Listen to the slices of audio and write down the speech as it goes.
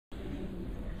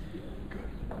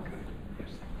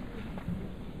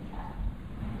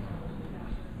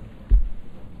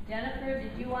Jennifer,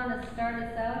 did you want to start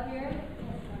us out here?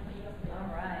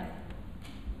 All right.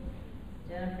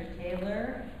 Jennifer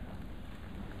Taylor,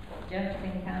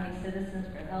 Jefferson County Citizens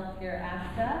for Healthcare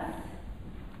Access,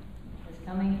 is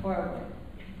coming forward.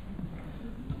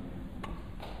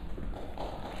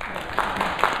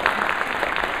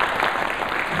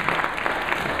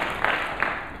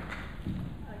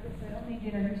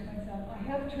 Introduce myself. I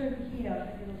have turned the heat up,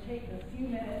 and it'll take a few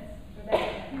minutes for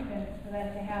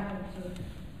that to happen. So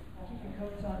keep your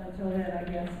coats on until then,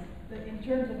 I guess. But in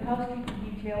terms of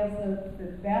housekeeping details, the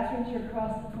bathrooms are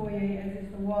across the foyer, as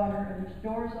is the water, and there's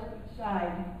doors on each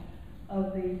side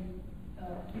of the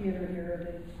theater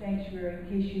here, the sanctuary,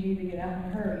 in case you need to get out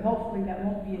in a hurry. Hopefully that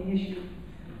won't be an issue.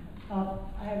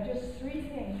 I have just three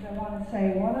things I want to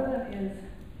say. One of them is,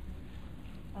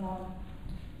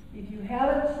 if you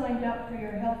haven't signed up for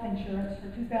your health insurance for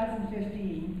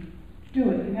 2015, do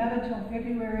it. You have until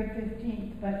February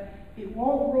 15th, but it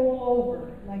won't roll over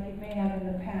like it may have in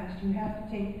the past. You have to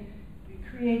take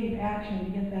creative action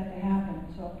to get that to happen.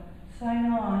 So sign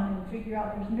on and figure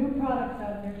out, there's new products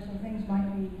out there, so things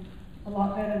might be a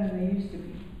lot better than they used to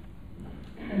be.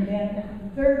 And then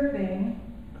the third thing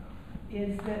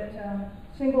is that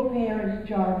single payer is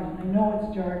jargon. I know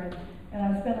it's jargon. And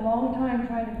I've spent a long time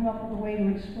trying to come up with a way to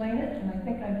explain it, and I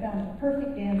think I found a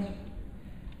perfect answer.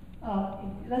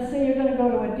 Let's say you're going to go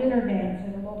to a dinner dance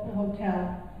at a local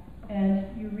hotel, and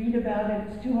you read about it.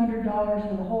 It's $200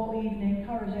 for the whole evening,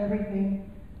 covers everything: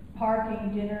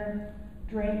 parking, dinner,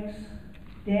 drinks,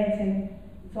 dancing.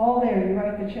 It's all there. You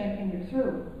write the check and you're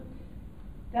through.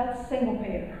 That's single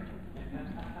payer.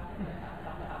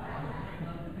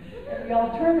 And the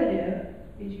alternative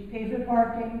is you pay for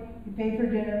parking, you pay for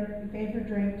dinner, you pay for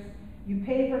drinks, you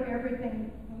pay for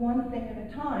everything, one thing at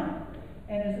a time.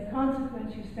 And as a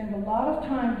consequence, you spend a lot of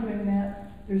time doing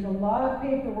that. There's a lot of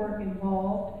paperwork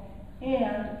involved,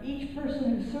 and each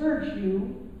person who serves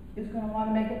you is going to want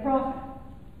to make a profit.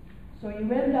 So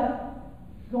you end up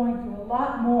going through a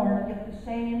lot more to get the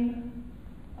same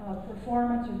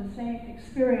performance or the same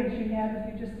experience you had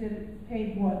if you just did it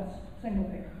paid once, single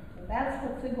payer. So that's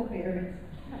what single payer is.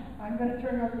 I'm going to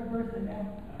turn over to Bertha now.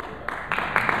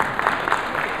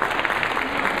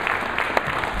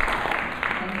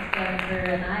 Thanks, Jennifer.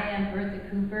 And I am Bertha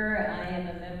Cooper. I am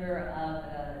a member of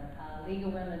League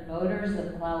of Women Voters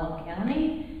of Clallam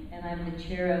County, and I'm the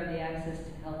chair of the Access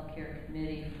to Healthcare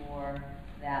Committee for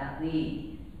that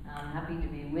league. I'm happy to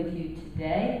be with you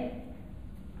today.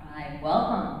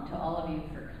 Welcome to all of you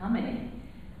for coming.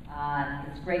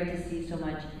 It's great to see so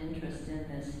much interest in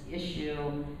this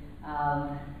issue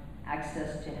of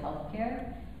access to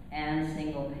healthcare and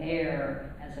single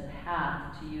payer as a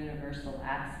path to universal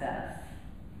access.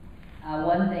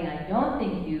 One thing I don't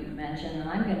think you mentioned, and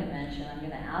I'm going to mention, I'm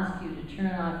going to ask you to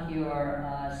turn off your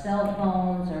cell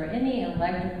phones or any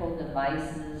electrical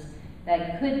devices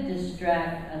that could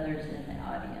distract others in the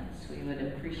audience. We would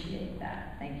appreciate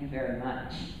that. Thank you very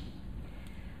much.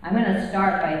 I'm going to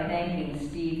start by thanking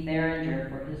Steve Tharinger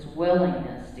for his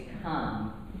willingness to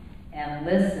come and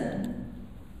listen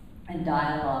and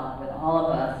dialogue with all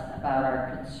of us about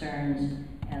our concerns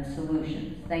and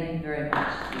solutions. Thank you very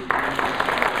much, Steve.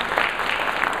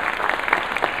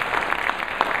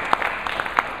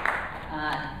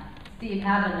 Steve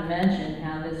happened to mention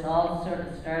how this all sort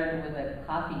of started with a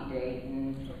coffee date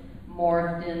and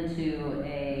morphed into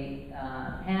a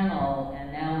panel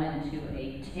and now into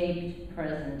a taped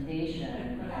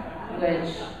presentation,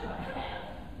 which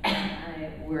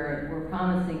we're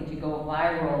promising to go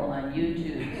viral on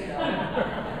YouTube. So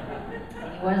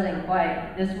he wasn't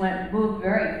quite. This moved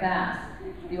very fast.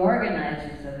 The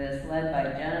organizers of this, led by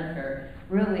Jennifer,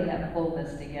 really have pulled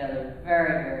this together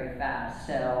very, very fast.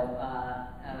 So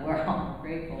we're all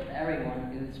grateful to everyone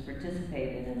who's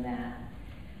participated in that.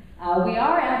 We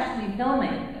are actually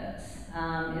filming this.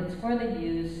 It's for the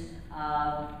use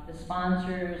of the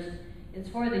sponsors. It's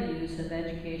for the use of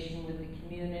education with the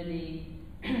community,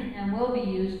 and will be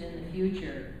used in the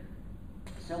future.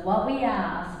 So what we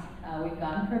ask, we've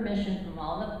gotten permission from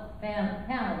all the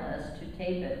panelists to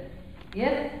tape it.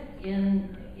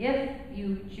 If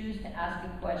you choose to ask a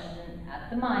question at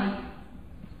the mic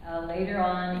later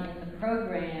on in the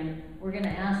program, we're going to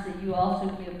ask that you also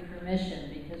give permission,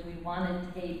 because we want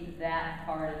to tape that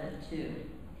part of it too.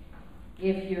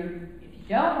 If you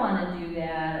don't want to do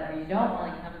that, or you don't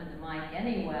want to come to the mic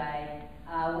anyway,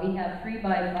 we have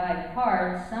 3x5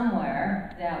 cards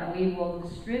somewhere that we will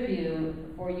distribute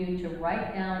for you to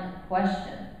write down a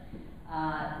question.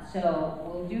 So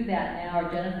we'll do that now,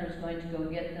 or Jennifer's going to go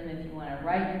get them. If you want to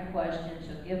write your questions,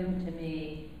 she'll give them to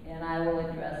me, and I will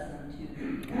address them to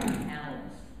the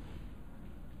panelists.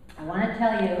 I want to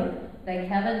tell you that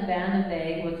Kevin Van de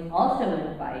Veeg was also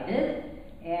invited,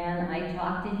 and I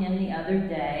talked to him the other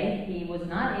day. He was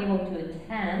not able to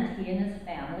attend. He and his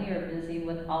family are busy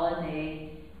with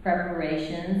holiday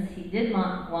preparations. He did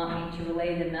want me to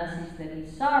relay the message that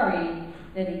he's sorry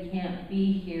that he can't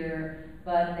be here,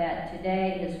 but that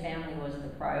today his family was the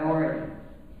priority.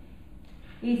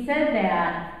 He said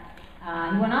that,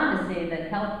 he went on to say that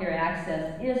healthcare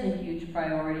access is a huge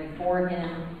priority for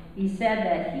him. He said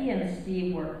that he and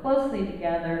Steve work closely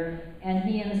together, and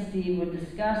he and Steve would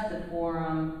discuss the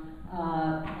forum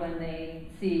when they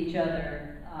see each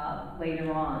other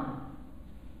later on.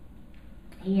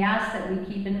 He asked that we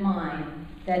keep in mind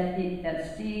that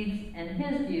Steve's and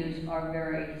his views are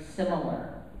very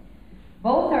similar.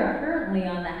 Both are currently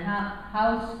on the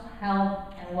House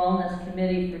Health and Wellness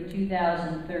Committee for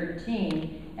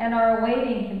 2013 and are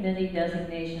awaiting committee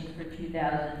designations for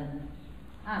 2015.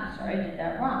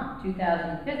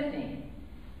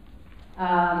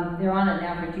 They're on it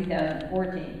now for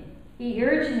 2014. He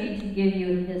urged me to give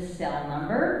you his cell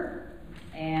number,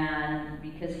 and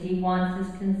because he wants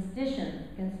his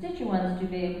constituents to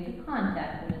be able to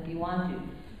contact him if you want to.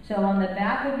 So on the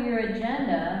back of your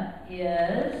agenda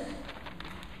is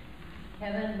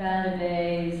Kevin Van de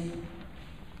Veeg's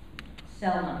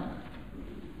cell number.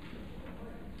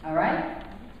 All right?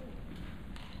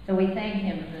 So we thank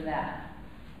him for that.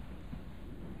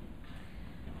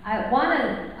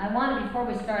 Before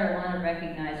we start, I want to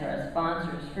recognize our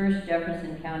sponsors. First,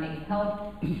 Jefferson County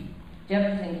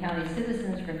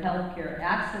Citizens for Healthcare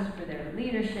Access for their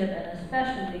leadership, and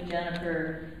especially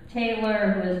Jennifer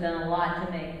Taylor, who has done a lot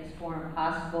to make this forum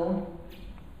possible.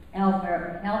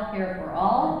 Healthcare for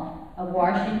All of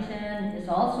Washington is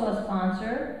also a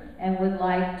sponsor and would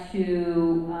like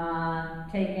to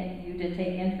take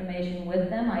information with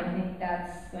them. I think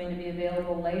that's going to be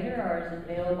available later, or is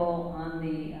available on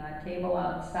the table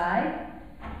outside.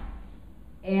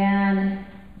 And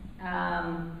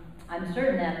I'm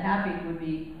certain that Patrick would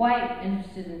be quite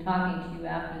interested in talking to you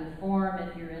after the forum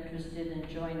if you're interested in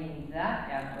joining that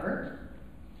effort.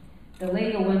 The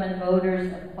League of Women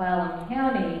Voters of Clallam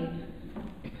County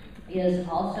is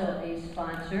also a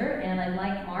sponsor, and I'd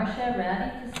like Marcia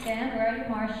Ratty to stand. Where are you,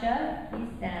 Marcia?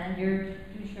 Please stand. You're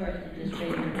too short to just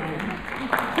raise your hand.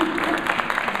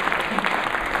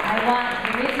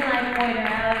 The reason I point her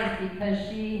out is because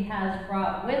she has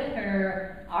brought with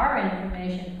her our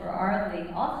information for our league,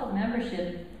 also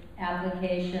membership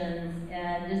applications,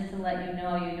 and just to let you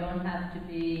know, you don't have to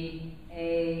be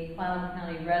a Clallam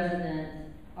County resident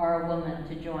or a woman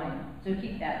to join. So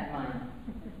keep that in mind.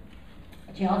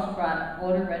 She also brought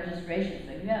voter registration,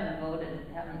 so if you haven't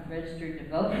registered to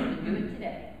vote, you can do it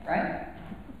today, right?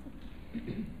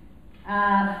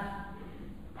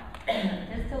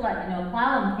 Just to let you know,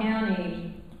 Clallam County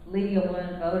League of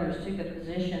Women Voters took a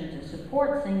position to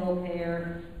support single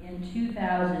payer in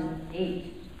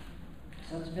 2008.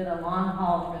 So it's been a long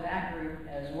haul for that group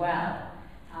as well.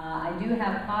 I do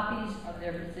have copies of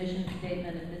their position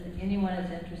statement. If anyone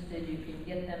is interested, you can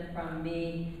get them from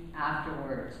me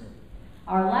afterwards.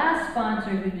 Our last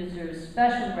sponsor who deserves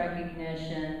special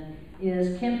recognition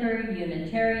is Kimper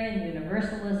Unitarian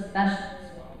Universalist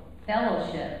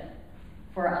Fellowship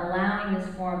for allowing this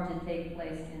forum to take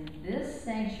place in this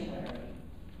sanctuary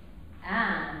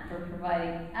and for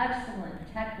providing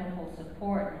excellent technical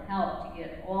support and help to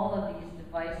get all of these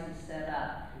devices set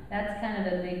up. That's kind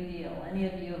of a big deal. Any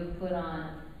of you have put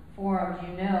on forums,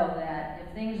 you know that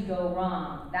if things go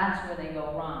wrong, that's where they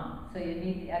go wrong. So you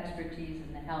need the expertise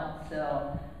and the help.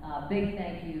 So big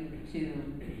thank you to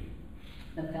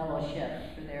the fellowship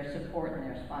for their support and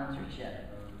their sponsorship.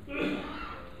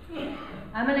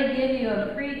 I'm going to give you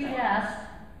a pre-test,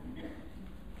 and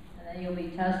then you'll be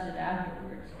tested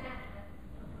afterwards.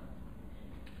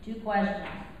 2 questions.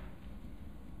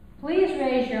 Please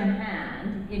raise your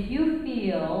hand if you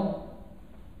feel,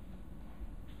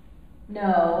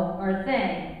 know, or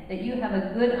think that you have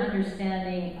a good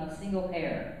understanding of single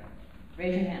payer.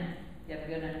 Raise your hand if you have a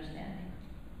good understanding.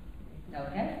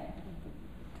 Okay?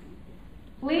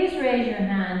 Please raise your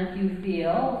hand if you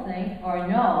feel, think, or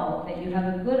know that you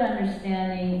have a good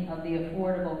understanding of the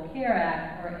Affordable Care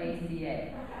Act, or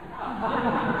ACA.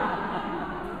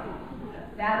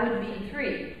 That would be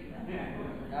 3.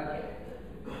 Okay.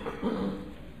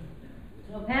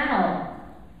 So panel,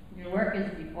 your work is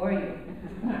before you.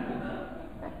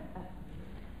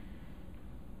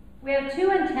 We have 2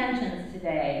 intentions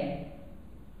today.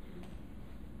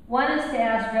 One is to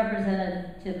ask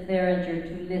Representative Tharinger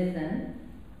to listen,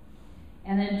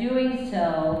 and in doing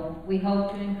so, we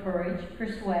hope to encourage,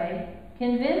 persuade,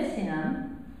 convince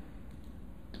him,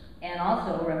 and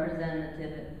also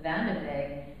Representative Van de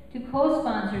Veeg, to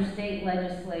co-sponsor state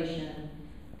legislation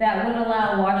that would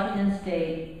allow Washington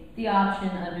State the option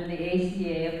under the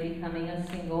ACA of becoming a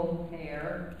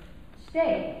single-payer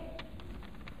state.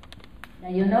 Now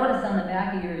you'll notice on the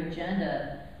back of your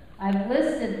agenda, I've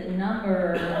listed the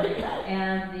number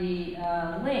and the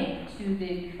link to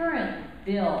the current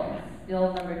bills.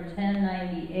 Bill number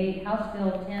 1098, House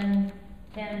Bill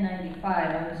 1095,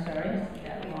 I'm sorry, I said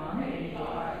that wrong.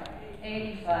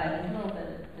 85, there's a little bit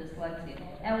of dyslexia.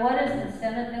 And what is the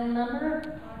Senate bill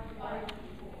number?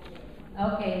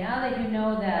 Okay, now that you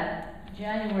know that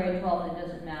January 12th, it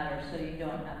doesn't matter, so you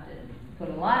don't have to put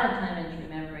a lot of time into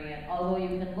remembering it, although you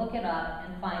can look it up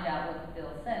and find out what the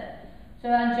bill said. So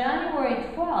on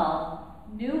January 12th,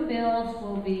 new bills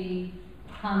will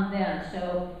become then.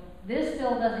 So this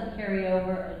bill doesn't carry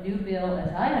over a new bill,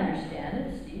 as I understand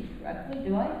it, Steve, correctly,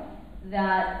 do I?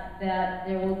 That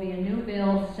there will be a new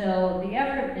bill, so the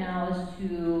effort now is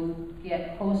to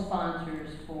get co-sponsors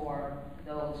for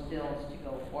those bills to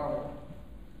go forward.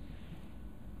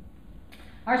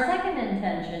 Our second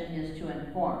intention is to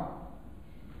inform.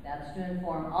 That's to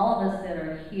inform all of us that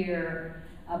are here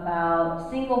about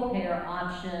single-payer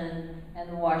option and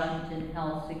the Washington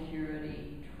Health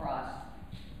Security Trust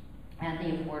and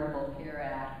the Affordable Care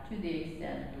Act to the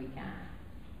extent we can.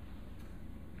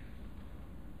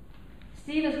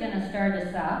 Steve is going to start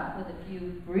us off with a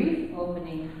few brief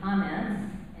opening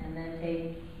comments, and then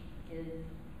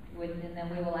and then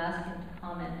we will ask him to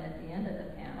comment at the end of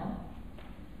the panel.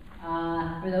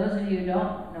 For those of you who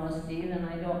don't know Steve, and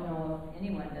I don't know if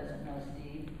anyone doesn't know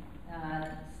Steve,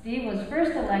 Steve was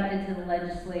first elected to the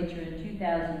legislature in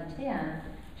 2010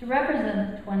 to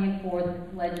represent the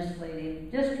 24th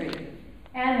Legislative District,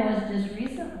 and was just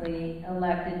recently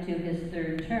elected to his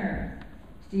third term.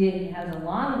 Steve has a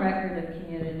long record of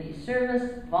community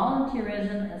service,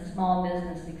 volunteerism, and small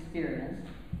business experience.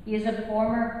 He is a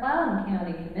former Clallam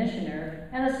County Commissioner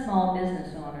and a small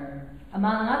business owner.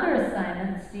 Among other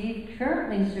assignments, Steve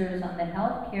currently serves on the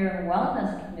Healthcare and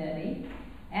Wellness Committee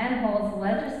and holds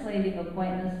legislative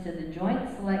appointments to the Joint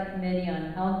Select Committee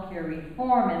on Healthcare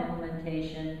Reform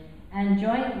Implementation and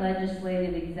Joint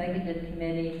Legislative Executive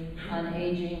Committee on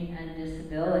Aging and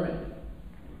Disability.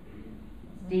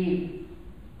 Steve,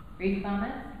 brief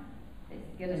comment?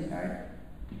 Get us started.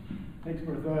 Thanks,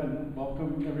 Bertha, and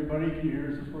welcome everybody. Can you hear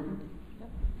us? Is this working?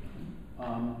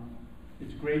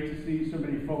 It's great to see so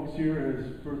many folks here. As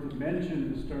Bertha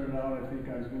mentioned, to start out, I think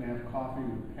I was going to have coffee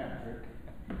with Patrick.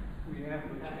 We have.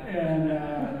 And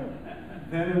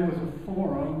then it was a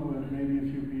forum with maybe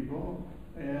a few people.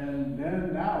 And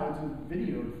then now it's a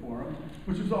videoed forum,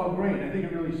 which is all great. I think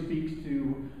it really speaks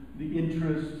to the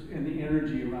interest and the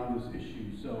energy around this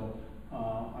issue. So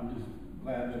I'm just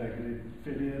glad that I could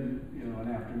fit in, an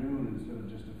afternoon instead of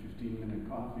just a 15-minute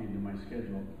coffee into my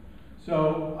schedule.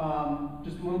 So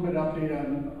just a little bit update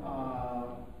on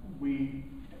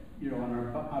on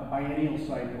our biennial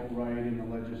cycle, right, in the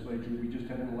legislature. We just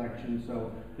had an election,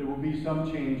 so there will be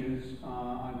some changes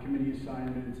on committee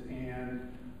assignments, and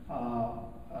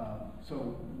so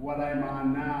what I'm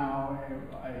on now,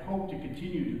 I hope to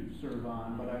continue to serve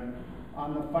on, but I'm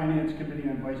on the Finance Committee.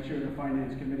 I'm Vice Chair of the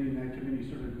Finance Committee, and that committee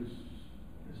sort of is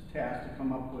tasked to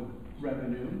come up with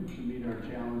revenue to meet our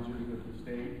challenges with the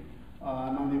state.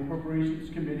 I'm on the Appropriations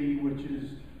Committee, which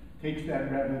takes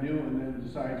that revenue and then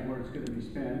decides where it's going to be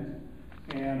spent.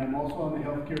 And I'm also on the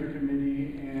Healthcare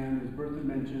Committee, and as Bertha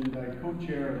mentioned, I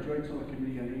co-chair a Joint Select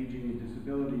Committee on Aging and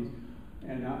Disabilities.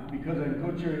 And because I'm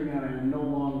co-chairing that, I am no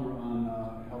longer on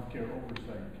the Healthcare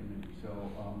Oversight Committee. So,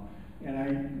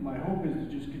 my hope is to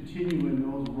just continue in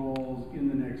those roles in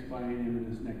the next biennium, in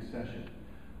this next session.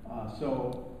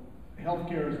 So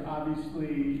healthcare is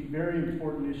obviously a very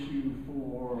important issue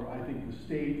for, I think, the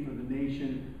state, for the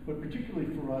nation, but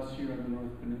particularly for us here on the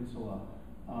North Peninsula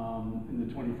in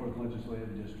the 24th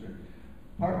Legislative District.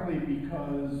 Partly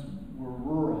because we're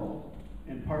rural,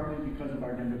 and partly because of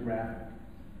our demographic.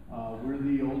 We're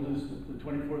the oldest, the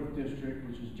 24th District,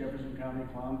 which is Jefferson County,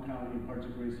 Clallam County, and parts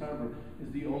of Grace Harbor,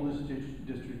 is the oldest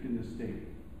district in the state.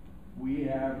 We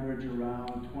average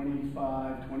around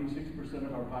 26%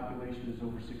 of our population is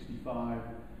over 65,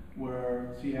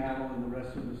 where Seattle and the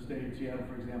rest of the state, Seattle,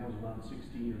 for example, is around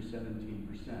 16 or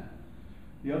 17%.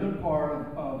 The other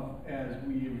part of as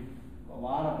a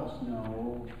lot of us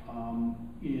know,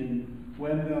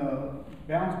 when the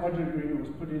balanced budget agreement was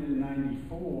put in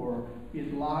 '94,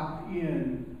 it locked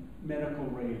in medical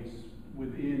rates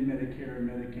within Medicare and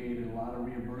Medicaid and a lot of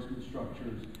reimbursement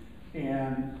structures.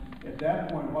 And at that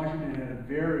point, Washington had a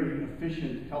very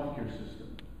efficient healthcare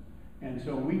system. And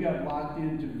so we got locked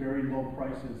into very low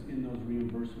prices in those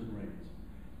reimbursement rates.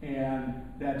 And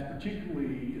that's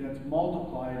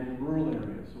multiplied in rural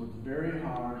areas. So it's very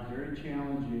hard, very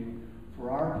challenging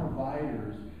for our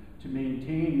providers to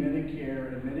maintain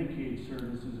Medicare and Medicaid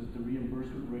services at the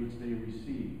reimbursement rates they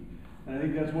receive. And I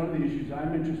think that's one of the issues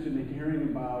I'm interested in hearing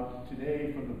about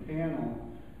today from the panel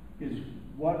is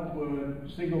what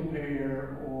would single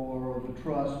payer or the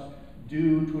trust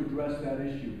do to address that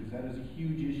issue? Because that is a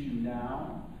huge issue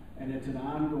now, and it's an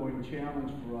ongoing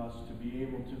challenge for us to be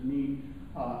able to meet,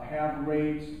 have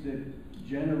rates that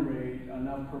generate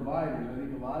enough providers. I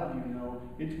think a lot of you know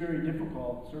it's very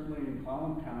difficult, certainly in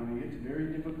Clallam County, it's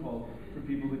very difficult for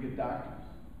people to get doctors,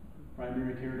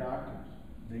 primary care doctors.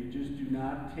 They just do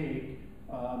not take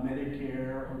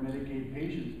Medicare or Medicaid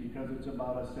patients because it's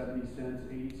about a 70 cents,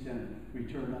 80 cent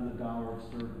return on the dollar of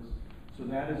service. So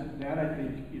that I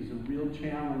think is a real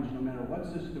challenge no matter what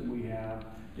system we have,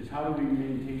 is how do we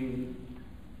maintain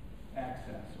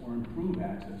access or improve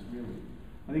access really.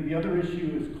 I think the other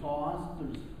issue is cost.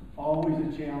 There's always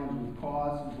a challenge with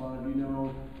cost. As a lot of you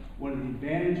know, one of the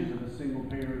advantages of a single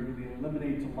payer really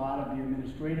eliminates a lot of the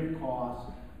administrative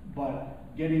costs, but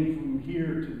getting from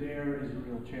here to there is a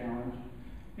real challenge.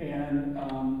 And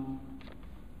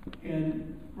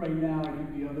right now, I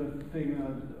think the other thing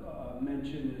I'd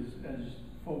mention is, as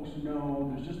folks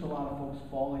know, there's just a lot of folks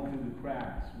falling through the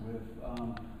cracks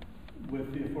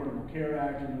with the Affordable Care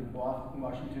Act and with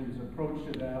Washington's approach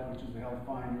to that, which is the Health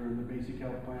Finder and the Basic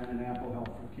Health Plan and Apple Health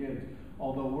for Kids.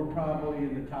 Although we're probably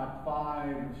in the top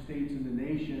 5 states in the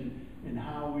nation in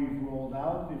how we've rolled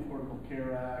out the Affordable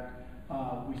Care Act,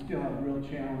 we still have real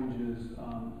challenges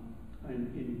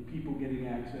in people getting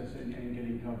access and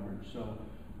getting coverage. So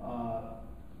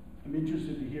I'm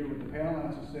interested to hear what the panel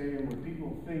has to say and what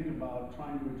people think about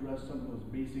trying to address some of those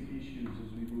basic issues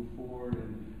as we move forward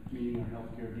and meeting our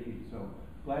healthcare needs. So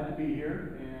glad to be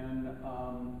here, and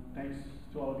thanks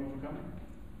to all of you for coming.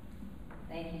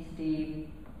 Thank you, Steve.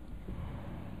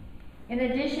 In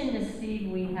addition to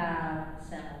Steve, we have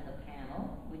assembled a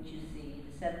panel, which you see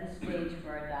to set the stage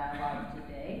for our dialogue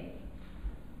today,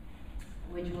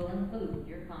 which will include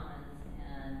your comments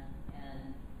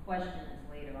and questions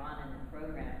later on in the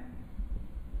program.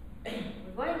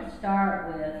 We're going to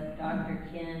start with Dr.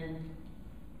 Ken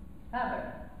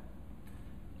Fabert.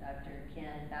 Dr.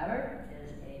 Ken Fabert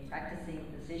is a practicing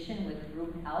physician with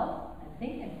Group Health, I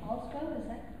think in Hallsville, is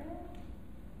that correct?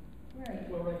 Where are you?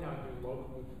 Well, right now I'm doing local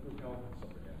with Group Health in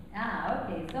Silverdale. Ah,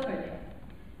 okay, Silverdale.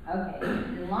 Okay,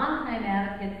 he's a longtime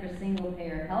advocate for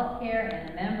single-payer health care and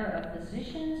a member of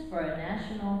Physicians for a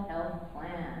National Health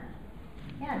Plan.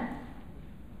 Ken.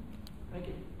 Thank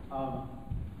you.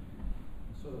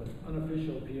 Sort of an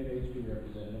unofficial PNHP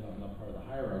representative. I'm not part of the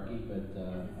hierarchy, but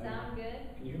Does it sound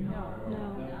good? Can you hear me? No.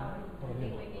 I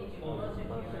think we need you closer to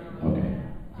your Okay.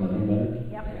 Is that any better?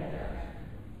 Yep.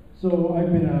 So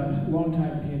I've been a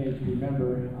longtime PNHP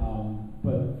member,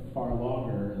 but far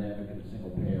longer an advocate of single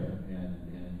payer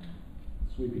and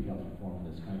sweeping health reform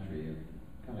in this country.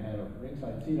 I've kind of had a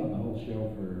ringside seat on the whole show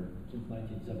since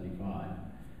 1975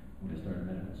 when I started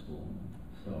medical school.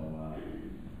 So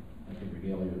I can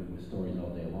regale you with stories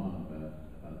all day long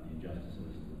about the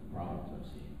injustices and the problems I've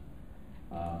seen.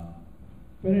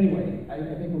 But anyway,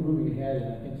 I think we're moving ahead,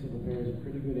 and I think single payer is a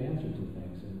pretty good answer to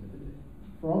things. And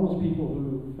for all those people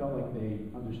who felt like they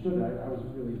understood it, I was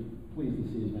really pleased to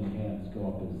see as many hands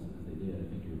go up as they did. I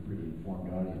think you're a pretty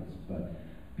informed audience. But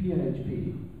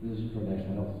PNHP, Physicians for a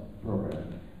National Health Program,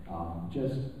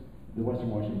 the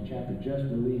Western Washington chapter just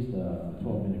released a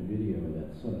 12-minute video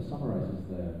that sort of summarizes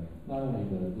not only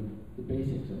the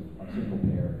basics of single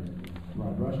payer in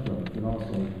broad brushstrokes, but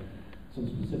also some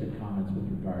specific comments with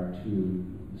regard to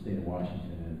the state of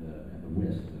Washington and the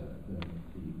WIST, the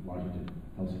Washington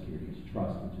Health Securities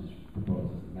Trust, which is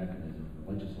proposed as the mechanism,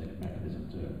 the legislative mechanism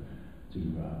to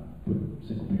put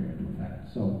single payer into effect.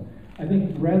 So I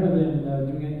think rather than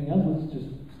doing anything else, let's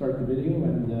just start the video,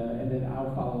 and then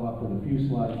I'll follow up with a few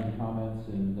slides and comments,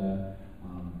 and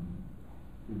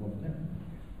we go from there.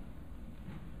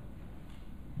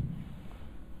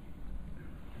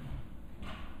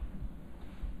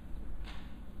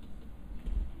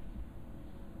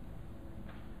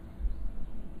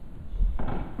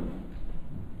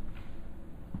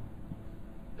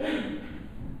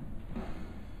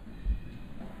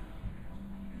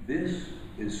 This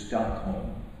is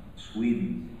Stockholm,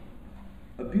 Sweden.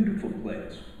 A beautiful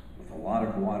place with a lot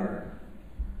of water,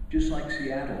 just like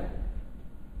Seattle.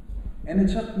 And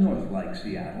it's up north like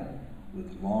Seattle,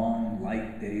 with long,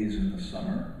 light days in the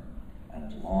summer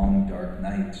and long, dark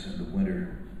nights in the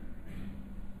winter.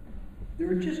 There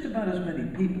are just about as many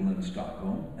people in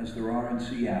Stockholm as there are in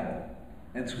Seattle,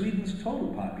 and Sweden's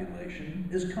total population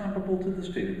is comparable to the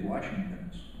state of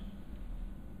Washington's.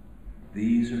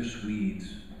 These are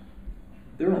Swedes.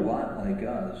 They're a lot like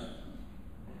us.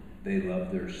 They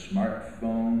love their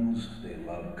smartphones, they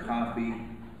love coffee,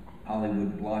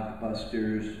 Hollywood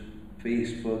blockbusters,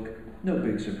 Facebook, no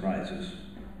big surprises.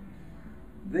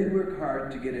 They work hard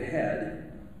to get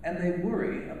ahead, and they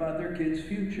worry about their kids'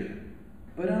 future.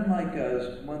 But unlike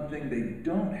us, one thing they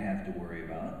don't have to worry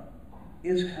about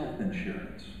is health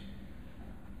insurance.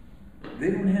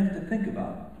 They don't have to think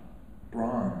about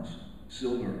bronze,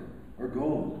 silver, or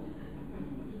gold,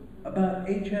 about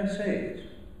HSAs,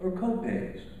 or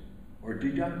copays, or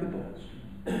deductibles,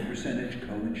 percentage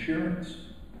co-insurance,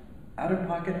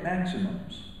 out-of-pocket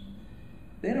maximums.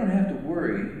 They don't have to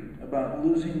worry about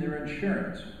losing their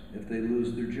insurance if they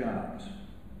lose their jobs.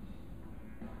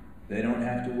 They don't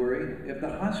have to worry if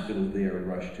the hospital they are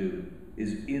rushed to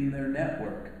is in their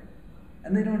network,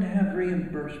 and they don't have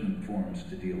reimbursement forms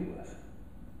to deal with.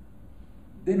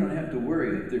 They don't have to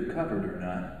worry if they're covered or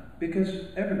not, because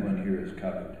everyone here is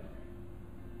covered.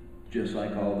 Just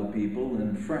like all the people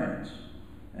in France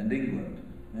and England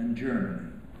and Germany,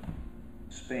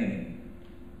 Spain,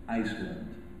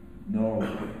 Iceland,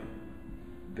 Norway,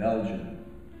 Belgium,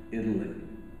 Italy,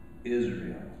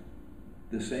 Israel.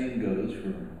 The same goes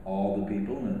for all the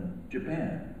people in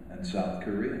Japan and South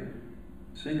Korea,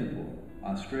 Singapore,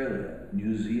 Australia,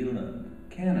 New Zealand,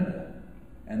 Canada,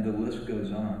 and the list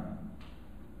goes on.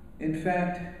 In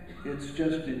fact, it's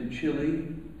just in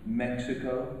Chile,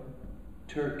 Mexico,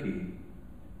 Turkey,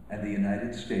 and the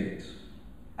United States,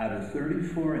 out of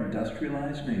 34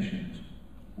 industrialized nations,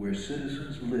 where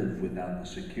citizens live without the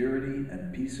security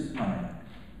and peace of mind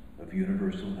of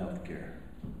universal health care.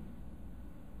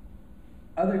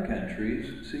 Other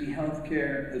countries see health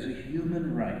care as a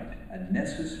human right, a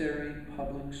necessary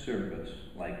public service,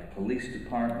 like police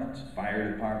departments,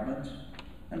 fire departments,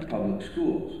 and public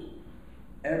schools.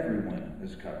 Everyone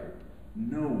is covered.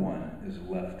 No one is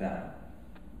left out.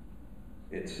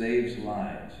 It saves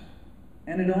lives,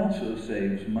 and it also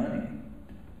saves money.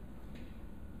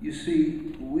 You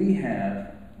see, we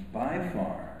have, by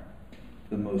far,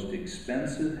 the most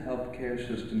expensive healthcare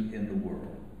system in the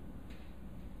world.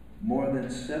 More than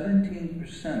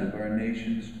 17% of our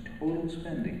nation's total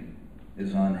spending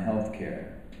is on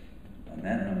healthcare, and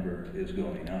that number is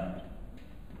going up.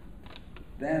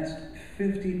 That's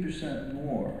 50%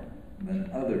 more than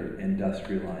other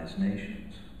industrialized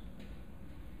nations.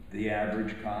 The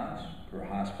average cost per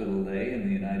hospital day in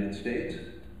the United States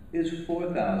is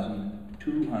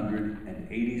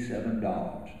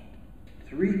 $4,287,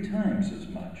 3 times as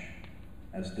much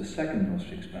as the second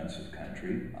most expensive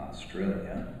country,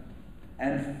 Australia,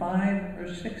 and 5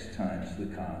 or 6 times the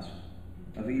cost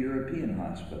of a European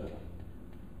hospital.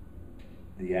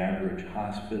 The average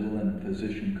hospital and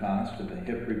physician cost of a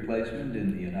hip replacement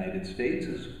in the United States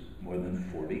is more than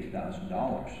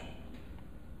 $40,000.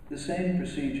 The same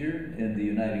procedure in the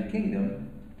United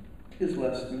Kingdom is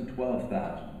less than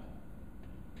 $12,000,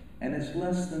 and it's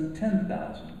less than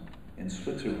 $10,000 in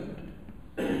Switzerland.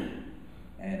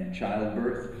 And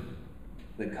childbirth,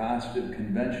 the cost of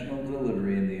conventional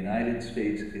delivery in the United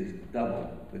States is double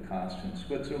the cost in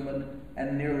Switzerland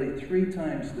and nearly 3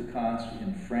 times the cost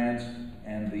in France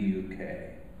and the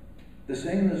UK. The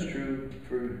same is true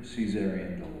for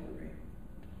cesarean delivery.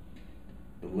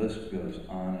 The list goes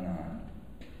on and on,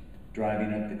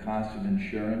 driving up the cost of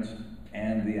insurance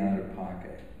and the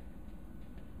out-of-pocket.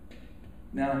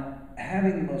 Now,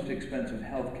 having the most expensive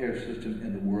healthcare system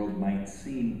in the world might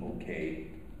seem okay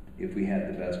if we had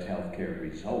the best healthcare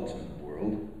results in the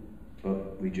world,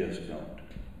 but we just don't.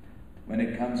 When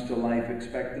it comes to life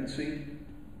expectancy,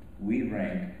 we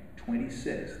rank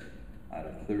 26th out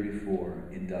of 34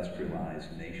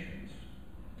 industrialized nations.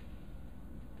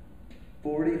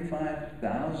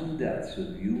 45,000 deaths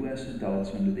of U.S.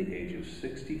 adults under the age of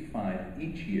 65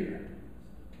 each year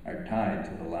are tied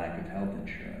to the lack of health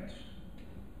insurance.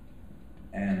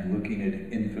 And looking at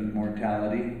infant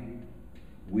mortality,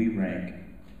 we rank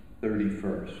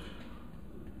 31st,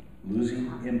 losing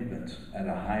infants at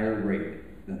a higher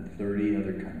rate than 30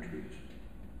 other countries.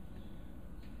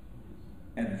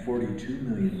 And 42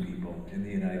 million people in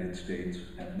the United States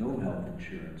have no health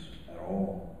insurance at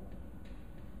all.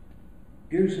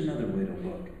 Here's another way to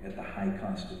look at the high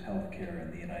cost of health care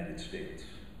in the United States.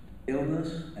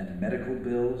 Illness and medical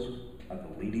bills are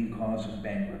the leading cause of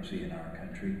bankruptcy in our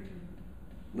country,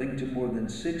 linked to more than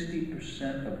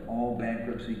 60% of all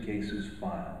bankruptcy cases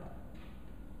filed.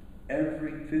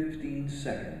 Every 15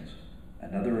 seconds,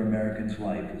 another American's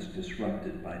life is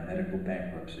disrupted by medical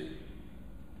bankruptcy.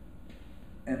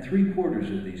 And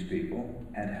 3/4 of these people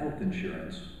had health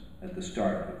insurance at the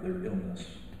start of their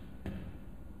illness.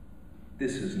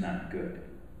 This is not good.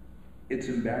 It's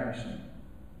embarrassing,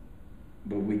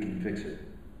 but we can fix it.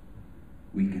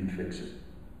 We can fix it.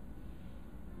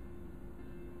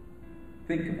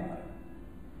 Think about it.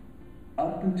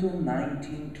 Up until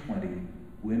 1920,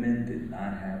 women did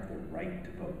not have the right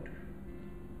to vote.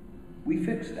 We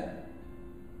fixed that.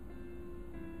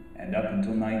 And up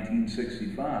until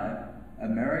 1965,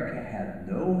 America had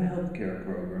no health care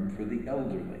program for the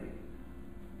elderly.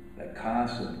 The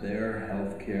costs of their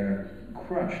health care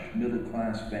crushed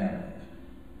middle-class families.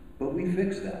 But we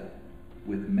fixed that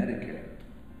with Medicare.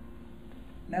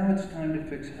 Now it's time to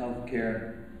fix health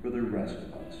care for the rest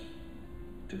of us,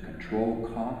 to control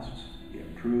costs,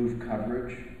 improve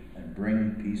coverage, and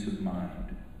bring peace of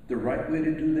mind. The right way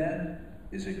to do that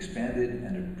is expanded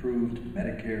and improved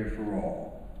Medicare for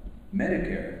all.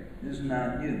 Medicare is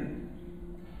not new.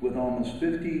 With almost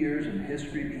 50 years of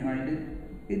history behind it,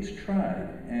 it's tried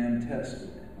and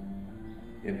tested.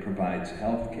 It provides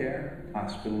health care,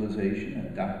 hospitalization,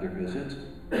 and doctor visits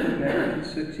to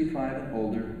Americans 65 and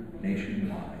older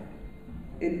nationwide.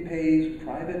 It pays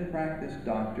private practice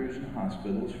doctors and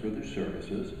hospitals for their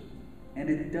services, and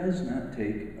it does not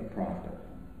take a profit.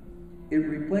 It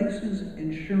replaces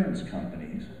insurance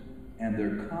companies and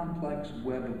their complex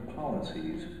web of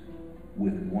policies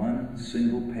with one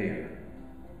single payer,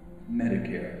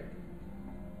 Medicare.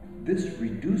 This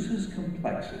reduces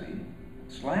complexity,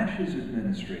 slashes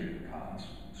administrative costs,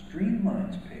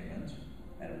 streamlines payments,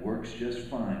 and works just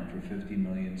fine for 50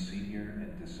 million senior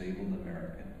and disabled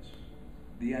Americans.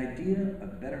 The idea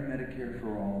of better Medicare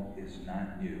for all is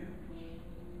not new.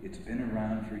 It's been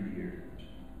around for years.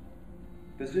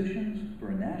 Physicians for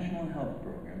a National Health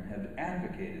Program have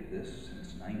advocated this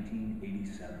since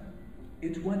 1987.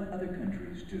 It's what other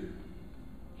countries do.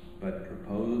 But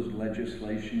proposed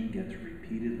legislation gets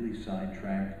repeatedly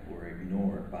sidetracked or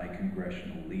ignored by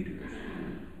congressional leaders.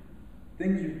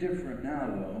 Things are different now,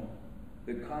 though.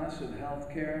 The costs of health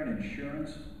care and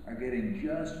insurance are getting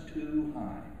just too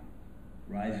high,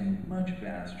 rising much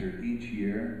faster each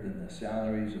year than the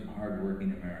salaries of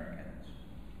hardworking Americans.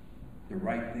 The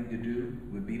right thing to do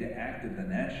would be to act at the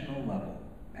national level,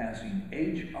 passing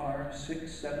H.R.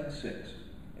 676,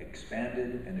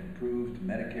 Expanded and Improved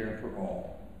Medicare for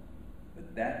All.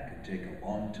 But that could take a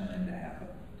long time to happen.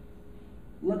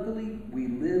 Luckily, we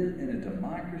live in a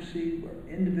democracy where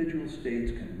individual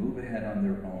states can move ahead on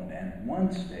their own, and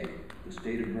one state, the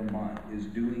state of Vermont, is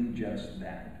doing just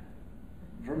that.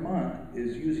 Vermont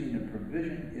is using a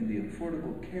provision in the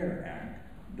Affordable Care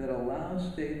Act that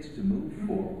allows states to move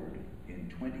forward in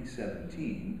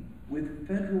 2017 with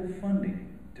federal funding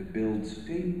to build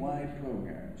statewide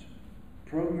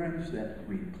programs that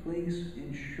replace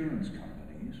insurance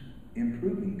companies,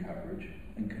 improving coverage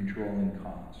and controlling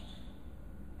costs.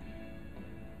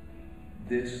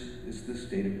 This is the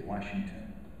state of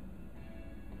Washington,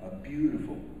 a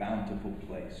beautiful, bountiful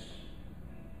place.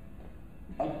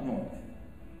 Up north,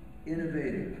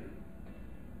 innovative.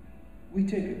 We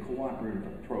take a cooperative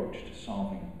approach to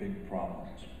solving big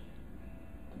problems.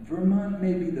 Vermont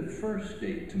may be the first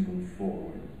state to move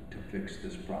forward to fix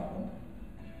this problem,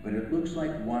 but it looks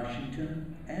like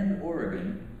Washington and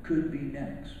Oregon could be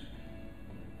next.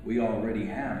 We already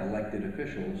have elected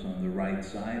officials on the right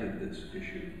side of this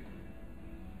issue.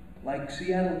 Like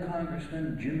Seattle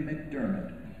Congressman Jim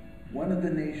McDermott, one of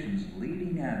the nation's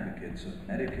leading advocates of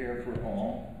Medicare for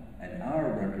all, and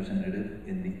our representative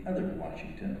in the other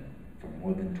Washington for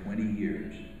more than 20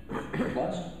 years.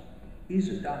 Plus, he's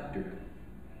a doctor.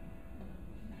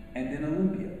 And in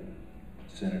Olympia,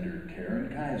 Senator Karen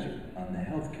Kaiser on the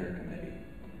Health Care Committee,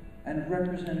 and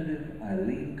Representative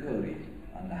Eileen Cody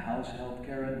on the House Health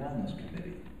Care and Wellness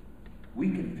Committee. We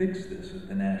can fix this at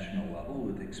the national level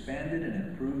with expanded and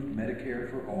improved Medicare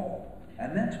for all.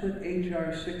 And that's what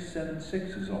H.R.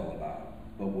 676 is all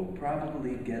about. But we'll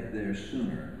probably get there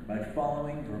sooner by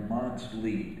following Vermont's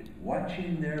lead,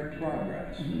 watching their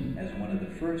progress as one of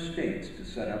the first states to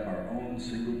set up our own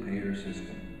single-payer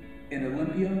system. In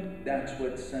Olympia, that's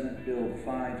what Senate Bill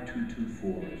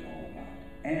 5224 is all about,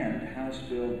 and House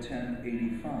Bill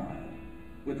 1085,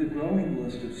 with a growing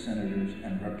list of senators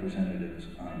and representatives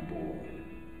on board.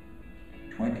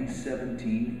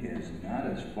 2017 is not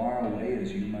as far away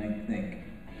as you might think.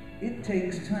 It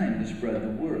takes time to spread the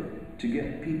word, to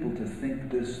get people to think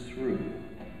this through.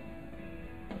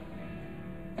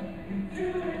 Do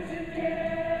it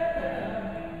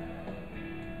together.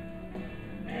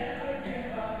 Never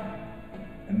give up.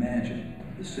 Imagine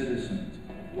the citizens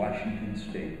of Washington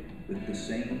State with the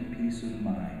same peace of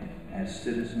mind as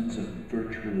citizens of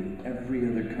virtually every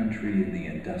other country in the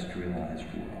industrialized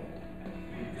world.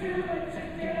 Do it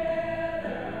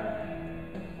together.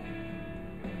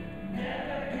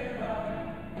 Never give up.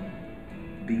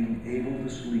 being able to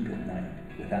sleep at night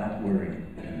without worrying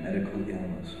that a medical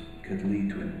illness could lead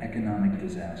to an economic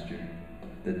disaster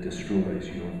that destroys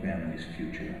your family's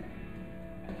future.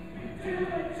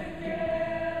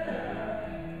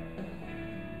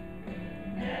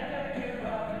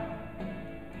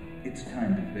 It's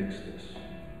time to fix this.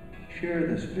 Share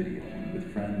this video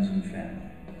with friends and family,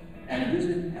 and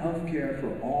visit Healthcare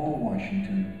for All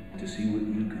Washington to see what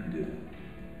you can do.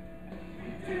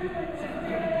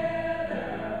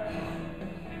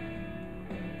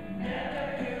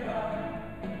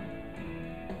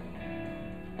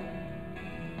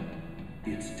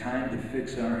 It's time to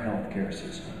fix our healthcare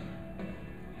system.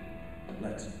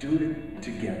 Let's do it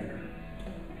together.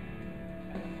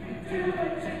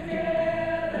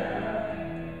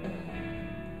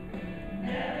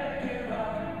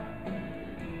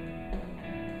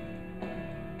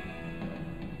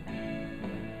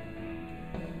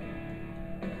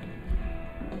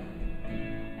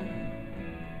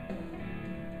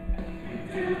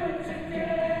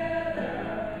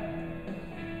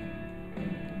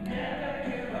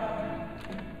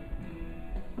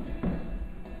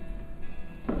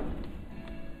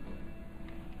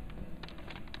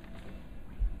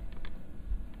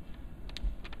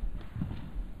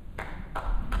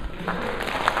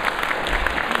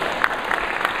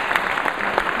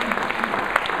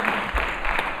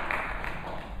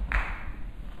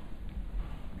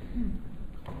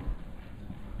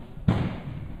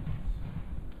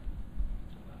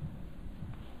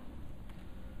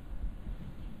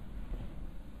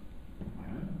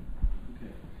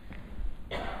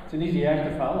 It's an easy act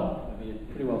to follow. I mean, it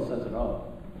pretty well says it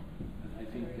all. I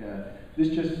think this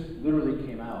just literally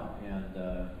came out, and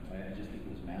I just think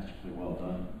it was masterfully well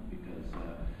done because,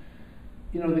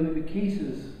 you know, the case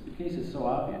is so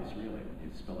obvious, really, when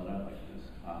you spell it out like this.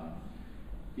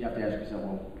 You have to ask yourself,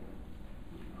 well,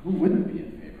 who wouldn't be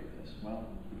in favor of this? Well,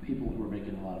 the people who are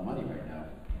making a lot of money right now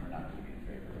are not going to be in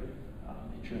favor of it.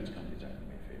 The insurance companies aren't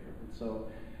going to be in favor of it.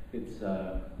 So it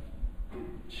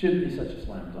shouldn't be such a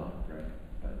slam dunk, right?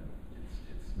 But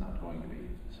it's not going to be.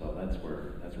 So that's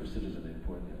where citizen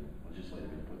input and legislative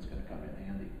input is going to come in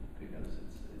handy, because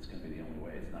it's going to be the only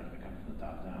way. It's not going to come from the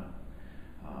top down.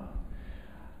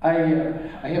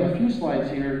 I have a few slides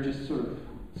here, just sort of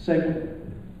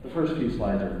the first few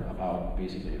slides are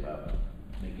basically about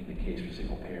making the case for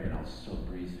single payer, and I'll sort of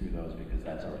breeze through those because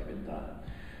that's already been done.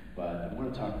 But I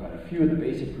want to talk about a few of the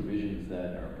basic provisions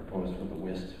that are proposed for the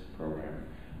WIST program,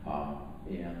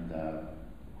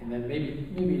 and then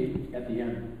maybe at the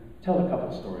end tell a couple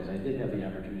of stories. I did have the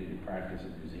opportunity to practice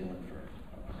in New Zealand for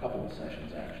a couple of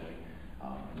sessions actually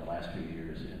in the last few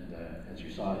years, and as you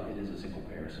saw, it is a single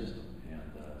payer system, and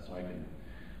so I can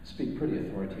speak pretty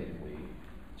authoritatively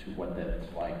to what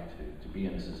that's like to be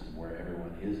in a system where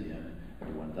everyone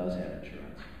does have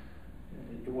insurance.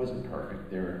 It wasn't perfect.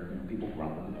 People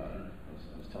grumbled about it.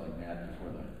 I was telling Matt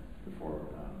before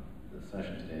the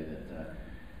session today that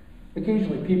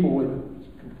occasionally people would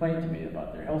complain to me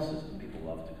about their health system. People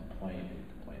love to complain. They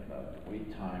complain about the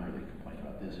wait time, or they complain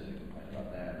about this, or they complain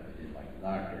about that, or they didn't like the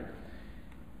doctor.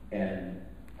 And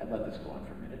I'd let this go on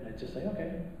for a minute, and I'd just say,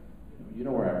 okay, you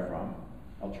know where I'm from.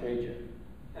 I'll trade you.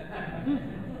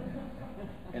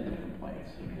 End of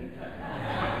complaints.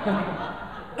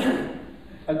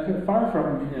 Far from,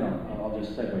 I'll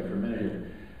just segue for a minute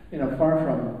here. Far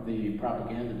from the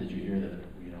propaganda that you hear that,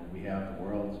 we have the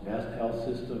world's best health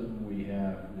system,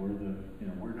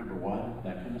 we're number one,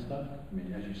 that kind of stuff. I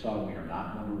mean, as you saw, we are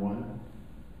not number one.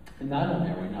 And not only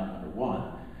are we not number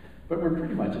one, but we're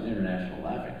pretty much an international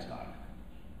laughingstock.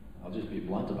 I'll just be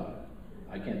blunt about it.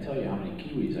 I can't tell you how many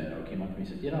Kiwis I know came up to me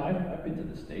and said, I've been to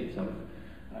the States, I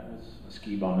was a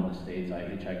ski bum in the States, I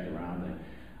hitchhiked around, and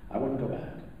I wouldn't go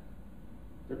back.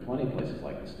 There are plenty of places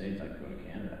like the States I could go to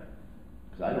Canada,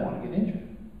 because I don't want to get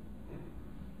injured.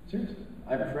 Seriously.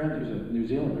 I have a friend who's a New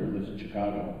Zealander, lives in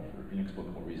Chicago for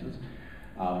inexplicable reasons.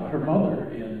 Her mother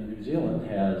in New Zealand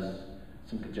has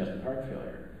some congestive heart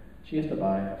failure. She has to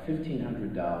buy a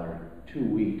 $1,500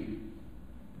 2-week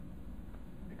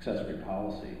accessory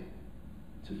policy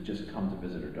to just come to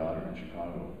visit her daughter in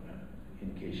Chicago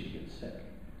in case she gets sick.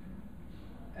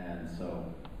 And so,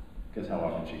 guess how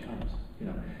often she comes?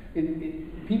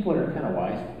 People are kind of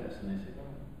wise to this, and they say,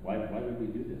 why would we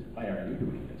do this? Why are you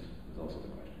doing this? Is also the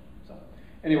question. So,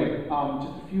 anyway,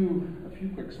 just a few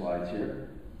quick slides here.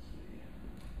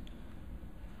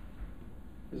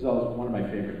 This is always one of my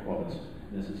favorite quotes.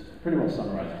 This is pretty well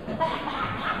summarizes it.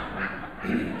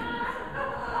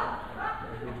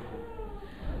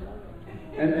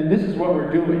 And this is what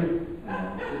we're doing.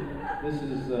 This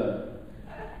is,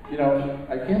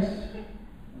 I guess.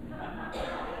 I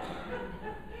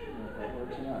don't know if that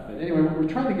works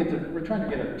we're trying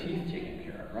to get our teeth taken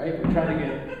care of, right? We're trying to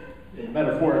get,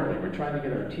 metaphorically, we're trying to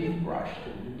get our teeth brushed.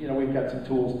 And, you know, we've got some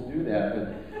tools to do that,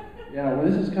 but you know,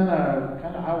 this is kind of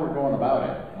how we're going about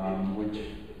it, which,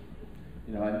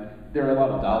 you know, there are a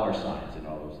lot of dollar signs in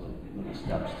all those little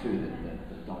steps too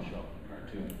that don't show up in the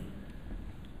cartoon.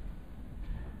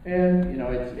 And you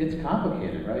know, it's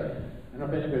complicated, right? I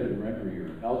don't know if anybody remember your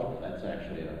algebra. That's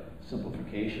actually a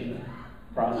simplification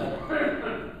process.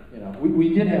 You know,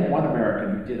 we did have one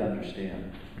American who did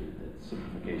understand that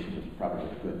simplification was probably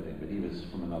a good thing, but he was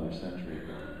from another century.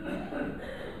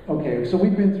 Okay, so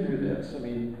we've been through this. I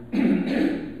mean,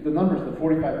 the numbers, the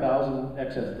 45,000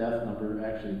 excess death number,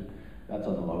 actually, that's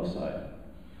on the low side.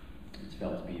 It's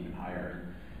felt to be even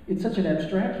higher. It's such an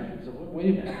abstraction. So wait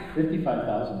a minute,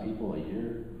 55,000 people a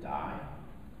year die,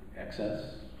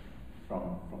 excess,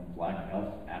 from lack of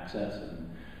health access and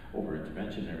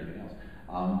over-intervention and everything else.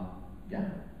 Yeah,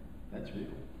 that's real.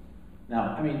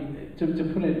 Now, I mean, to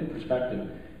put it in perspective,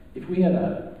 if we had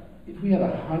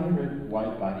 100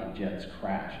 wide-body jets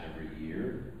crash every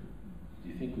year, do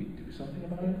you think we'd do something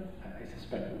about it? I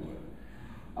suspect we would.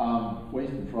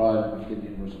 Waste and fraud, we get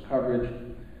universal coverage,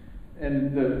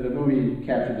 and the movie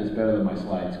captured this better than my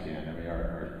slides can. I mean,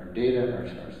 our data, our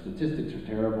statistics are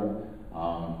terrible.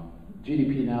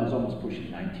 GDP now is almost pushing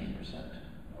 19%,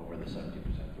 over the 70%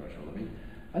 threshold. I mean,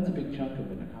 that's a big chunk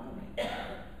of an economy.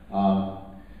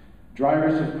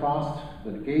 Drivers have crossed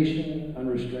litigation,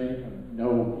 unrestrained,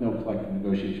 no collective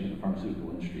negotiation with the pharmaceutical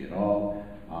industry at all.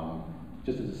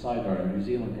 Just as a sidebar, in New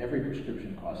Zealand, every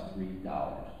prescription costs $3.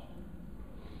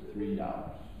 $3.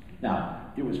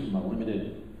 Now, it was from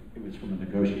a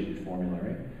negotiated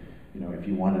formulary. You know, if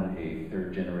you wanted a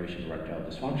third-generation erectile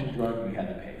dysfunction drug, you had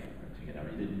to pay for it. You know,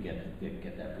 you didn't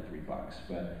get that for $3.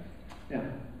 But yeah,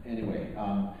 anyway.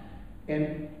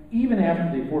 And even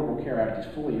after the Affordable Care Act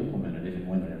is fully implemented, if and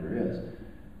when it ever is,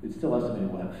 it's still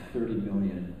estimated we'll have 30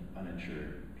 million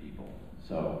uninsured people.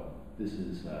 So this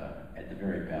is, at the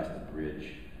very past the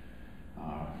bridge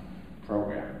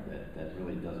program that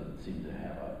really doesn't seem to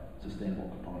have a sustainable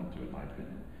component to it, in my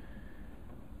opinion.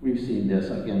 We've seen this,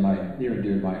 again, near and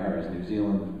dear to my heart is New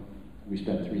Zealand. We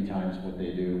spent 3 times what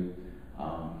they do.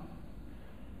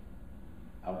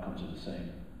 Outcomes are the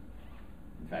same.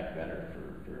 In fact, better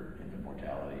for infant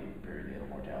mortality, perinatal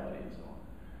mortality, and so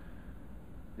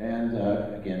on.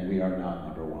 And again, we are not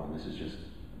number 1. This is just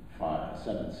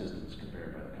 7 systems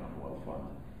compared by the Commonwealth Fund.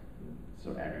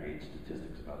 So aggregate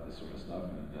statistics about this sort of stuff,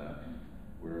 and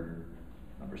we're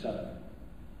number 7.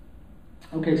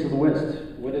 Okay, so the WIST,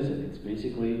 what is it? It's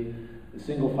basically a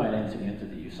single financing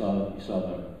entity. You saw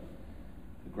the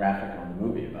graphic on the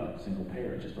movie about single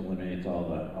payer. It just eliminates all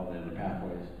the other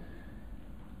pathways.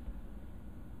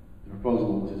 The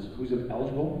proposal is who's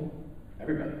eligible?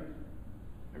 Everybody.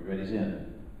 Everybody's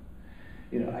in.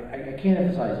 You know, I can't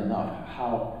emphasize enough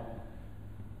how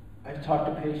I've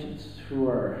talked to patients who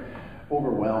are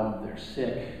overwhelmed, they're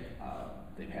sick,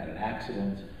 they've had an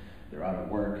accident, they're out of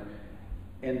work,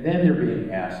 and then they're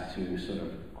being asked to sort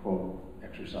of, quote,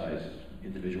 exercise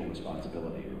individual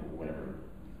responsibility or whatever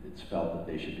it's felt that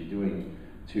they should be doing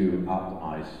to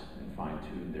optimize and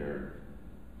fine-tune their,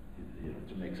 you know,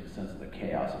 to make some sense of the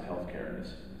chaos of healthcare in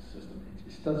this system. It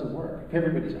just doesn't work. If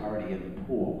everybody's already in the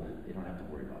pool, they don't have to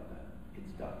worry about that.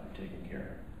 It's done, they're taken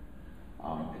care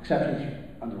of. Exceptions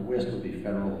under WIST would be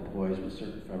federal employees with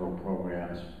certain federal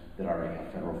programs that already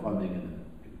have federal funding, and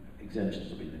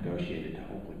exemptions will be negotiated to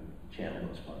hopefully channel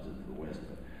those funds into the WIST.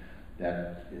 But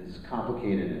that is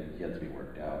complicated and yet to be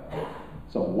worked out.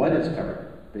 So what is covered?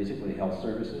 Basically health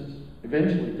services,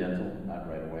 eventually dental, not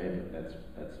right away, but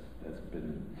that's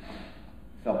been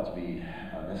felt to be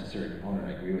a necessary component.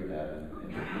 I agree with that,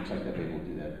 and it looks like that they will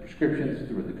do that. Prescriptions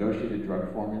through a negotiated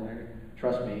drug formulary.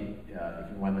 Trust me, if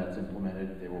and when that's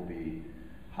implemented, there will be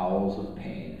howls of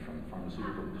pain from the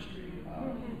pharmaceutical industry,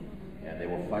 and they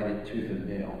will fight it tooth and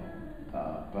nail,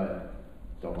 but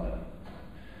don't let them.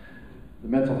 The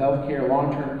mental health care,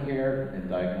 long-term care, and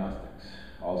diagnostics.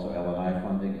 Also L&I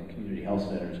funding and community health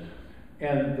centers.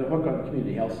 And the hook on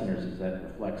community health centers is that it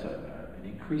reflects an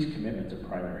increased commitment to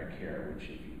primary care, which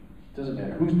it doesn't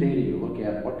matter whose data you look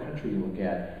at, what country you look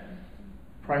at,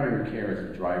 primary care is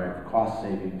the driver of cost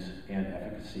savings and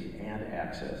efficacy and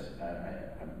access.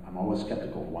 I'm always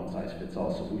skeptical of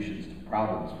one-size-fits-all solutions to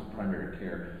problems, but primary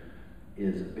care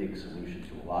is a big solution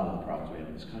to a lot of the problems we have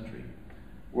in this country.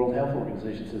 World Health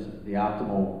Organization says the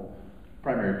optimal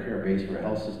primary care base for a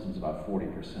health system is about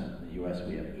 40%. In the US,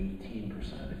 we have 18%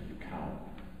 if you count,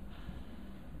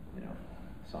 you know,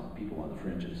 some people on the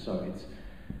fringes. So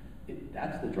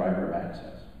that's the driver of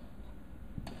access.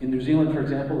 In New Zealand, for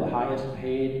example,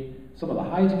 some of the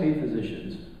highest paid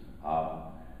physicians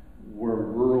were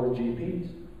rural GPs.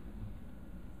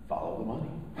 Follow the money.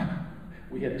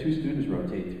 We had 2 students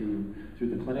rotate through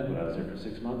the clinic when I was there for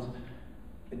 6 months,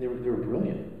 and they were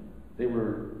brilliant. They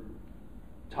were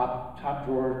top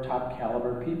drawer, top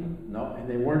caliber people. No, and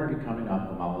they weren't becoming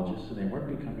ophthalmologists, and they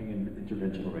weren't becoming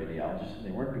interventional radiologists, and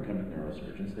they weren't becoming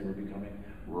neurosurgeons. They were becoming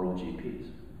rural GPs,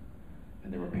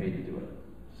 and they were paid to do it.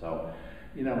 So,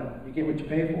 you know, you get what you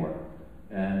pay for.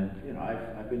 And you know,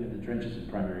 I've been in the trenches in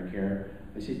primary care.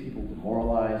 I see people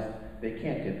demoralized. They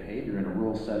can't get paid. They're in a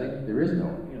rural setting. There is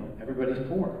no, you know, everybody's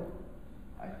poor.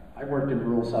 I worked in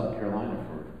rural South Carolina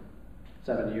for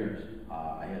 7 years.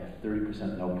 I had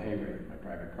 30% no pay rate in my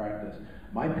private practice.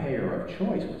 My payer of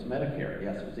choice was Medicare.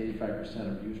 Yes, it was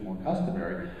 85% of usual and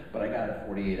customary, but I got it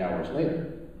 48 hours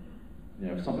later. You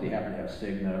know, if somebody happened to have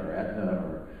Cigna or Aetna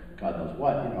or God knows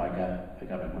what, you know, I got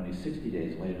my money 60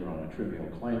 days later on a trivial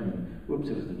claim, and whoops,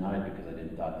 it was denied because I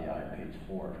didn't dot the I on page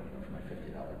 4, you know, for my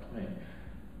 $50 claim.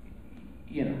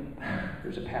 You know,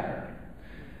 there's a pattern.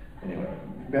 Anyway,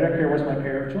 Medicare was my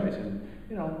payer of choice, and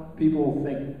you know, people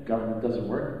think government doesn't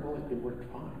work. Well, it worked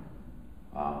fine.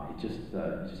 You just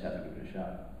have to give it a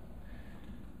shot.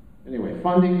 Anyway,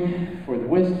 funding for the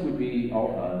WIST would be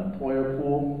an employer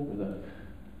pool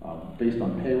with based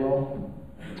on payroll.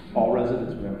 All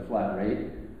residents would have a flat rate.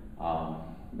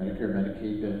 Medicare,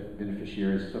 Medicaid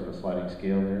beneficiaries, sort of a sliding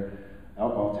scale there.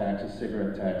 Alcohol taxes,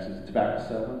 cigarette taxes, tobacco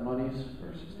settlement monies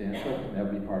are substantial, and that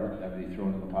would be part of it. That would be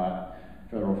thrown in the pot.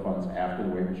 Federal funds after the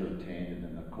waivers are obtained, and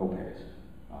then the co-pays.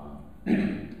 I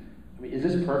mean, is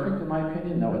this perfect in my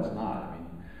opinion? No, it's not. I mean,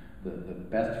 the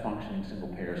best functioning single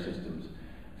payer systems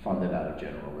funded out of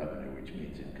general revenue, which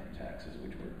means income taxes,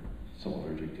 which we're so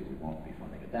allergic to, we won't be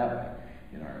funding it that way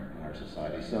in our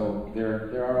society. So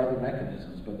there are other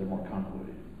mechanisms, but they're more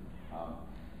convoluted.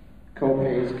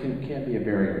 Co-pays can be a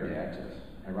barrier to access.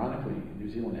 Ironically, New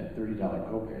Zealand had $30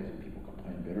 co-pays, and people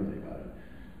complained bitterly about it.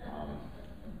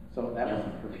 So that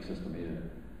wasn't a perfect system either.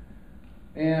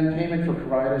 And payment for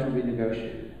providers would be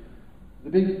negotiated. The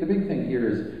big thing here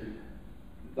is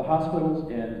the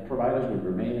hospitals and providers would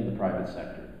remain in the private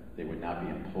sector. They would not be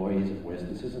employees of WIST.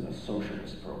 This isn't a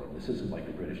socialist program. This isn't like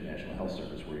the British National Health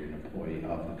Service where you're an employee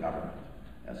of the government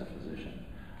as a physician.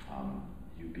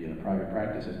 You'd be in a private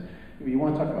practice. And if you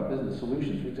want to talk about business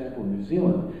solutions, for example, in New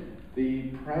Zealand,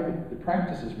 the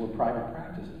practices were private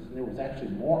practices, and there was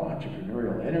actually more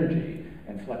entrepreneurial energy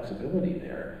and flexibility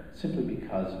there simply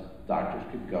because doctors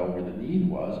could go where the need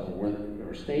was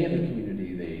or stay in the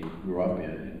community they grew up in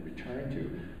and return to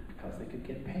because they could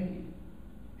get paid.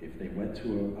 If they went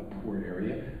to a poor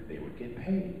area, they would get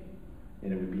paid.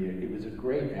 And it was a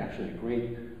great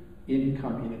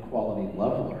income inequality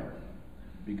leveler,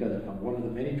 because one of the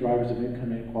many drivers of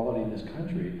income inequality in this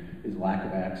country is lack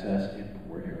of access in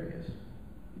poor areas.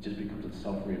 It just becomes a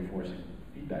self-reinforcing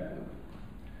feedback loop.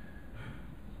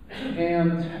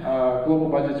 And global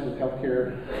budgets with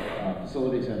healthcare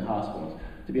facilities and hospitals.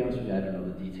 To be honest with you, I don't know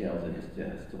the details. It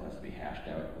still has to be hashed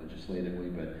out legislatively,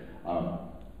 but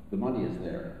the money is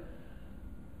there.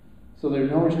 So there are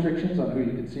no restrictions on who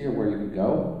you can see or where you can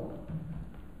go.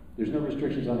 There's no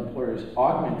restrictions on employers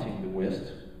augmenting the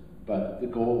WIST, but the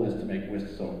goal is to make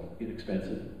WIST so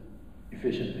inexpensive,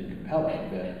 efficient, and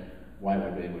compelling that why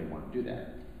would anybody want to do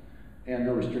that? And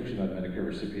no restriction on Medicare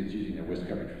recipients using their WIST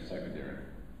coverage for secondary.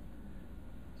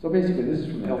 So basically, this is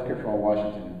from the Healthcare for All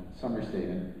Washington summary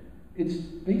statement. It's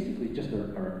basically just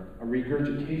a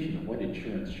regurgitation of what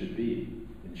insurance should be.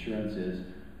 Insurance is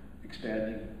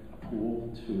expanding a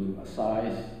pool to a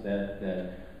size that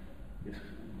if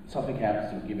something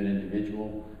happens to a given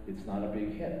individual, it's not a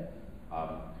big hit.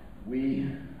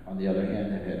 We, on the other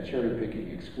hand, have had cherry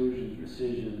picking, exclusions,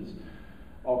 rescissions,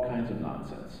 all kinds of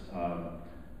nonsense,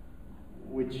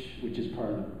 which is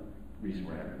part of the reason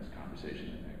we're having this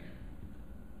conversation, I think.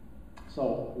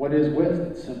 So what is WIST?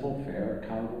 It's simple, fair,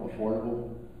 accountable,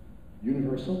 affordable,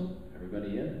 universal,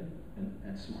 everybody in,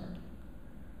 and smart.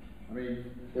 I mean,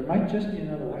 there might just be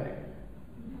another way.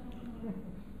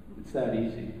 It's that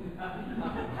easy.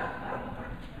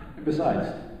 And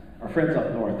besides, our friends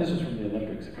up north, this was from the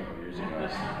Olympics a couple of years ago.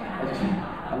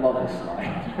 I love this slide.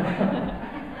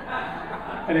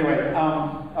 Anyway,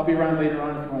 I'll be around later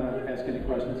on if you want to ask any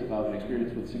questions about the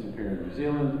experience with single payer in New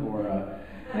Zealand, or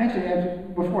actually,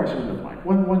 before I sort of mind,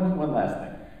 one last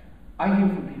thing. I hear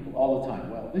from people all the time,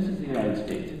 well, this is the United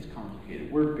States, it's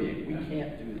complicated, we're big, we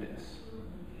can't do this.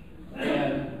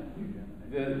 And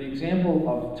the example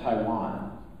of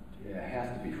Taiwan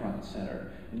has to be front and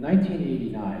center. In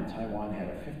 1989, Taiwan had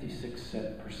a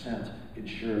 56%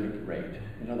 insured rate.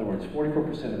 In other words,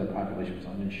 44% of the population was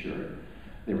uninsured.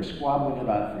 They were squabbling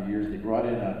about it for years. They brought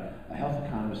in a health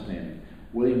economist named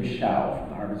William Shao from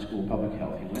the Harvard School of Public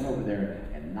Health. He went over there,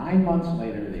 and 9 months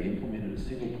later, they implemented a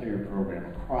single-payer program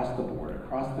across the board,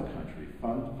 across the country,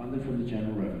 funded from the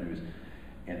general revenues.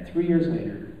 And 3 years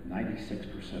later,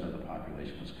 96% of the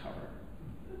population was covered.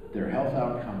 Their health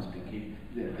outcomes became,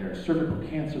 their cervical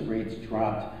cancer rates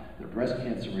dropped, their breast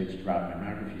cancer rates dropped,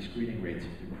 mammography screening rates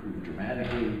improved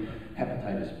dramatically,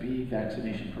 hepatitis B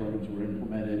vaccination programs were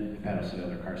implemented,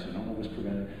 hepatocellular carcinoma was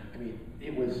prevented. I mean,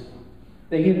 it was,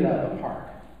 they hit it out of the park.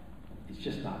 It's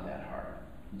just not that hard.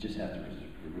 You just have to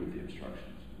remove the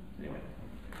obstructions. Anyway.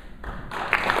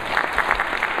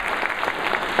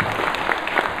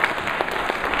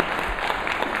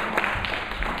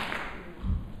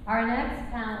 Our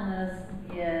next panelist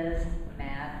is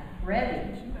Matt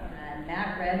Reddy. And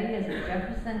Matt Reddy is a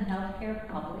Jefferson Healthcare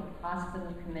Public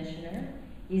Hospital Commissioner.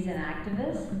 He's an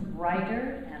activist,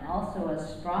 writer, and also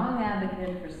a strong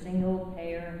advocate for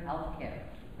single-payer healthcare.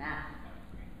 Matt.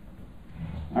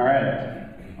 All right.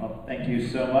 Well, thank you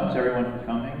so much, everyone, for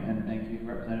coming, and thank you,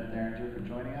 Representative Tharinger, for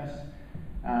joining us.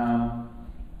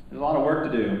 There's a lot of work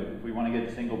to do if we want to get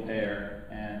to single payer,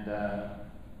 and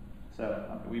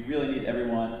so we really need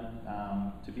everyone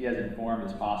to be as informed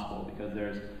as possible, because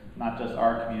there's not just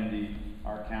our community,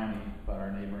 our county, but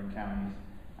our neighboring counties,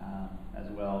 as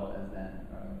well as then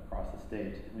across the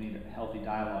state. We need a healthy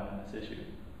dialogue on this issue.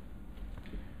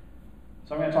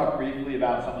 So I'm going to talk briefly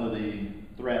about some of the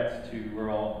threats to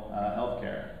rural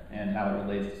healthcare and how it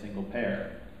relates to single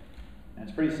payer. And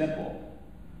it's pretty simple.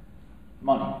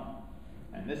 Money.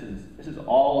 And this is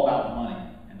all about money.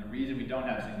 And the reason we don't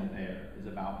have single payer is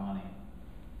about money.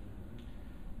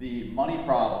 The money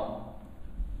problem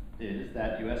is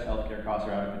that U.S. healthcare costs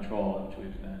are out of control, which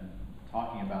we've been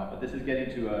talking about, but this is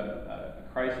getting to a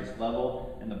crisis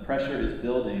level, and the pressure is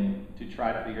building to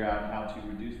try to figure out how to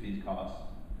reduce these costs.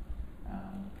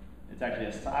 It's actually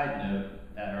a side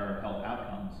note that our health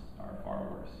outcomes are far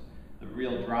worse. The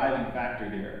real driving factor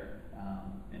here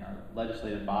in our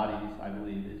legislative bodies, I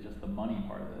believe, is just the money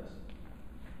part of this.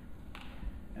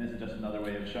 And this is just another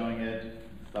way of showing it,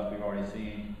 stuff we've already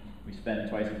seen. We spend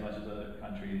twice as much as other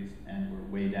countries, and we're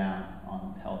way down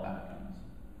on health outcomes.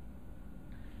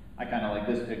 I kind of like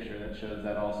this picture that shows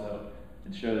that also.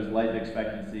 It shows life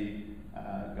expectancy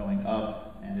going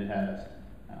up, and it has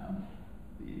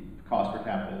the cost per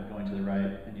capita going to the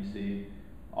right, and you see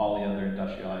all the other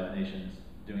industrialized nations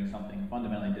doing something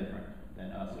fundamentally different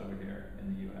than us over here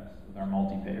in the U.S. with our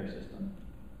multi-payer system.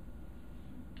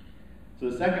 So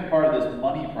the second part of this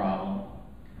money problem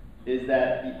is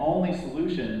that the only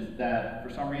solutions that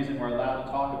for some reason we're allowed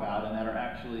to talk about and that are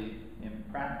actually in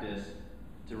practice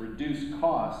to reduce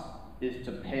costs is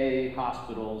to pay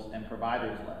hospitals and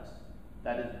providers less.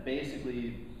 That is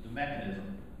basically the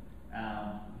mechanism.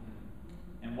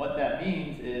 And what that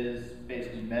means is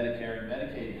basically Medicare and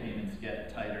Medicaid payments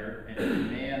get tighter and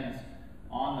demands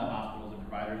on the hospitals and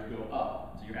providers go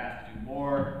up. So you're asked to do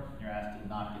more, you're asked to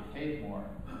not get paid more.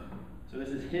 So this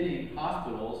is hitting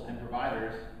hospitals and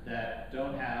providers that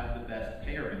don't have the best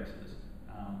payer mixes.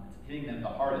 It's hitting them the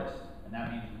hardest, and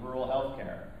that means rural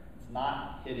healthcare. It's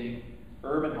not hitting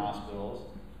urban hospitals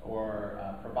or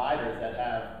providers that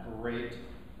have great,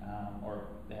 or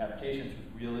they have patients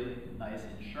with really nice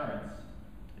insurance.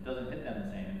 It doesn't hit them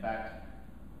the same. In fact,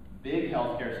 big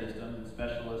healthcare systems and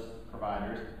specialist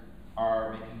providers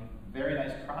are making very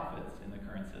nice profits in the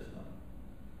current system.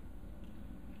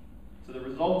 So the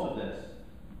results of this.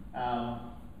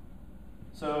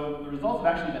 So the results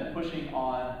have actually been pushing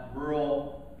on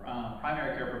rural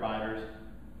primary care providers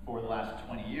for the last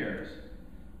 20 years.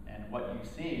 And what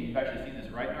you've seen, you've actually seen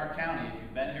this right in our county, if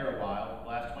you've been here a while, the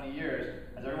last 20 years,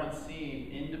 has everyone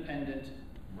seen independent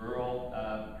rural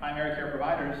primary care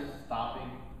providers stopping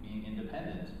being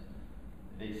independent?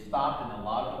 They stopped, and a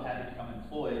lot of them had to become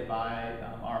employed by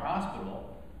our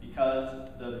hospital because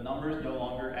the numbers no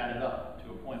longer added up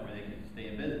to a point where they could stay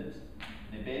in business.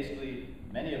 And they basically,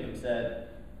 many of them said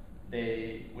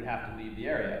they would have to leave the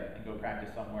area and go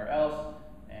practice somewhere else.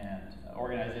 And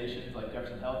organizations like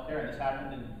Jefferson Healthcare, and this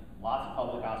happened in lots of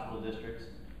public hospital districts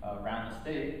around the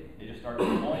state, they just started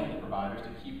employing the providers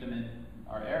to keep them in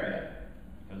our area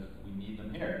because we need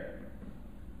them here.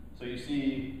 So you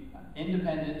see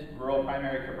independent rural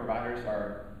primary care providers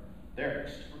are, they're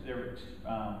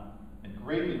been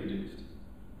greatly reduced.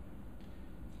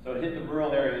 So it hit the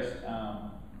rural areas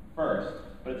first,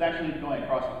 but it's actually going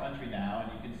across the country now,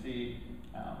 and you can see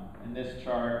in this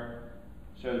chart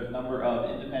shows the number of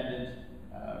independent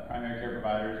primary care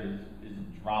providers is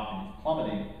dropping, it's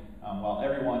plummeting, while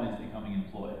everyone is becoming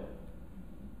employed.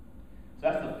 So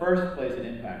that's the first place it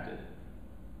impacted.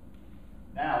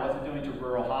 Now, what's it doing to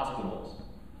rural hospitals?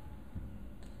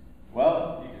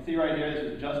 Well, you can see right here,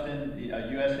 this was just in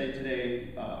the USA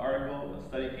Today article, a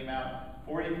study came out,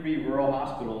 43 rural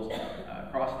hospitals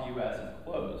across the US have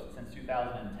closed since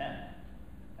 2010.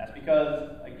 That's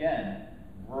because, again,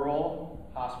 rural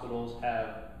hospitals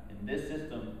have, in this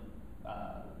system,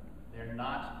 they're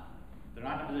not in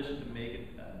a position to make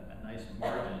a nice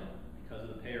margin because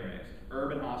of the payer mix.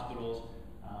 Urban hospitals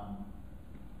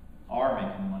are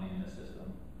making money in this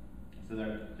system. So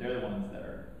they're the ones that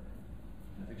are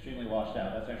extremely washed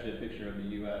out. That's actually a picture of the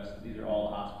US. These are all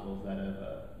the hospitals that have,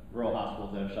 rural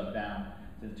hospitals that have shut down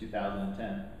since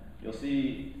 2010. You'll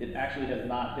see it actually has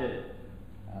not hit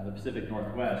the Pacific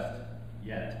Northwest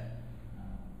yet.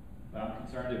 But I'm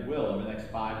concerned it will over the next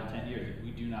 5 to 10 years if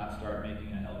we do not start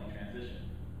making a healthy transition.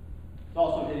 It's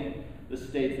also hitting the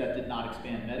states that did not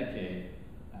expand Medicaid,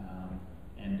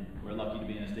 and we're lucky to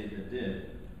be in a state that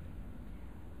did.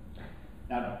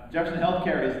 Now, Jefferson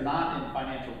Healthcare is not in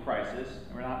financial crisis,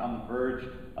 and we're not on the verge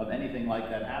of anything like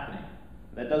that happening.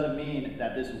 That doesn't mean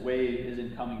that this wave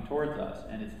isn't coming towards us,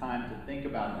 and it's time to think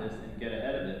about this and get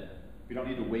ahead of it. We don't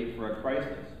need to wait for a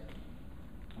crisis.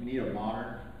 We need a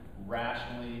modern,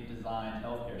 rationally designed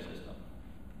healthcare system.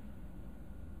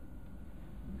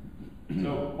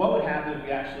 So what would happen if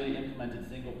we actually implemented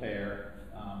single payer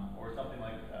or something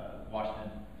like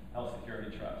Washington Health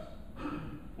Security Trust?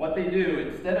 What they do,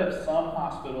 instead of some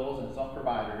hospitals and some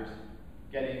providers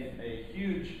getting a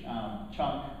huge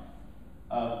chunk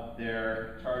of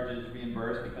their charges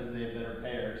reimbursed because they have better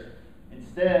payers,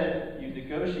 instead you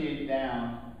negotiate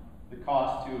down the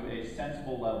cost to a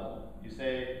sensible level. You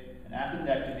say an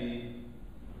appendectomy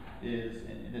is,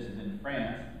 and this is in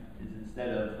France, is instead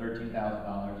of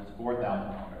 $13,000, it's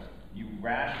 $4,000. You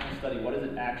rationally study what does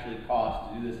it actually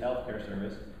cost to do this healthcare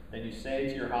service. Then you say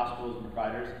to your hospitals and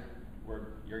providers,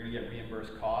 you're going to get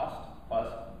reimbursed cost plus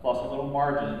a little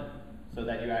margin so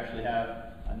that you actually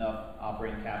have enough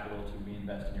operating capital to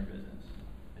reinvest in your business.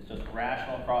 It's just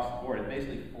rational across the board. It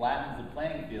basically flattens the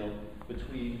playing field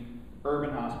between urban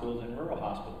hospitals and rural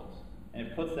hospitals. And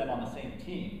it puts them on the same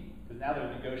team because now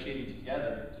they're negotiating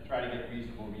together to try to get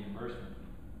reasonable reimbursement.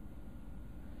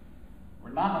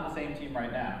 We're not on the same team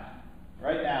right now.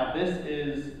 Right now, this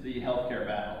is the healthcare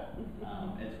battle.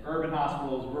 It's urban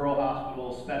hospitals, rural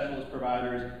hospitals, specialist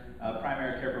providers,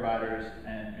 primary care providers,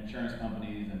 and insurance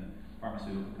companies and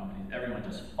pharmaceutical companies. Everyone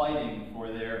just fighting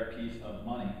for their piece of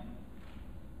money.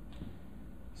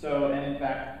 So, and in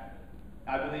fact,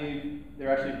 I believe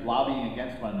they're actually lobbying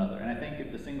against one another. And I think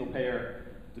if the single payer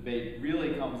debate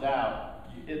really comes out,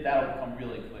 that'll become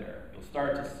really clear. You'll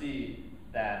start to see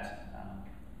that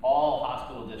all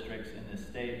hospital districts in this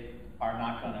state are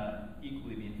not going to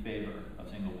equally be in favor of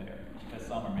single payer because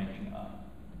some are making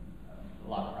a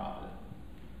lot of profit.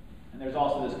 And there's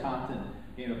also this constant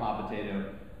game of hot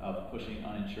potato of pushing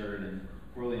uninsured and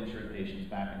poorly insured patients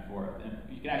back and forth. And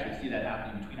you can actually see that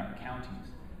happening between our counties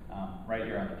right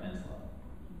here on the peninsula.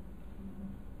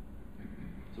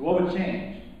 So what would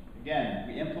change? Again,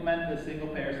 we implement the single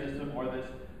payer system or this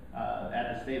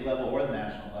at the state level or the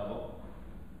national level.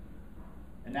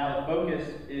 And now the focus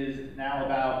is now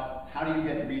about how do you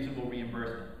get reasonable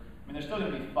reimbursement. I mean, there's still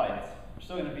going to be fights. There's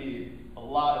still going to be a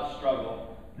lot of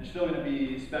struggle. There's still going to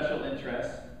be special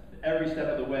interests every step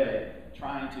of the way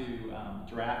trying to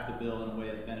draft the bill in a way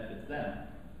that benefits them.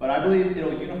 But I believe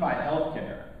it'll unify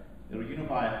healthcare. It'll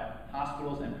unify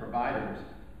hospitals and providers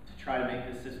to try to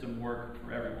make this system work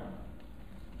for everyone.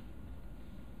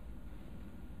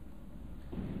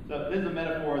 So this is a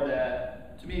metaphor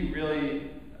that, to me, really,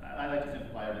 I like to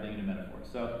simplify everything into metaphors.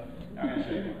 So I'm going to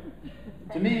show you more.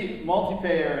 To me,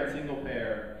 multi-payer and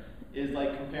single-payer is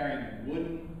like comparing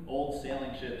wooden old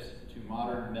sailing ships to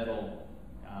modern metal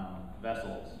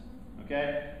vessels.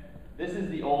 Okay? This is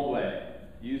the old way,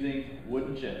 using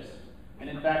wooden ships. And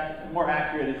in fact, more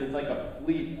accurate is it's like a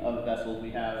fleet of vessels.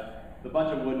 We have a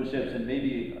bunch of wooden ships and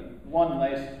maybe one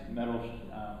nice metal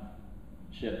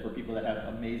ship for people that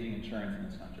have amazing insurance in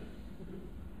this country.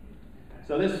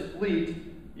 So this fleet,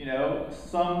 you know,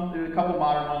 there's a couple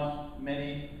modern ones,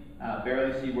 many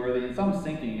barely seaworthy, and some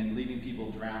sinking and leaving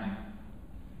people drowning.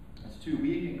 It's too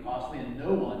weak and costly, and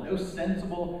no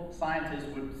sensible scientist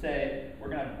would say we're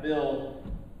going to build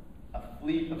a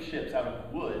fleet of ships out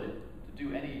of wood to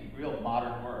do any real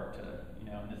modern work to, you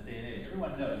know, in this day and age.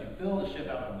 Everyone knows you build a ship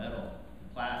out of metal,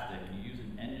 plastic, and you use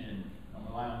an engine and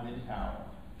rely on wind power.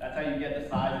 That's how you get the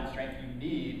size and strength you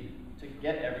need to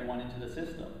get everyone into the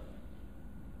system.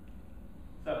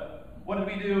 So, what did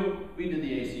we do? We did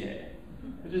the ACA,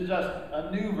 which is just a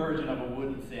new version of a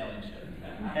wooden sailing ship.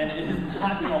 And it is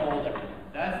not going to hold everything.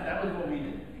 That was what we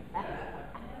did.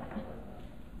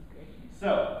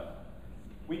 So,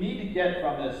 we need to to get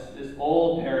from this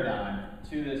old paradigm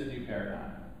to this new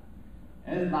paradigm.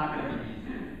 And it's not going to be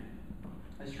easy.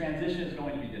 This transition is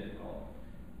going to be difficult.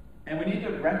 And we need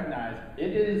to recognize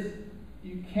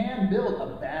you can build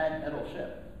a bad metal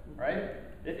ship, right?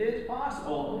 It is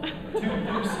possible to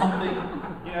do something.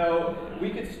 You know,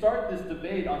 we could start this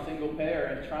debate on single payer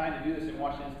and trying to do this in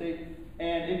Washington State,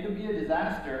 and it could be a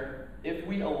disaster if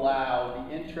we allow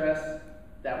the interests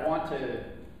that want to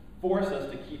force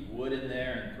us to keep wood in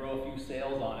there and throw a few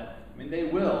sails on it. I mean, they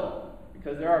will,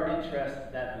 because there are interests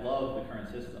that love the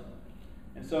current system.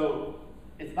 And so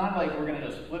it's not like we're going to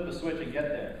just flip a switch and get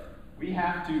there. We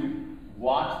have to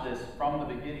watch this from the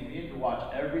beginning. We need to watch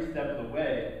every step of the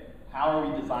way. How are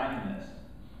we designing this?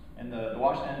 And the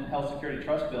Washington Health Security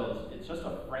Trust Bill, it's just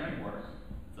a framework.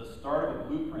 It's the start of a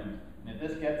blueprint. And if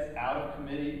this gets out of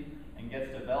committee and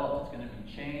gets developed, it's going to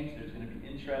be changed. There's going to be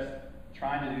interest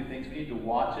trying to do things. We need to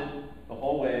watch it the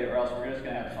whole way, or else we're just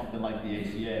going to have something like the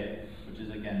ACA, which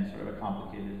is, again, sort of a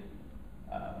complicated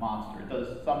monster. It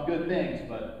does some good things,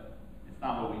 but it's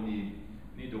not what we need.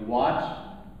 We need to watch.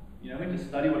 You know, we need to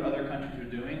study what other countries are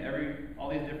doing. All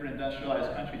these different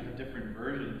industrialized countries have different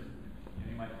versions. You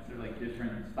know, you might consider like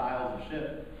different styles of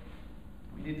ship.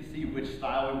 We need to see which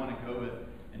style we want to go with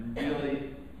and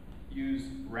really use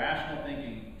rational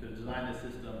thinking to design the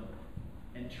system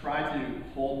and try to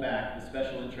hold back the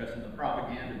special interest in the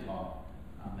propaganda talk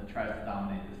that tries to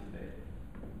dominate this debate.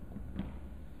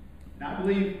 And I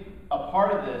believe a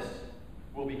part of this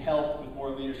will be helped with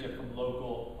more leadership from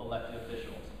local elected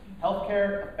officials.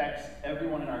 Healthcare affects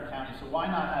everyone in our county, so why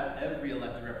not have every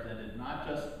elected representative, not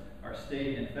just our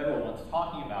state and federal ones,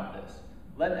 talking about this?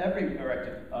 Let every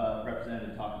elected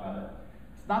representative talk about it.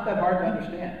 It's not that hard to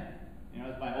understand. You know,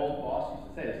 as my old boss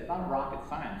used to say, it's not rocket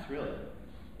science, really.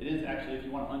 It is actually, if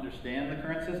you want to understand the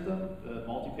current system, the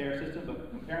multi-payer system, but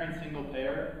comparing single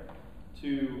payer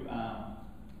to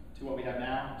what we have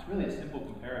now, it's really a simple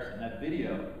comparison. That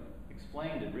video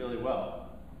explained it really well.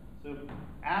 So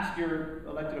ask your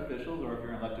elected officials, or if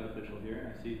you're an elected official here, and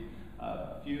I see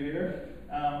a few here,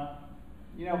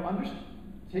 you know,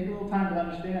 take a little time to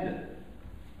understand it.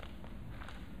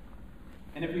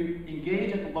 And if we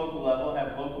engage at the local level and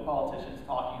have local politicians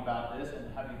talking about this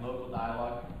and having local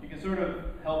dialogue, you can sort of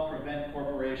help prevent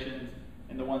corporations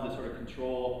and the ones that sort of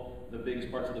control the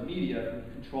biggest parts of the media from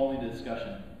controlling the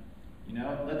discussion. You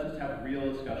know, let's just have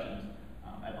real discussions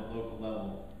at the local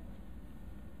level.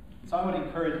 So I would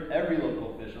encourage every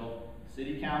local official,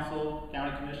 city council,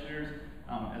 county commissioners,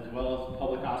 as well as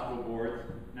public hospital boards,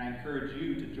 and I encourage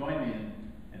you to join me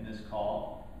in this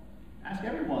call. Ask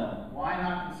everyone, why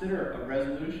not consider a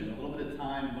resolution, a little bit of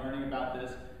time learning about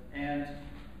this, and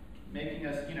making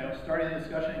us, you know, starting the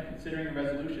discussion and considering a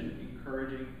resolution,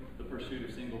 encouraging the pursuit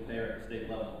of single payer at the state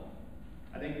level.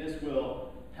 I think this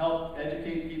will help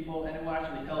educate people, and it will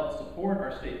actually help support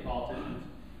our state politicians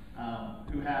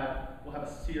who will have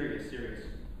a serious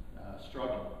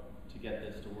struggle to get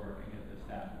this to work and get this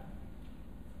to happen.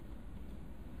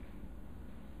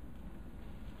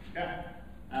 Okay.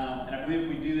 And I believe if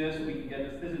we do this, we can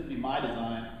get this would be my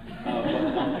design of what the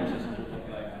healthcare system would look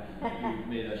like. We've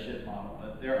made a ship model,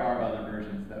 but there are other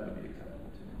versions that would be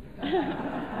acceptable too.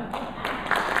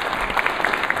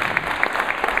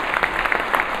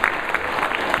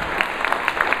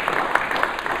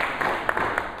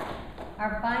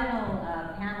 Our final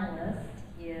panelist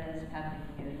is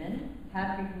Patrick Noonan.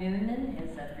 Patrick Noonan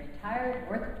is a retired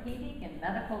orthopedic and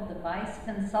medical device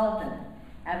consultant,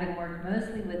 having worked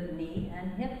mostly with knee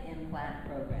and hip implant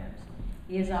programs.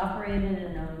 He has operated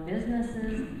and owned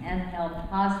businesses and helped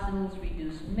hospitals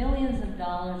reduce millions of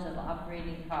dollars of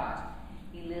operating costs.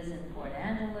 He lives in Port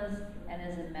Angeles and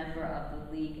is a member of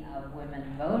the League of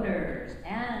Women Voters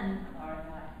and our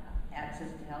Access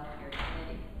to Healthcare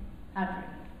Committee. Patrick.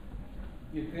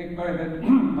 You think by the,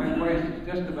 my voice is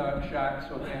just about shot,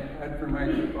 so thank God for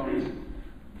microphones.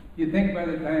 You think by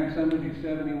the time somebody's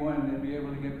 71, they'll be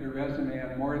able to get their resume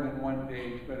on more than one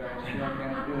page, but I still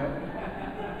can't do it.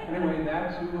 Anyway,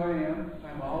 that's who I am.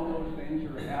 I'm all those things,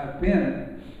 or have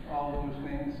been all those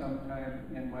things sometime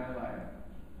in my life.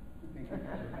 I think you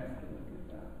guys have to look at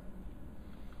that.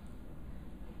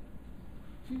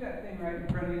 See that thing right in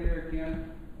front of you there,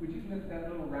 Ken? Would you lift that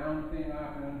little round thing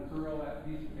off and unfurl that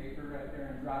piece of paper right there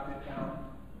and drop it down?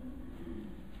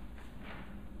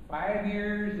 5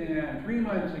 years and 3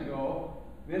 months ago,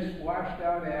 this washed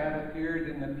out ad appeared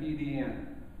in the PDN.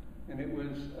 And it was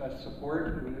a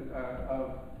support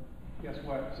of, guess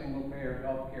what, single payer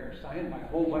healthcare, signed by a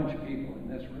whole bunch of people in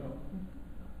this room.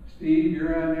 Steve,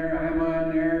 you're on there, I'm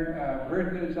on there,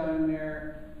 Bertha's on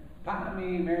there,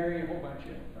 Tommy, Mary, a whole bunch of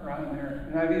them. are on there.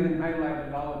 And I've even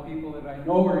highlighted all the people that I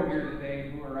know are here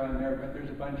today who are on there, but there's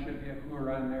a bunch of you who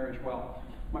are on there as well.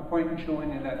 My point in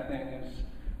showing you that thing is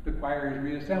the choir is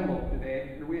reassembled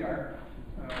today. Here we are.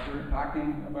 We're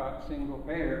talking about single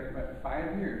payer, but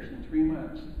 5 years and 3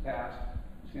 months have passed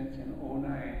since in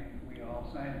 '09 we all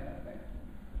signed that thing.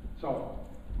 So,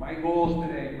 my goals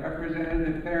today,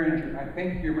 Representative Tharinger, I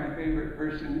think you're my favorite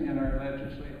person in our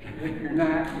legislature. If you're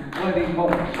not, you're bloody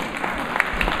close.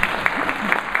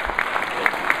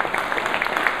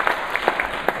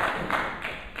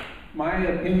 My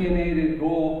opinionated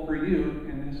goal for you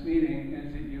in this meeting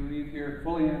is that you leave here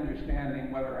fully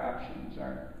understanding what our options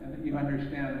are and that you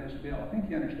understand this bill. I think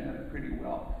you understand it pretty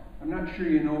well. I'm not sure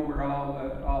you know where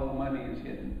all the money is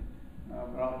hidden,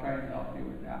 but I'll try and help you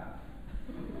with that.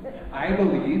 I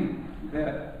believe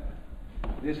that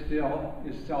this bill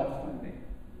is self-funding.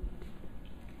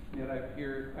 Yet I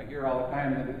hear all the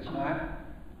time that it's not.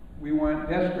 We want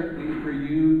desperately for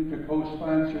you to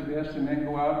co-sponsor this and then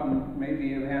go out and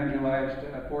maybe evangelize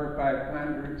to 4 or 5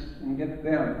 converts and get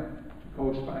them to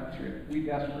co-sponsor it. We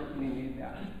desperately need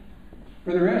that.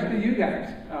 For the rest of you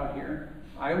guys out here,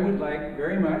 I would like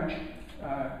very much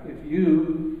if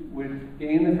you would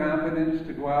gain the confidence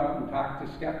to go out and talk to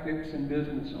skeptics and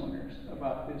business owners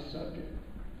about this subject.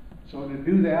 So to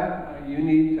do that, you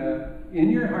need to,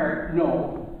 in your heart,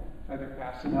 know, they're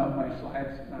passing out my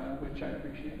slides, which I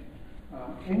appreciate.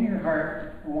 In your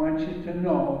heart, I want you to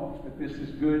know that this is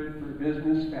good for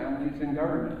business, families, and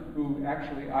government, who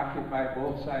actually occupy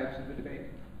both sides of the debate,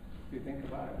 if you think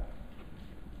about it.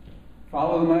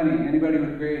 Follow the money. Anybody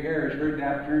with gray hair has heard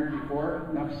that term before.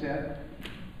 Enough said.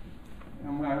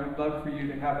 And I would love for you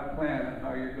to have a plan on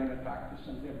how you're going to talk to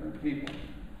some different people.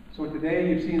 So today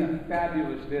you've seen a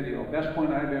fabulous video, best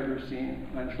one I've ever seen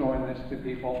on showing this to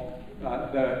people.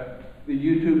 The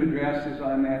YouTube address is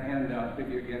on that handout that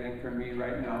you're getting from me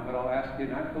right now, but I'll ask you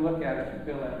not to look at it and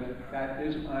fill in, but that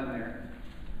is on there.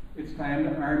 It's time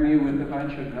to arm you with a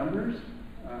bunch of numbers,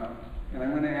 and I'm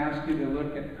going to ask you to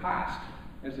look at cost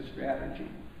as a strategy.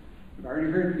 We've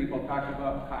already heard people talk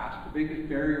about cost. The biggest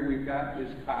barrier we've got is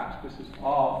cost. This is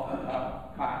all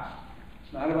about cost.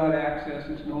 It's not about access.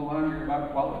 It's no longer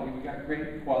about quality. We got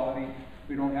great quality.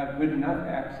 We don't have good enough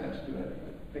access to it.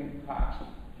 But think cost.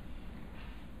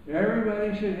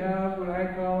 Everybody should have what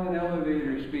I call an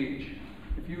elevator speech.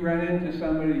 If you run into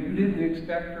somebody you didn't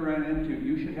expect to run into,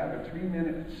 you should have a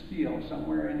 3-minute spiel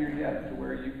somewhere in your head to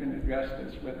where you can address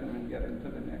this with them and get them to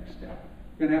the next step.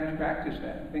 You're going to have to practice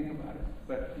that and think about it,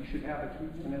 but you should have a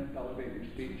 3-minute elevator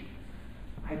speech.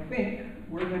 I think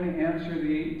we're going to answer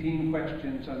the 18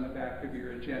 questions on the back of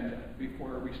your agenda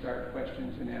before we start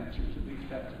questions and answers. At least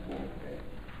that's a goal today.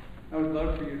 I would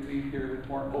love for you to leave here with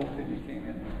more hope than you came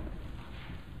in.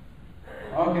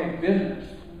 Okay, business.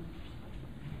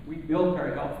 We built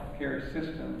our healthcare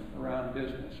system around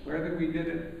business. Whether we did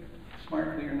it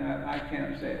smartly or not, I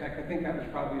can't say. Heck, I think that was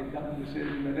probably a dumb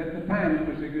decision, but at the time it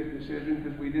was a good decision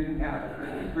because we didn't have it.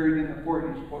 It occurred in the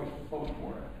 40s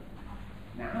post-war.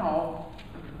 Now,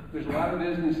 there's a lot of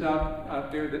business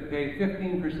out there that pay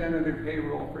 15% of their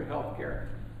payroll for healthcare.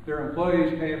 Their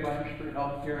employees pay a bunch for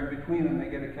healthcare, and between them they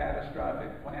get a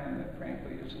catastrophic plan that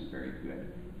frankly isn't very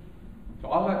good. So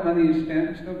all that money is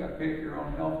spent, you still got to pay for your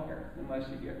own health care unless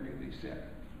you get really sick.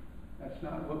 That's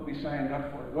not what we signed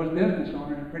up for. Those business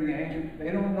owners are pretty angry.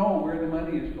 They don't know where the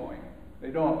money is going. They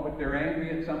don't, but they're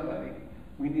angry at somebody.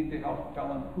 We need to help tell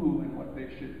them who and what they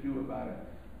should do about it.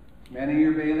 Many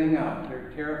are bailing out.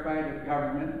 They're terrified of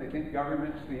government. They think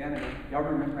government's the enemy.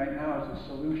 Government right now is a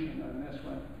solution on this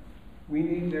one. We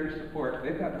need their support.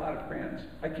 They've got a lot of friends.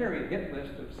 I carry a hit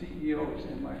list of CEOs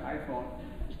in my iPhone.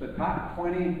 It's the top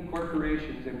 20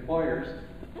 corporations, employers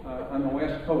on the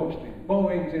West Coast. And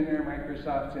Boeing's in there,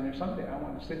 Microsoft's in there. Someday I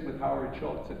want to sit with Howard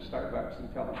Schultz at Starbucks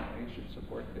and tell him they should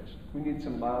support this. We need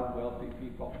some loud, wealthy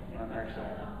people on our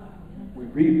side. We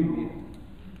really need them.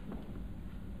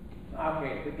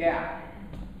 Okay, the gap,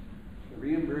 the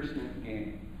reimbursement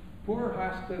game. Poor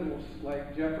hospitals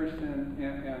like Jefferson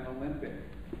and Olympic.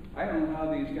 I don't know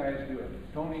how these guys do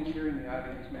it. Tony's here in the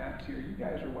audience, Matt's here. You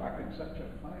guys are walking such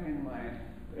a fine line.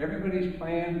 Everybody's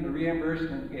playing the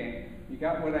reimbursement game. You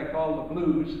got what I call the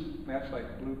blues. That's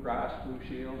like Blue Cross, Blue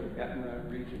Shield, or Aetna,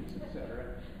 Regents,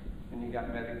 etc. And you got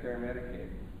Medicare, Medicaid.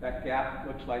 That gap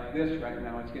looks like this right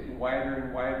now. It's getting wider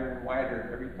and wider and wider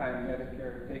every time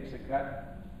Medicare takes a cut.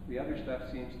 The other stuff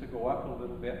seems to go up a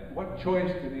little bit. What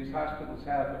choice do these hospitals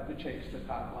have but to chase the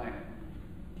top line?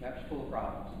 That's full of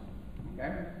problems.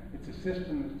 Okay? It's a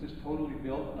system that's just totally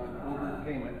built on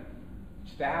overpayment.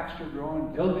 Staffs are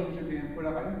growing, buildings are being put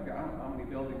up. I don't know how many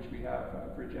buildings we have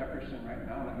for Jefferson right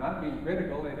now. And I'm not being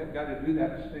critical, they've got to do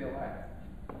that to stay alive.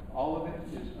 All of it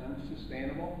is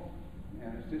unsustainable,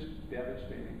 and it's just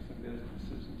devastating some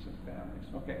businesses and some families.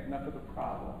 Okay, enough of the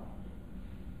problem.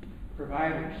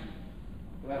 Providers,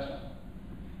 bless them.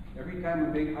 Every time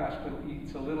a big hospital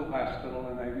eats a little hospital,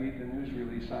 and I read the news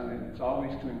release on it, it's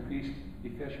always to increase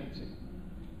efficiency.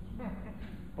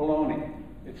 Baloney.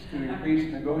 It's to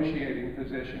increase negotiating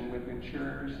position with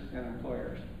insurers and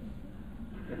employers.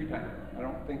 Every time. I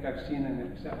don't think I've seen an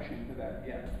exception to that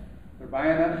yet. They're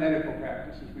buying up medical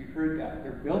practices. We've heard that.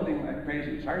 They're building like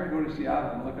crazy. It's hard to go to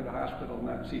Seattle and look at a hospital and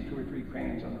not see 2 or 3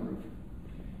 cranes on the roof.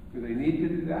 Do they need to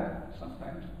do that?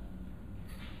 Sometimes.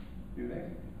 Do they?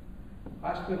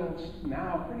 Hospitals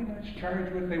now pretty much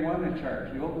charge what they want to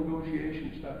charge. The old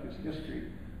negotiation stuff is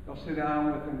history. They'll sit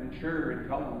down with an insurer and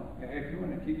tell them, hey, if you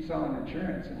want to keep selling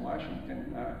insurance in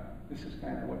Washington, this is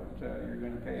kind of what you're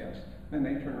going to pay us. Then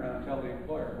they turn around and tell the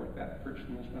employer what that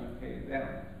person is going to pay them.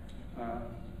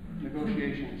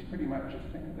 Negotiation is pretty much a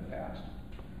thing of the past.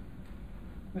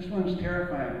 This one's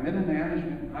terrifying. Middle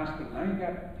management in hospital. Now you've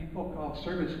got people called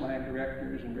service line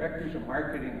directors and directors of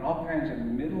marketing and all kinds of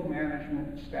middle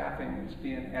management staffing that's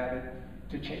being added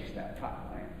to chase that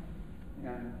top line.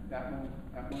 And that one's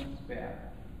bad.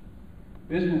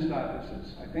 Business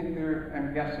offices. I think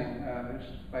I'm guessing, there's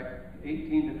like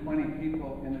 18 to 20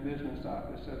 people in the business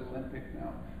office at Olympic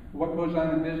now. What goes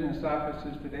on in business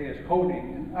offices today is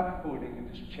coding and upcoding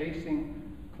and just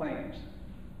chasing claims.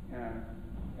 And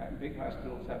big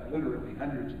hospitals have literally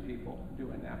hundreds of people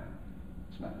doing that.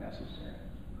 It's not necessary.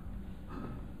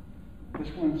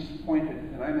 This one's pointed,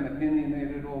 and I'm an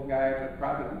opinionated old guy, but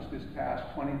Providence just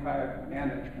passed 25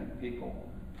 management people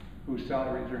whose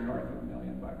salaries are north of $1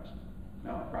 million.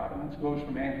 Now, Providence goes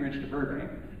from Anchorage to Burbank.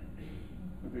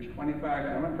 But there's 25,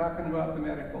 and I'm not talking about the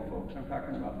medical folks, I'm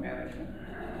talking about management.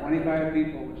 25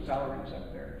 people with salaries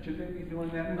up there. Should they be doing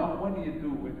that? No. What do you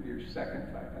do with your second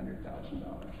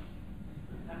 $500,000?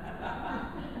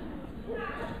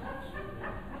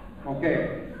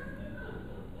 Okay.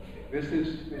 This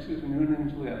is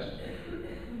Noonan's list.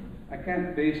 I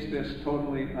can't base this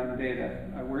totally on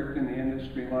data. I worked in the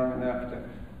industry long enough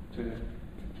to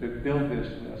build this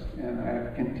list, and I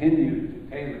have continued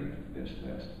to tailor this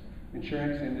list.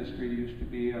 Insurance industry used to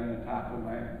be on the top of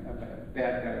my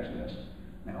bad guys list.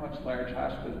 Now it's large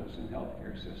hospitals and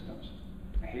healthcare systems.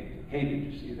 I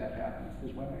hated to see that happen,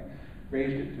 because when I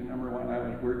raised it to number 1, I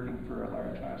was working for a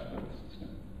large hospital system.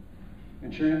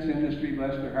 Insurance industry,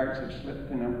 bless their hearts, have slipped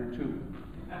to number 2.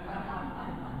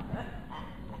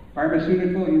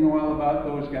 Pharmaceutical, you know all about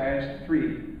those guys,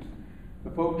 3.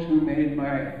 The folks who made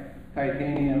my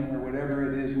titanium or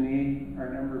whatever it is knee are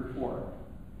number 4.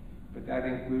 But that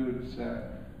includes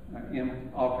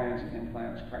all kinds of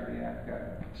implants, cardiac,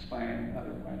 spine,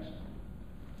 otherwise.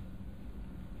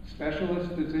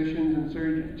 Specialist physicians and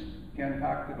surgeons, Ken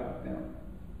talked about them.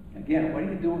 Again, what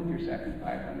do you do with your second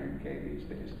 $500K these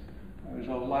days? There's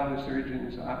a lot of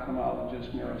surgeons,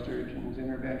 ophthalmologists, neurosurgeons,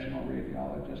 interventional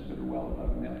radiologists that are well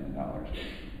above $1 million.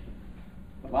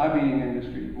 The lobbying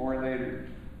industry, more later.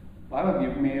 A lot of you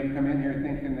may have come in here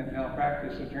thinking that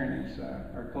malpractice attorneys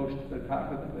are close to the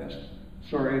top of the list.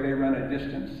 Sorry, they run a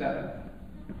distant 7.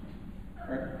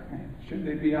 Or, should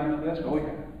they be on the list? Oh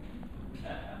yeah.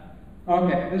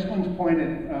 Okay, this one's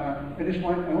pointed.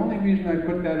 The only reason I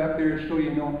put that up there is so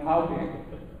you know how big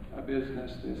a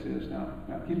business this is now.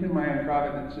 Now keep in mind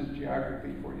Providence's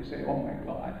geography before you say, oh my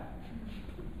God.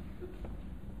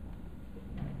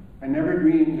 I never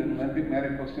dreamed that Olympic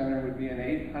Medical Center would be an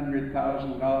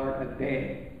 $800,000 a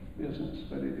day business,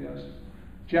 but it is.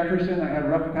 Jefferson, I had a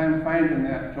rough time finding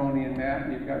that, Tony and Matt,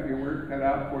 and you've got your work cut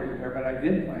out for you there, but I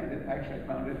did find it. Actually, I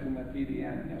found it in the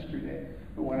PDN yesterday.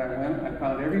 But when I went, I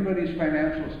found everybody's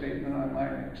financial statement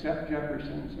online except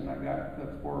Jefferson's, and I got the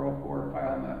 404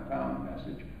 file not found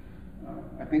message.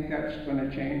 I think that's going to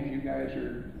change. You guys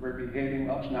are behaving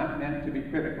well. It's not meant to be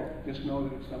critical. Just know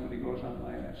that if somebody goes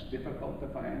online, it's difficult to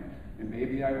find, and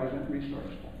maybe I wasn't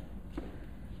resourceful.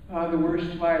 The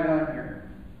worst slide on here.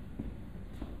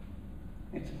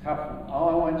 It's a tough one. All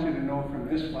I want you to know from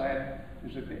this slide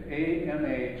is that the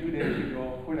AMA 2 days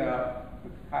ago put out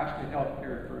the cost of health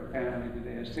care for a family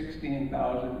today is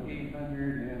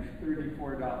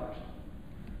 $16,834.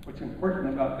 What's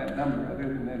important about that number, other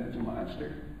than that it's a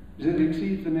monster, is it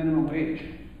exceeds the minimum wage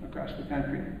across the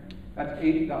country. That's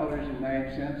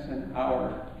 $8.09 an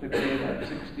hour to pay that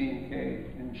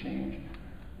 $16K and change.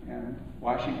 And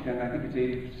Washington, I think it's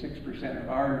 86% of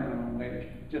our minimum wage,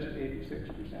 just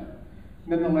 86%.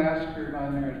 And then the last curve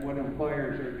on there is what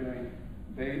employers are doing.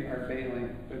 They are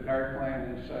bailing. The dark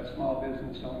line is small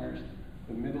business owners.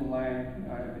 The middle line,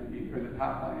 or the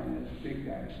top line is big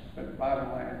guys. But the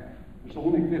bottom line, There's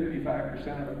only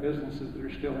 55% of the businesses that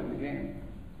are still in the game.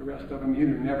 The rest of them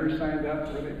either never signed up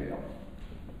or they failed.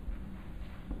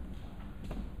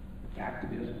 Back to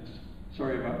business.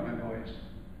 Sorry about my voice.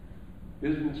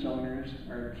 Business owners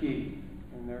are key,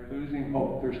 and they're losing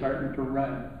hope. They're starting to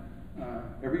run.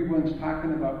 Everyone's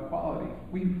talking about quality.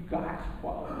 We've got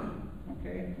quality,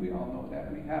 okay? We all know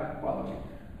that. We have quality.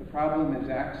 The problem is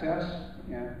access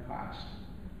and cost.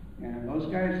 And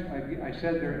those guys, I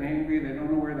said they're angry, they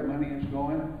don't know where the money is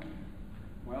going.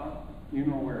 Well, you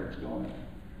know where it's going.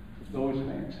 Those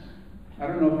things. I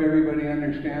don't know if everybody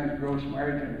understands gross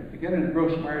margin, but to get a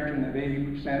gross margin of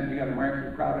 80%, you got to mark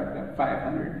your product at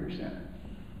 500%.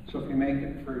 So if you make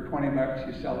it for 20 bucks,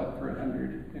 you sell it for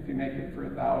 100. If you make it for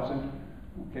 1,000,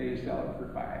 okay, you sell it for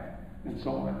 5, and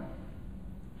so on.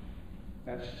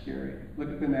 That's scary. Look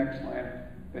at the next line.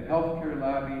 The healthcare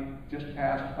lobby just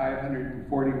passed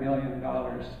 $540 million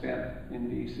spent in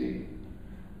DC.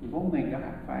 We've only got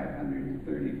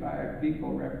 535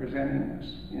 people representing us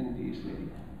in DC.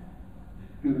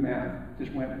 Do the math,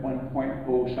 just went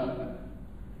 1.0 something.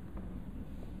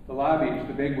 The lobbies,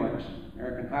 the big ones,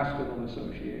 American Hospital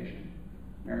Association,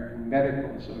 American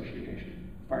Medical Association,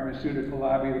 Pharmaceutical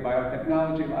Lobby, the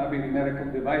Biotechnology Lobby, the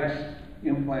Medical Device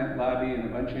Implant Lobby, and a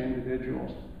bunch of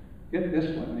individuals. Get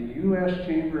this one, the U.S.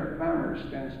 Chamber of Commerce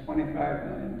spends $25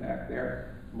 million back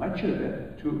there, much of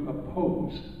it to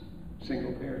oppose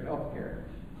single-payer health care,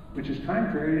 which is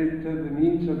contrary to the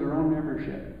needs of their own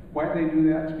membership. Why they do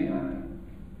that is beyond me.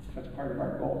 That's part of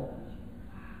our goal.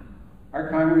 Our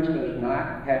Congress does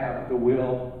not have the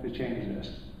will to change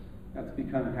this. That's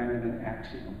become kind of an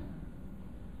axiom.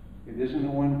 It isn't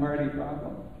a one-party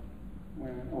problem.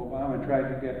 When Obama tried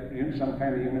to get some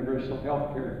kind of universal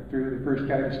health care through, the first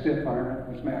guy to stiff arm it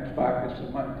was Max Baucus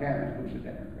of Montana, who's a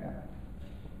Democrat.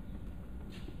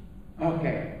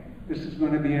 Okay, this is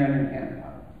going to be on your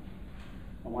handout.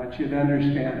 I want you to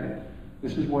understand it.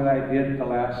 This is what I did the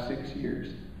last 6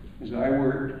 years, is I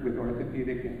worked with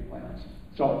orthopedic implants.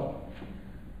 So,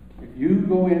 if you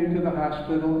go into the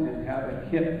hospital and have a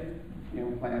hip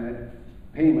implanted,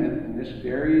 payment, and this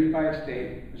varies by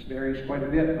state, this varies quite a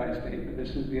bit by state, but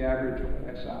this is the average of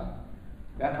what I saw.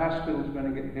 That hospital is going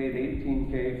to get paid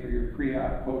 $18K for your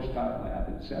pre-op, post-op lab,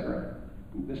 etc.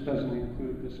 This doesn't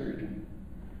include the surgeon.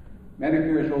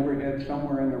 Medicare's overhead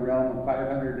somewhere in the realm of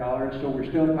 $500, so we're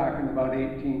still talking about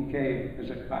 $18K as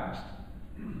a cost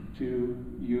to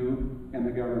you and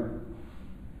the government.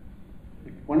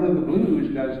 If one of the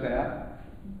blues does that,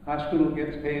 hospital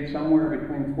gets paid somewhere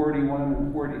between $41,000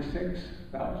 and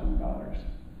 $46,000.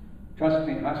 Trust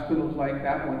me, hospitals like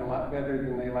that one a lot better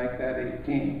than they like that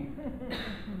 18.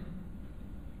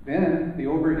 Then the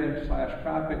overhead /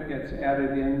 profit gets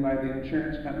added in by the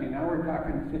insurance company. Now we're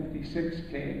talking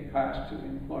 $56K cost to the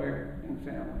employer and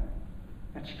family.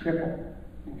 That's triple.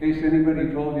 In case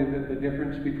anybody told you that the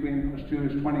difference between those two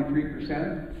is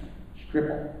 23%, it's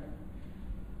triple.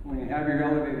 When you have your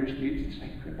elevator speech, you say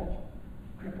triple.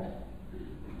 Triple.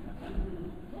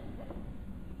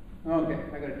 Okay,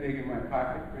 I got to dig in my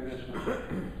pocket for this one.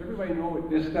 Does everybody know what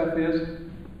this stuff is?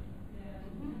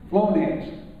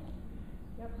 Flonase.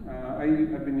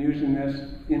 I've been using this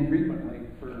infrequently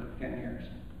for 10 years.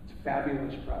 It's a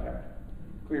fabulous product.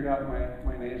 Cleared out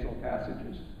my nasal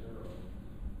passages.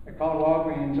 I called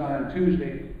Walgreens on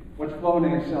Tuesday. What's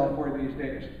Flonase sell for these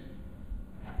days?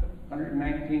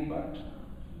 119 bucks.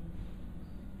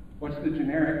 What's the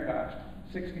generic cost?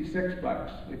 66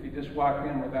 bucks if you just walk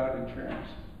in without insurance.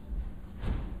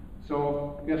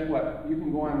 So guess what? You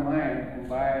can go online and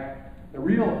buy the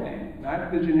real thing,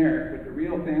 not the generic, but the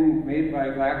real thing made by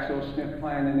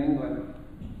GlaxoSmithKline in England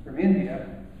from India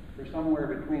for somewhere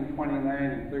between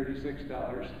 $29 and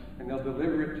 $36, and they'll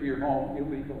deliver it to your home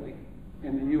illegally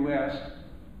in the U.S.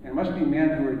 And it must be men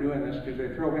who are doing this because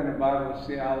they throw in a bottle of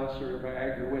Cialis or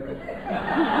Viagra with it.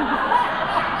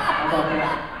 How about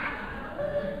that?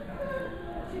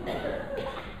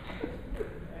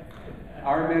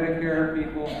 Our Medicare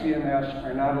people, CMS,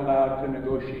 are not allowed to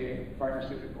negotiate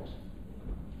pharmaceuticals.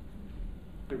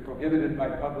 They're prohibited by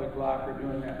public law for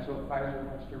doing that. So if Pfizer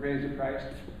wants to raise the price,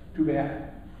 too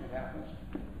bad. It happens.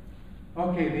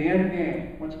 Okay, the end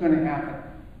game. What's going to happen?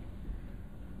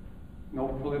 No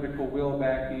political will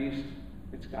back east.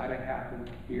 It's got to happen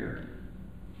here.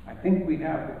 I think we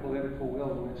have the political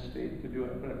will in this state to do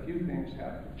it, but a few things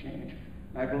have to change.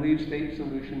 I believe state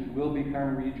solutions will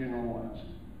become regional ones.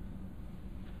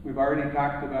 We've already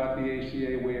talked about the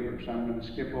ACA waiver, so I'm going to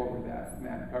skip over that.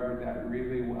 Matt covered that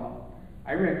really well.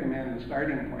 I recommend the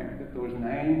starting point that those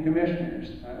 9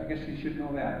 commissioners, I guess you should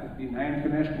know that, would be 9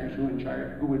 commissioners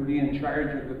who would be in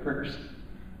charge of the purse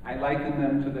I liken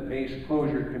them to the base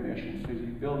closure commission, because you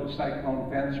build a cyclone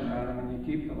fence around them and you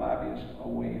keep the lobbyists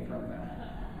away from them.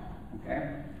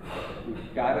 Okay?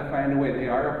 We've got to find a way. They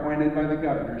are appointed by the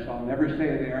governor, so I'll never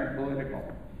say they aren't political.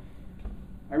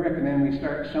 I recommend we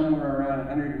start somewhere around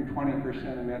 120%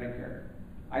 of Medicare.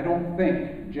 I don't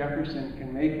think Jefferson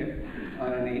can make it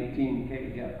on an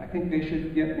 $18K hit. I think they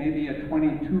should get maybe a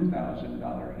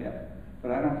 $22,000 hit. But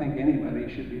I don't think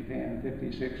anybody should be paying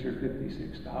 $56,000 or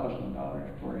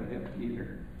 $56,000 for a hit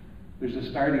either. There's a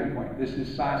starting point. This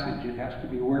is sausage. It has to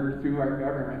be worked through our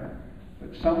government.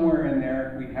 But somewhere in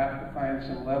there, we have to find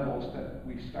some levels that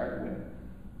we start with.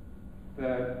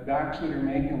 The docs that are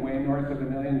making way north of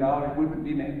 $1 million wouldn't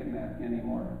be making that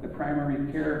anymore. The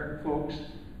primary care folks,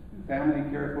 family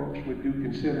care folks would do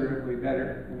considerably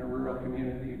better than a rural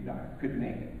community doc could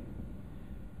make it.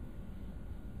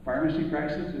 Pharmacy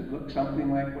prices would look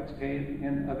something like what's paid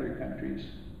in other countries,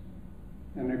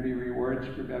 and there'd be rewards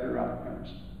for better outcomes.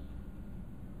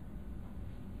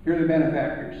 Here are the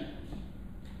benefactors.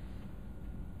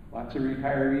 Lots of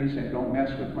retirees say, don't mess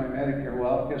with my Medicare.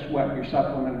 Well, guess what? Your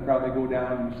supplement will probably go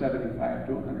down from $75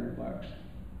 to $100.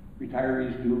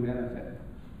 Retirees do benefit.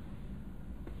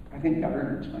 I think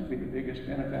governments might be the biggest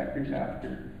benefactors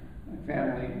after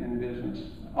family and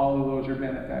business. All of those are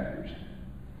benefactors.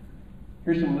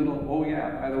 Here's some little, oh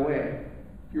yeah, by the way,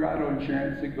 your auto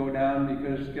insurance would go down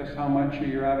because guess how much of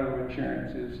your auto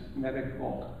insurance is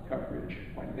medical coverage?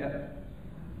 Quite a bit.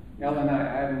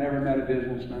 L&I, I've never met a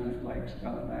businessman that likes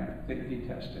L&I. They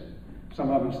detest it. Some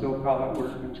of them still call it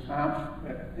workman's comp,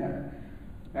 but yeah,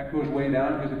 that goes way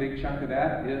down because a big chunk of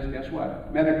that is, guess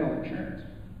what? Medical insurance.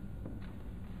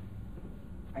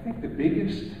 I think the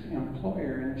biggest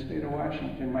employer in the state of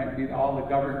Washington might be all the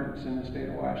governments in the state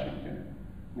of Washington.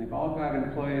 And they've all got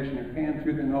employees and they're paying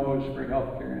through the nose for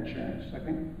health care insurance. I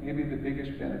think maybe the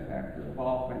biggest benefactor of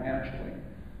all financially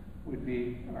would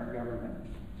be our government.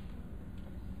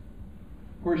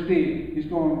 Poor Steve, he's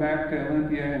going back to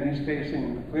Olympia and he's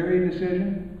facing the Cleary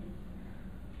decision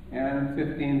and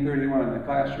 1531, the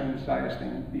classroom size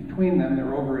thing. Between them,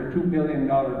 they're over a $2 billion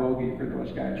bogey for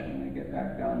those guys when they get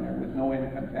back down there with no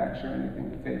income tax or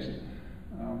anything to face it.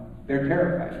 They're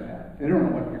terrified of that. They don't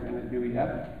know what they're going to do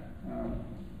yet.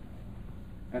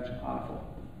 That's awful.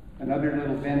 Another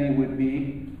little penny would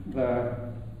be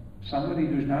somebody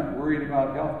who's not worried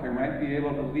about healthcare might be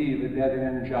able to leave a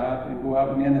dead-end job and go out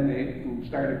and innovate and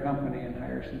start a company and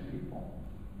hire some people.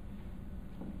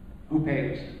 Who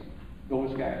pays?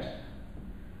 Those guys.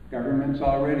 Governments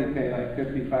already pay like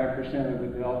 55% of the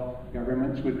bill.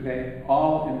 Governments would pay.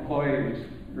 All employees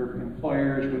or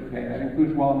employers would pay. That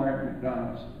includes Walmart and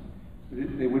McDonald's.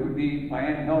 They wouldn't be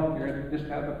buying healthcare. They'd just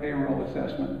have a payroll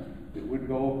assessment that would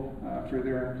go for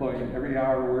their employees. Every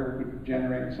hour work would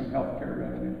generate some healthcare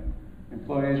revenue.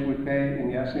 Employees would pay,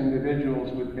 and yes,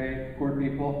 individuals would pay. Poor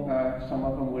people, some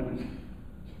of them wouldn't.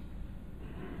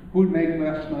 Who'd make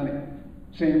less money?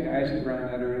 Same guys that were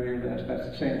on that earlier list.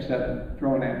 That's the same seven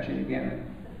thrown at you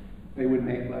again. They would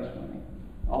make less money.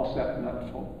 All seven of them,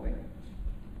 hopefully.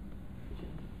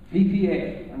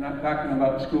 PTA. I'm not talking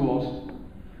about schools.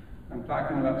 I'm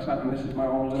talking about something, this is my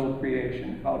own little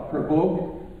creation, called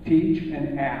provoke, teach,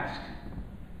 and ask.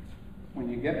 When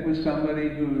you get with somebody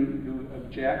who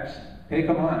objects, take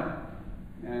them on.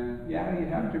 And yeah, you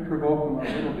have to provoke them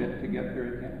a little bit to get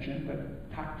their attention,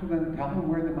 but talk to them, tell them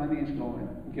where the money is going,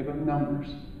 give them numbers.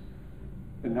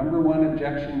 The number one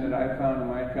objection that I've found in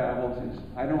my travels is,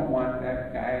 I don't want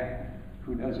that guy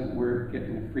who doesn't work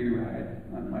getting a free ride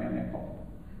on my nickel.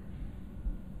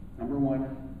 Number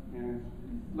one, and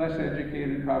less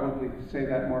educated probably say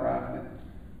that more often.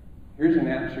 Here's an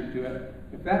answer to it.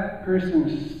 If that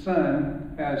person's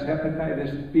son has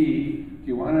hepatitis B, do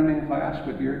you want him in class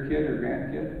with your kid or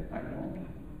grandkid? I don't.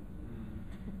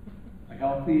 A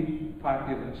healthy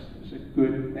populace is a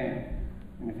good thing.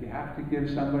 And if you have to give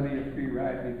somebody a free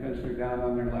ride because they're down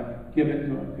on their luck, give it to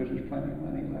them because there's plenty of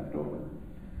money left over.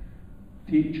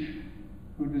 Teach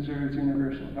who deserves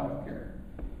universal health care.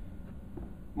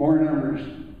 More numbers.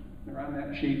 They're on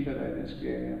that sheet that I just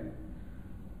gave you.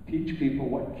 Teach people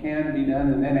what can be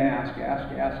done and then ask,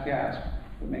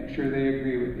 but make sure they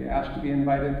agree with you. Ask to be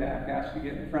invited back. Ask to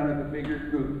get in front of a bigger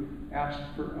group. Ask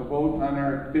for a vote on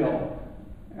our bill.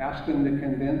 Ask them to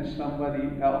convince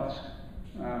somebody else.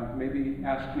 Maybe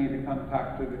ask me to come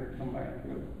talk to their combined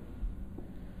group.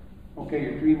 Okay,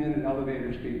 your 3-minute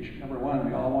elevator speech. Number one,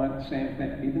 we all want the same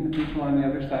thing. Even the people on the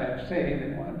other side say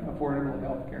they want affordable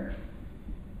health care.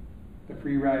 The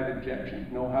free ride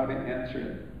objection. Know how to answer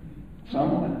it.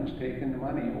 Someone is taking the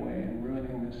money away and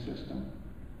ruining this system.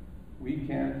 We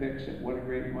can fix it. What a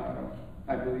great motto.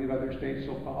 I believe other states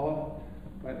will follow.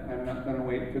 but I'm not gonna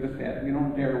wait for the Fed. You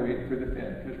don't dare wait for the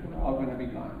Fed, because we're all gonna be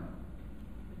gone.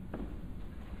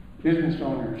 Business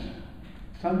owners,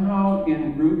 somehow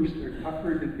in groups, they're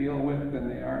tougher to deal with than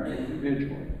they are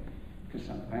individually, because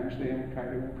sometimes they try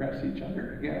to impress each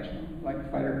other, I guess,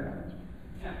 like fighter pilots.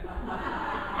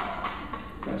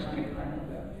 Trust me, I know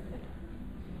that.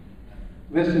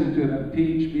 Listen to them,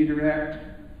 teach, be direct.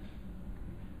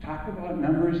 Talk about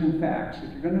numbers and facts.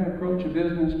 If you're going to approach a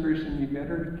business person, you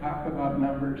better talk about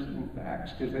numbers and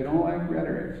facts, because they don't like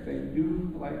rhetoric. They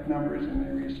do like numbers, and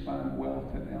they respond well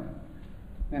to them.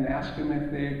 Then ask them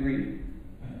if they agree,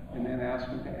 and then ask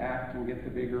them to act and get the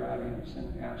bigger audience,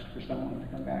 and ask for someone to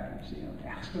come back and see them.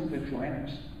 Ask them to join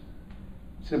us.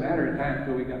 It's a matter of time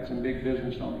until we got some big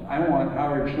business owners. I want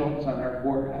Howard Schultz on our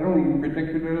board. I don't even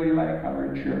particularly like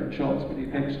Howard Schultz, but he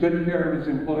takes good care of his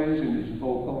employees, and he's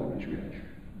vocal, and he's rich.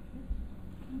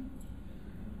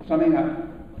 Summing up,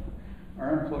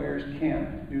 our employers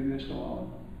can't do this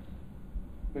alone,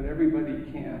 but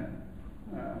everybody can.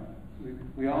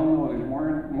 We all know there's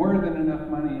more than enough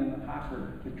money in the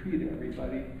hopper to treat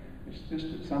everybody. It's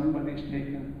just that somebody's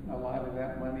taken a lot of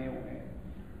that money away.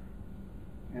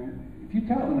 And if you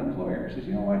tell an employer, says,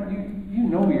 you know what, you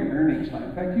know your earnings line.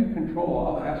 In fact, you control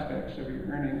all aspects of your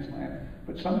earnings line,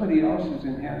 but somebody else is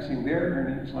enhancing their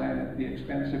earnings line at the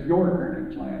expense of your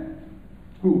earnings line.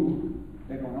 Who?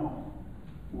 They don't know.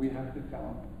 We have to tell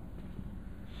them.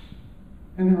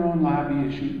 And their own lobby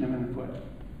is shooting them in the foot.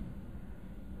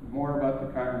 More about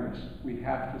the Congress. We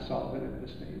have to solve it at the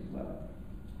state level.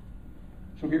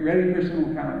 So get ready for some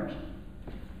encounters.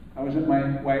 I was at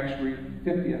my wife's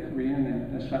 50th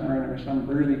reunion this summer, and there was some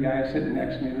burly guy sitting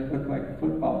next to me that looked like a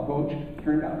football coach.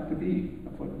 Turned out to be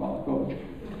a football coach.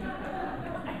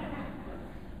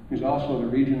 He's also the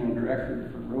regional director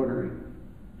for Rotary.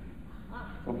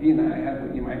 So he and I had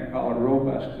what you might call a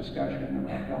robust discussion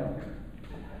about healthcare.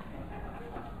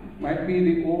 Might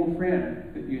be the old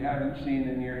friend that you haven't seen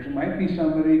in years. It might be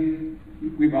somebody,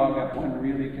 we've all got one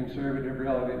really conservative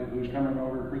relative who's coming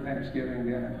over for Thanksgiving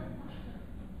dinner.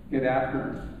 Get after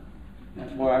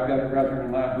him. Boy, I've got a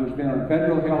brother-in-law who's been on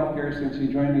federal health care since he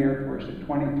joined the Air Force at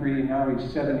 23, now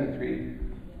he's 73,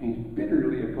 and he's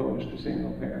bitterly opposed to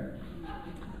single payer.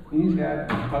 He's had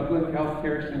public health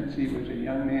care since he was a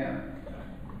young man.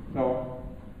 So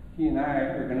he and I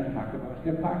are going to talk about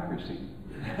hypocrisy.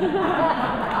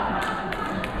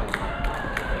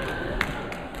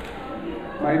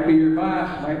 Might be your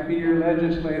boss, might be your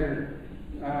legislator,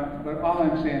 but all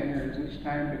I'm saying here is it's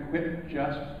time to quit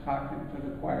just talking to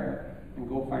the choir and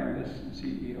go find us some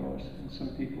CEOs and some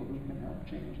people who can help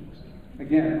change this.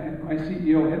 Again, my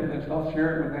CEO hit list, I'll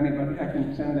share it with anybody. I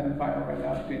can send that file right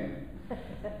out to you.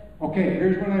 Okay,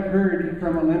 here's what I've heard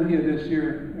from Olympia this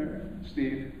year,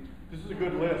 Steve. This is a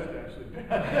good list, actually.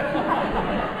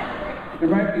 There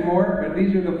might be more, but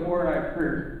these are the 4 I've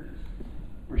heard.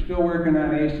 We're still working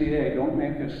on ACA. Don't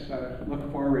make us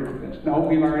look forward to this. No,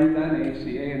 we've already done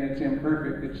ACA, and it's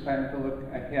imperfect. It's time to look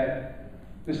ahead.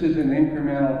 This is an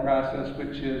incremental process,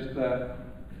 which is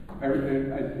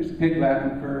it's pig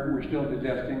Latin for we're still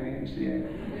digesting the ACA.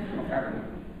 Okay.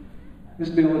 This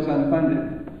bill is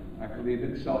unfunded. I believe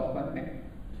it's self-funding.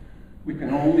 We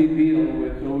can only deal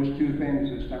with those 2 things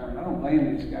this time. And I don't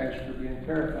blame these guys for being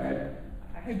terrified.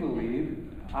 I believe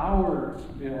our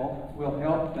bill will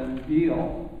help them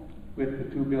deal with the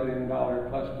 $2 billion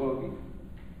plus bogey.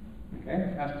 Okay?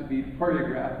 It has to be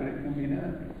choreographed, but it can be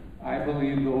done. I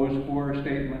believe those 4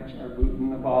 statements are booting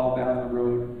the ball down the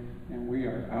road, and we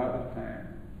are out of time.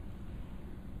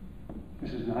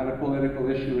 This is not a political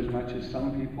issue as much as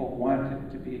some people want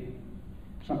it to be.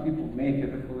 Some people make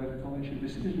it a political issue.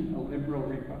 This isn't a liberal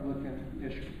Republican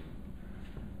issue.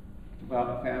 It's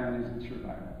about families and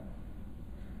survival.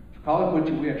 So call it what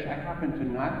you wish. I happen to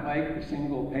not like the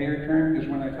single payer term, because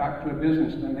when I talk to a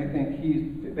businessman, they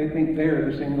think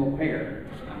they're the single payer.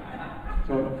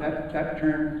 So that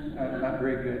term, not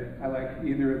very good. I like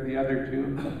either of the other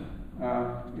 2.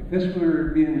 If this were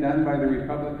being done by the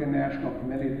Republican National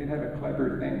Committee, they'd have a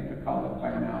clever thing to call it by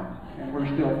now. And we're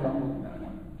still fumbling that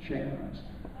one. Shame on us.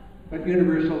 But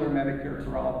universal or Medicare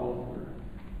for all, both work.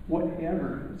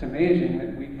 Whatever. It's amazing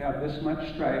that we have this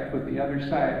much strife with the other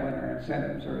side when our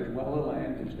incentives are as well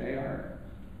aligned as they are.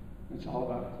 It's all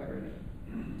about clarity.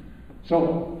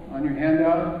 So, on your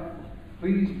handout,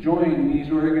 please join these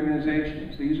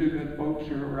organizations. These are the folks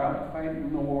who are out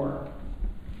fighting the war.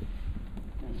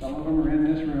 And some of them are in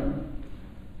this room.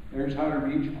 There's how to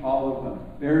reach all of them.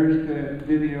 There's the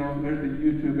video, there's the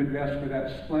YouTube address for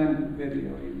that splendid video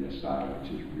you just saw, which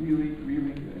is really,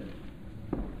 really good.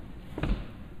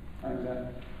 I'm done.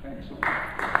 Thanks so much.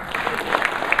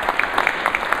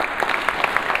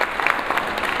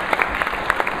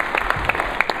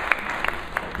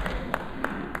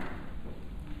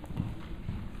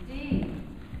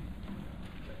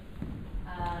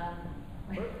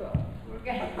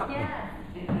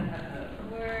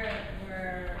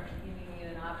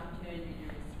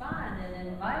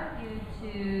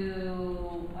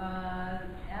 to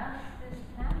ask this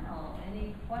panel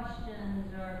any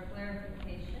questions or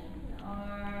clarification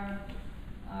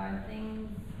or things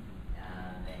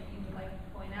that you would like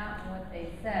to point out in what they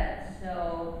said.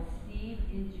 So, Steve,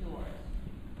 it's yours.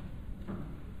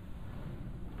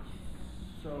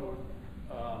 So,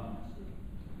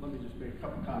 let me just make a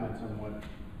couple comments on what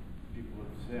people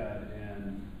have said, and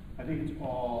I think it's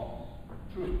all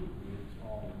true. I mean, it's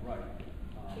all right.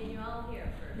 Can you all hear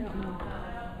first? No.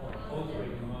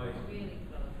 Really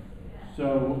close. So,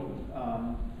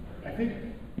 I think,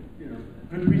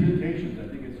 good presentations. I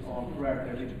think it's all correct.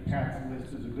 I think Pat's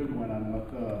list is a good one on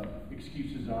what the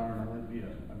excuses are in Olympia.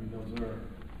 I mean, those are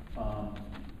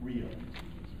real.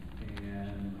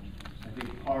 And I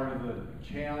think part of the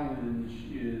challenge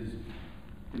is,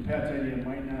 and Pat's idea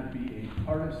might not be a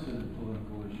partisan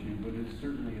political issue, but it's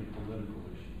certainly a political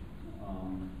issue.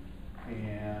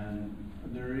 And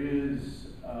there is,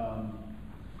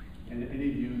 and any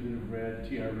of you that have read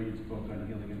T.R. Reid's book on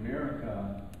Healing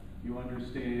America, you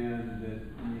understand that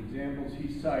in the examples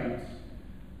he cites,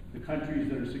 the countries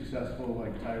that are successful,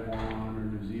 like Taiwan or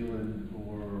New Zealand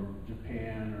or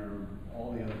Japan or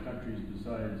all the other countries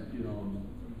besides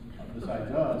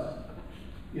us,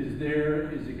 is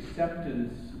there is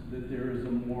acceptance that there is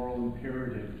a moral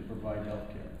imperative to provide health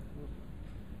care.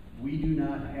 We do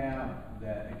not have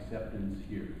that acceptance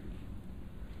here.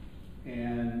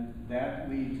 And that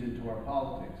leads into our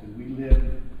politics. And we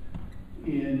live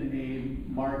in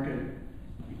a market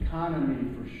economy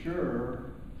for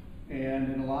sure,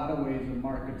 and in a lot of ways a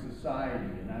market society.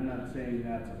 And I'm not saying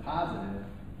that's a positive,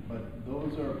 but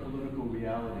those are political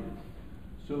realities.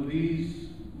 So these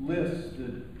lists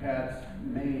that Pat's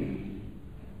made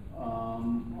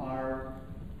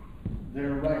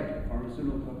they're right. The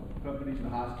pharmaceutical companies, the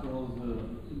hospitals, the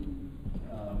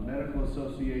medical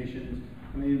associations.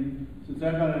 I mean, since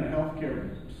I've been in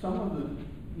healthcare, some of the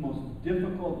most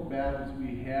difficult battles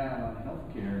we have on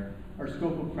healthcare are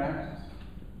scope of practice.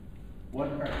 What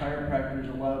are chiropractors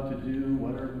allowed to do?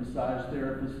 What are massage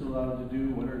therapists allowed to do?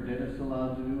 What are dentists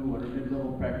allowed to do? What are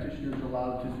mid-level practitioners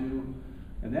allowed to do?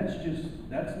 And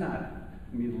that's not,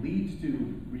 I mean, it leads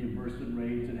to reimbursement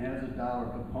rates and has a dollar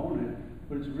component,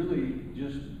 but it's really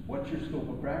just what's your scope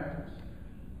of practice.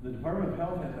 The Department of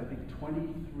Health has, I think,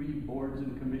 23 boards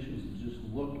and commissions to just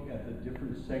look at the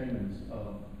different segments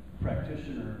of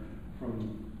practitioner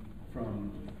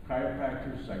from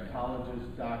chiropractor,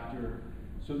 psychologist, doctor.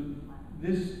 So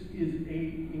this is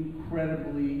a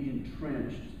incredibly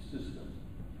entrenched system.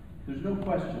 There's no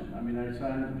question, I mean, I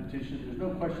signed a petition, there's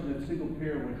no question that single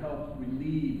payer would help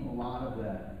relieve a lot of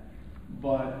that.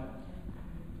 But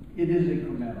it is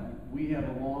incremental. We have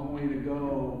a long way to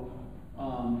go,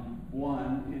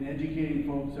 one, in educating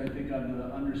folks, I think, on the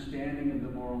understanding of the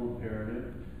moral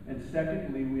imperative. And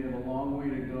secondly, we have a long way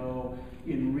to go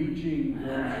in reaching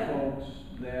those folks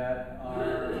that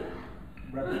are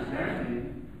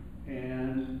representing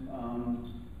and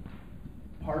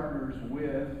partners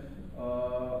with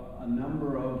a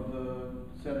number of the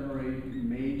 7 or 8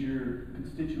 major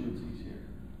constituencies here.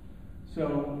 So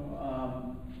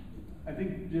I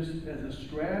think just as a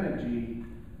strategy,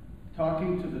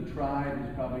 talking to the tribe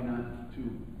is probably not too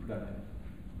productive.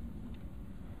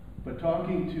 But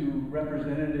talking to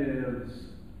representatives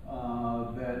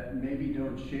that maybe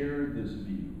don't share this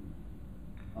view,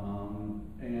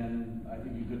 and I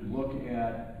think you could look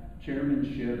at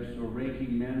chairmanships or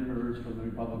ranking members from the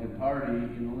Republican Party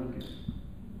in Olympia.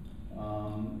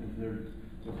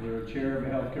 If they're a chair of a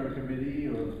healthcare committee,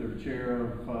 or if they're chair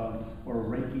of, or a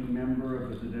ranking member,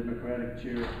 if it's a Democratic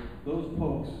chair, those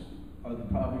folks are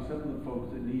probably some of the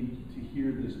folks that need to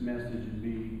hear this message and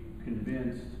be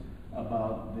convinced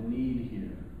about the need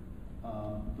here.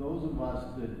 Those of us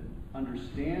that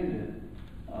understand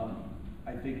it,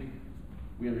 I think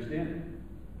we understand it.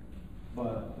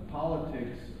 But the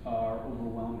politics are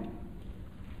overwhelming.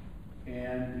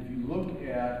 And if you look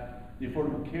at the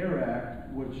Affordable Care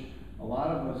Act, which a lot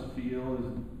of us feel is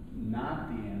not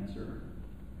the answer,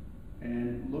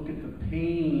 and look at the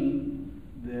pain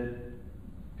that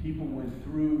people went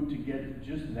through to get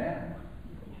just that,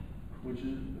 which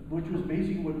was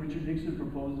basically what Richard Nixon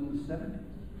proposed in the 70s.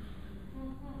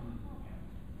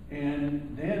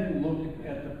 And then look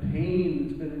at the pain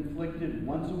that's been inflicted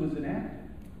once it was enacted.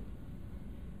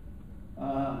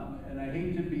 And I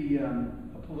hate to be a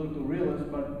political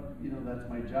realist, but that's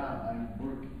my job.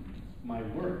 My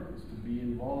work is to be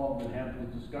involved and have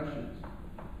those discussions.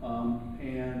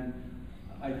 And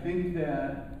I think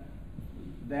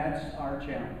that's our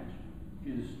challenge,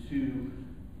 is to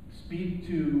speak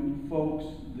to folks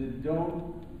that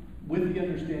don't, with the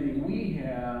understanding we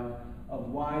have of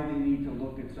why they need to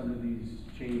look at some of these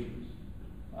changes.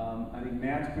 I think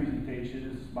Matt's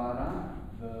presentation is spot on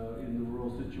in the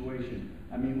rural situation.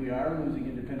 I mean, we are losing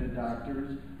independent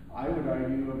doctors. I would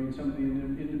argue, I mean, some of the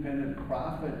independent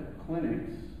profit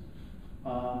clinics,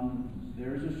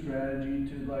 there's a strategy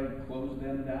to like close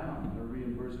them down. Their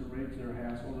reimbursement rates, they're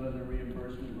hassled on their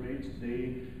reimbursement rates.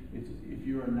 If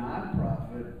you're a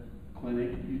non-profit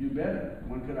clinic, you do better.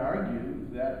 One could argue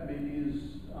that maybe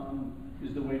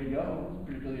is the way to go,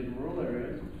 particularly in rural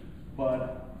areas.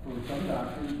 But for some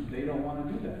doctors, they don't want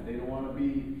to do that. They don't want to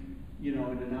be, in a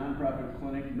nonprofit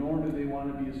clinic, nor do they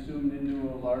want to be assumed into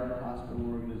a larger hospital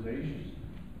organization.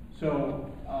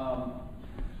 So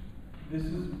this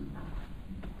is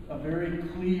a very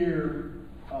clear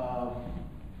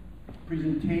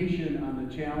presentation on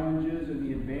the challenges and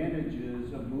the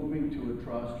advantages of moving to a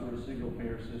trust or a single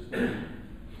payer system.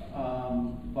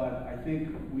 But I think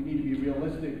we need to be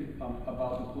realistic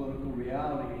about the political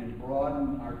reality and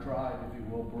broaden our tribe, if you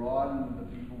will, broaden the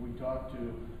people we talk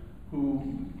to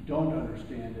who don't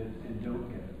understand it and don't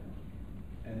get it.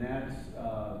 And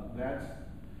that's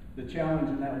the challenge,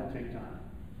 and that will take time.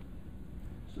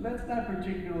 So that's not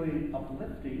particularly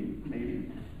uplifting,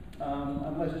 maybe,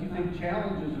 unless you think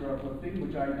challenges are uplifting,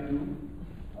 which I do.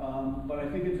 But I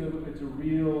think it's a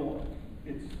real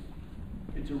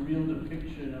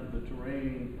depiction of the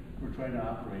terrain we're trying to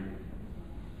operate in.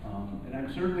 And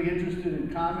I'm certainly interested in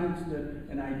comments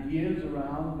and ideas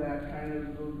around that kind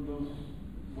of those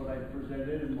what I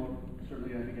presented, and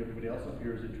certainly I think everybody else up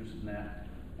here is interested in that.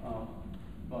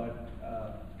 But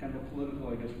kind of a political,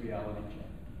 I guess, reality check.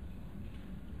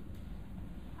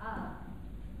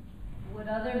 Would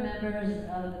other members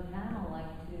of the panel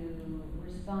like to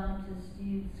respond to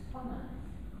Steve's comments?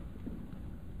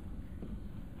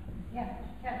 Yeah,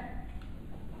 Ken.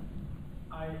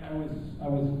 I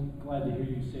was glad to hear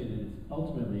you say that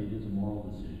ultimately it is a moral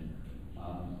decision.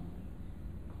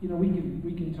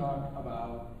 We can talk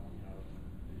about,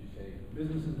 as you say,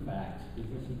 business and facts.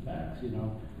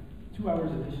 2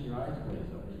 hours of this, your eyes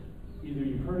glaze over. Either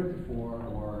you've heard it before,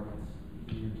 or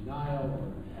it's in denial,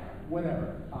 or whatever.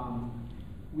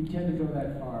 We tend to go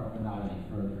that far, but not any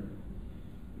further.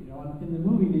 In the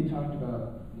movie they talked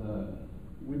about the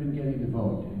women getting the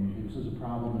vote, and this was a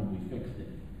problem, and we fixed it.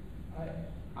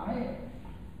 I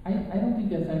don't think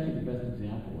that's actually the best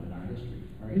example in our history.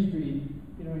 Our history,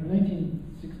 in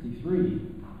 1963,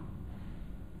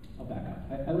 I'll back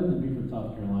up. I lived in Beaufort,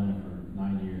 South Carolina for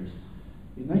 9 years.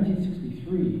 In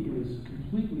 1963, it was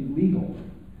completely legal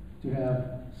to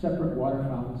have separate water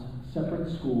fountains, separate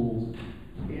schools,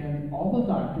 and all the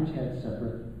doctors had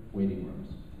separate waiting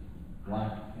rooms,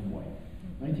 black and white.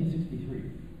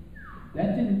 1963.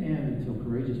 That didn't end until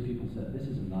courageous people said, this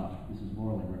is enough, this is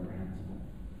morally reprehensible.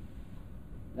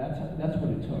 That's what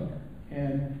it took.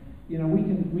 And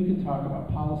we can talk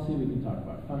about policy, we can talk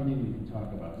about funding, we can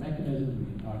talk about mechanisms, we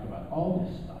can talk about all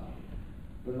this stuff.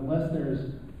 But unless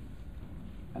there's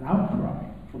an outcry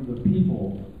from the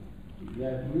people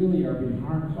that really are being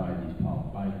harmed by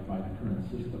by the current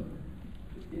system,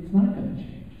 it's not going to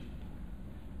change.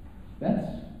 That's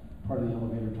part of the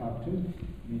elevator talk too.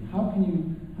 I mean, how can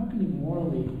you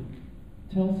morally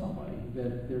tell somebody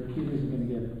that their kid isn't going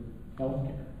to get health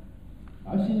care?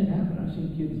 I've seen it happen. I've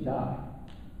seen kids die,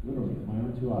 literally, with my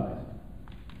own 2 eyes,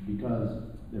 because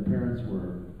their parents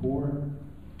were poor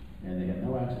and they had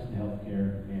no access to health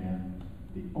care, and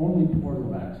the only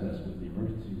portal of access was the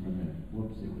emergency room, and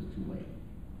whoops, it was too late.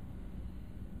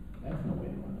 That's no way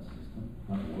to run a system,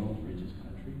 not the world's richest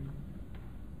country.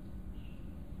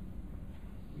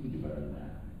 We can do better than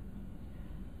that.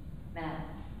 Matt.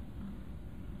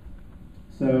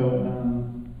 So,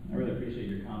 I really appreciate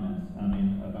your comments,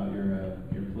 about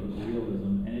your political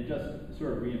realism, and it just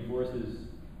sort of reinforces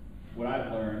what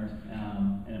I've learned,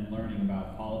 and am learning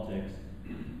about politics,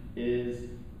 is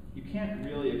you can't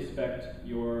really expect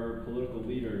your political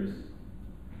leaders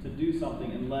to do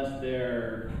something unless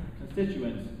their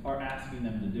constituents are asking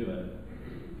them to do it.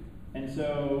 And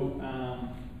so,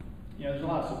 there's a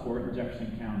lot of support in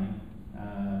Jefferson County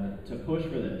to push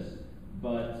for this,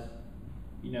 but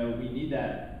we need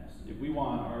that if we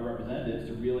want our representatives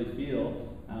to really feel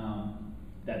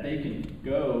that they can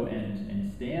go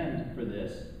and stand for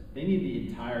this. They need the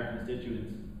entire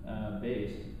constituents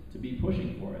base to be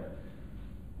pushing for it.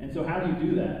 And so how do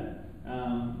you do that?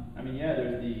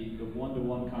 There's the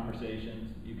one-to-one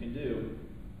conversations you can do,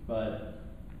 but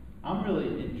I'm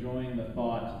really enjoying the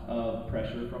thought of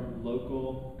pressure from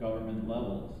local government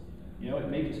levels.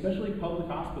 Especially public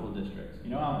hospital districts.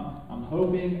 I'm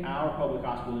hoping our public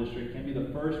hospital district can be the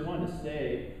first one to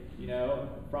say, you know,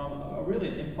 from a really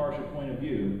an impartial point of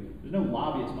view, there's no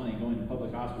lobbyist money going to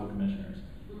public hospital commissioners.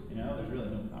 You know, there's really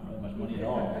not really much money at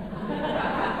all.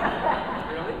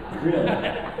 Really?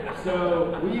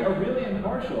 So we are really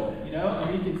impartial, you know,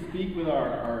 and we can speak with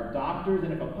our doctors,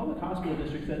 and if a public hospital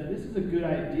district says this is a good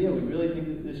idea, we really think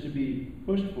that this should be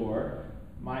pushed for,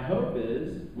 my hope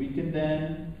is we can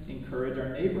then encourage our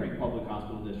neighboring public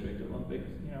hospital district,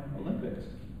 Olympics.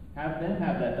 Have them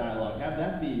have that dialogue, have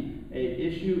that be an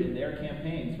issue in their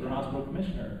campaigns for hospital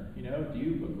commissioner. You know, do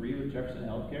you agree with Jefferson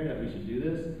Healthcare that we should do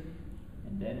this?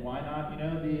 And then why not, you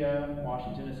know, the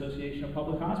Washington Association of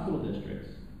Public Hospital Districts.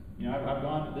 You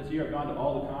know, this year I've gone to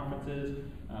all the conferences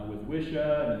with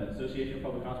WISHA and the Association of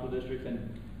Public Hospital Districts, and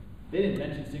they didn't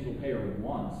mention single payer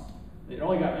once. It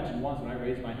only got mentioned once when I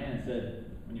raised my hand and said,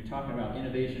 when you're talking about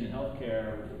innovation in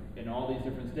healthcare in all these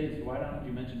different states, why don't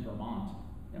you mention Vermont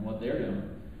and what they're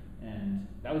doing? And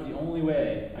that was the only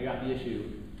way I got to hear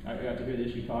the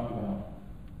issue talked about.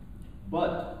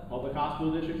 But public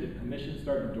hospital districts, if commissions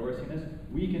start endorsing this,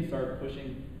 we can start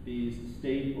pushing these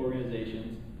state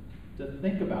organizations to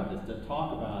think about this, to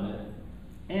talk about it.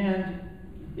 And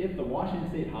if the Washington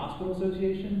State Hospital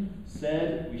Association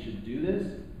said we should do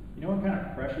this, you know what kind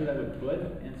of pressure that would put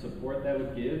and support that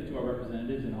would give to our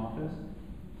representatives in office?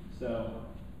 So,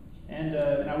 and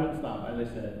I wouldn't stop, as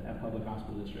I said, at public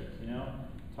hospital districts, you know?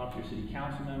 Talk to your city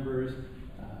council members,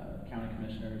 county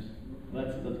commissioners.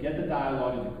 Let's get the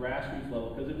dialogue at the grassroots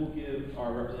level, because it will give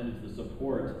our representatives the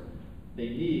support they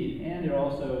need, and it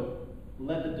also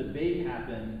let the debate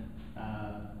happen.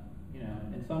 You know,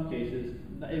 in some cases,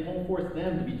 it won't force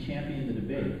them to be championing the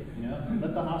debate. You know,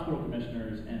 let the hospital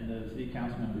commissioners and the city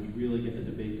council members really get the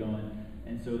debate going,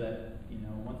 and so that, you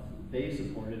know, once they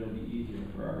support it, it'll be easier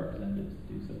for our representatives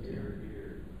to do so too.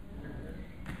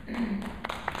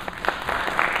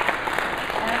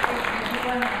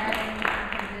 Want to add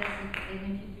anything to this, and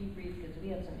if you'd be brief, because we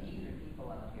have some eager people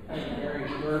up here. That's a very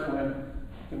short one.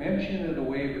 The mention of the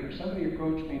waiver. Somebody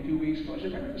approached me 2 weeks ago and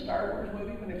said, remember the Star Wars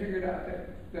movie when they figured out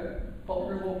that the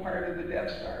vulnerable part of the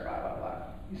Death Star, blah, blah, blah.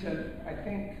 He said, I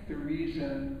think the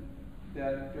reason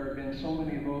that there have been so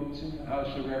many votes in the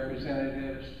House of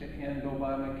Representatives to end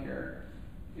Obamacare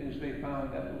is they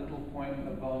found that little point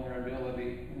of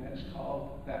vulnerability, and it's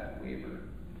called that waiver.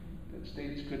 That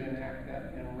states could enact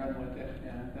that and run with it,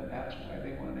 and that's why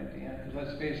they want it to end. Because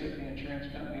let's face it, the insurance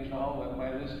companies, all of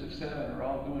my list of 7, are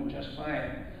all doing just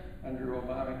fine under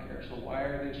Obamacare. So why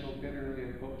are they so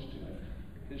bitterly opposed to it?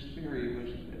 His theory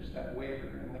is that waiver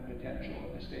and the potential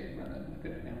of the state running with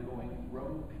it and going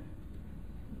rogue.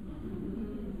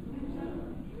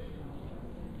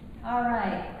 All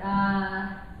right,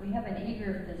 we have an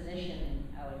eager physician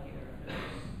out here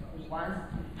who wants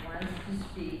to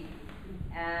speak.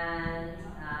 And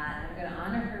I'm going to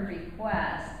honor her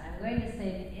request. I'm going to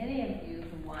say to any of you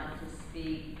who want to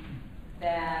speak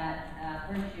that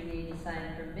first you need to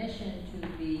sign permission to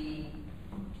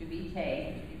be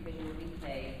taped, because you will be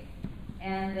taped.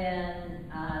 And then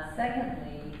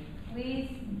secondly, please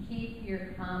keep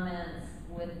your comments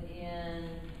within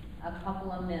a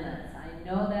couple of minutes. I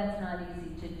know that's not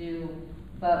easy to do,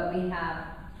 but we have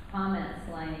comments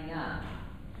lining up.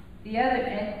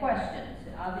 And questions.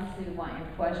 Obviously, we want your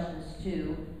questions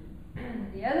too.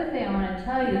 The other thing I want to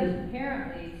tell you is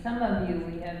apparently some of you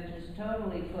we have just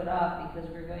totally put off because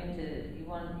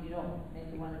you don't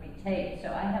maybe want to be taped. So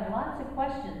I have lots of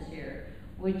questions here,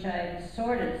 which I've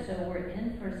sorted, so we're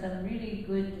in for some really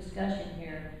good discussion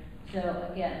here. So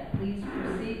again, please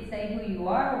proceed, say who you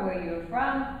are, where you're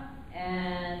from,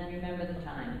 and remember the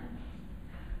time.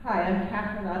 Hi, I'm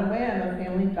Catherine Ottaway. I'm a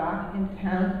family doc in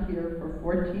town here for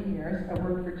 14 years. I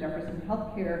worked for Jefferson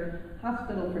Healthcare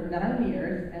Hospital for 9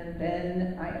 years, and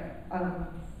then I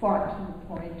fought to the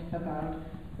point about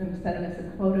them sending us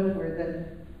a quota where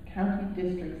the county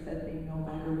district said they no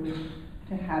longer wished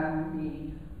to have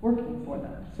me working for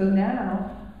them. So now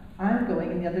I'm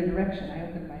going in the other direction. I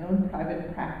opened my own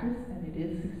private practice, and it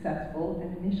is successful.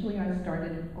 And initially I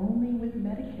started only with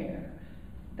Medicare.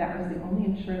 That was the only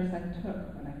insurance I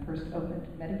took when I first opened,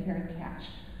 Medicare and cash.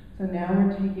 So now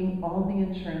we're taking all the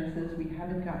insurances. We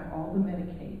haven't got all the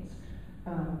Medicaids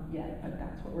yet, but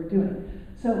that's what we're doing.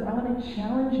 So I want to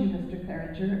challenge you, Mr.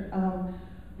 Tharinger,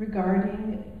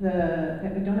 regarding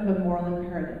that we don't have a moral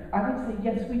imperative. I would say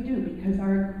yes, we do, because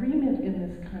our agreement in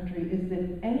this country is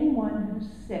that anyone who's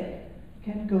sick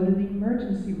can go to the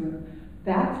emergency room.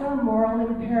 That's our moral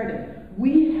imperative.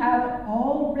 We have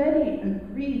already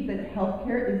agreed that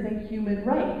healthcare is a human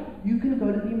right. You can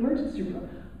go to the emergency room.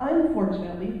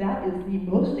 Unfortunately, that is the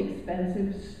most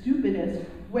expensive, stupidest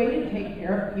way to take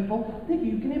care of people that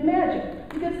you can imagine.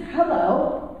 Because,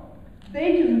 hello,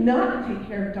 They do not take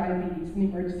care of diabetes in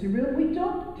the emergency room. We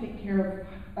don't take care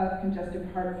of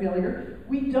congestive heart failure.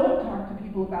 We don't talk to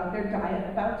people about their diet,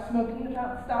 about smoking,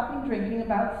 about stopping drinking,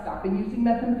 about stopping using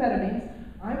methamphetamines.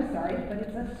 I'm sorry, but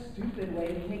it's a stupid way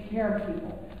to take care of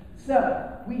people.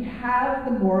 So, we have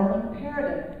the moral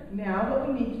imperative. Now what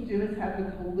we need to do is have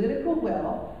the political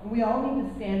will, and we all need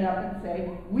to stand up and say,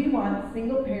 we want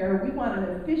single payer, we want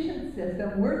an efficient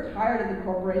system, we're tired of the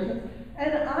corporations,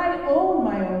 and I own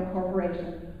my own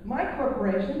corporation. My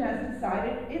corporation has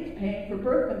decided it's paying for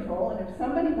birth control, and if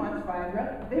somebody wants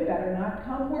Viagra, they better not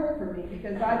come work for me,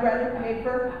 because I'd rather pay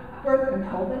for birth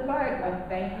control than Viagra.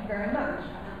 Thank you very much.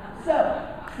 So,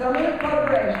 some of the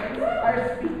corporations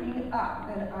are speaking up,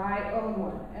 and I own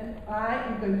one. And I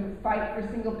am going to fight for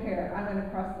single payer. I went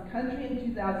across the country in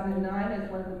 2009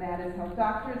 as one of the maddest health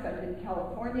doctors. I did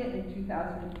California in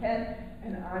 2010,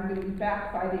 and I'm going to be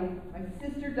back fighting. My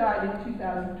sister died in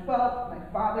 2012, my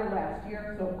father last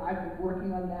year, so I've been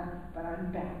working on that, but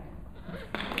I'm back.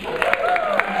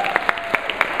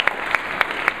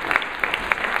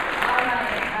 All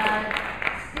right,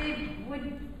 Steve,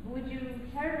 would you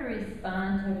care to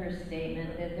respond to her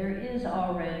statement that there is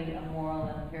already a moral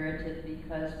imperative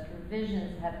because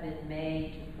provisions have been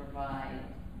made to provide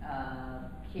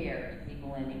care to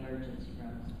people in emergency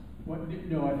rooms?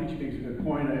 No, I think she makes a good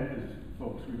point. As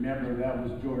folks remember, that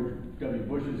was George W.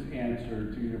 Bush's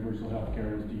answer to universal health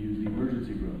care, was to use the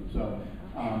emergency room. So,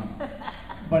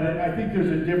 but I think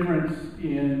there's a difference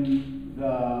in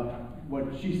what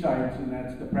she cites, and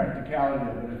that's the practicality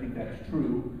of it. I think that's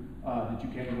true, that you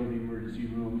can't go to the emergency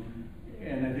room.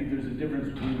 And I think there's a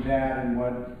difference between that and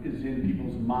what is in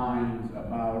people's minds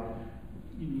about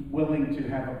willing to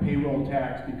have a payroll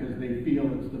tax because they feel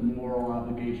it's the moral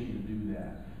obligation to do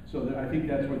that. So I think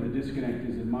that's where the disconnect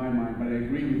is in my mind, but I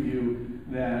agree with you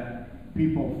that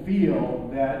people feel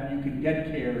that you can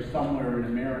get care somewhere in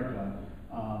America.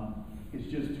 It's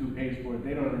just who pays for it.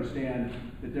 They don't understand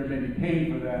that they're maybe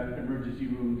paying for that emergency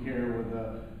room care with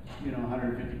a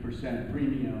 150%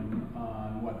 premium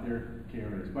on what their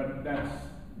care is. But that's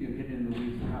getting in the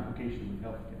weeds of complication with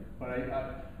healthcare. But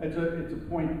it's a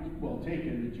point well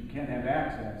taken that you can have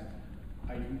access.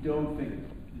 I don't think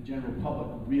the general public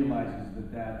realizes that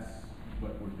that's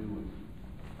what we're doing.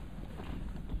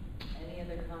 Any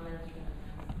other comments from the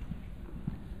panel?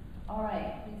 All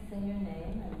right, please say your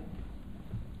name and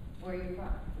where you're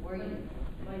from. Where are you?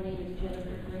 My name is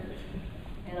Jennifer Grant,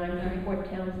 and I'm from Fort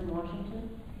Townsend, Washington.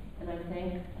 And I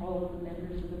thank all of the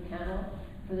members of the panel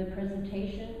for their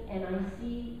presentation. And I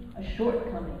see a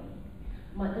shortcoming.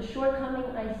 The shortcoming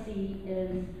I see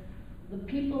is the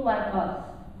people like us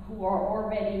who are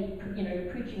already,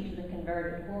 preaching to the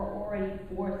converted, who are already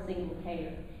for single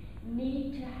payer,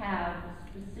 need to have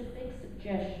specific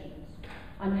suggestions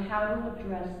on how to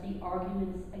address the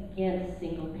arguments against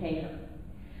single payer.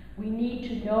 We need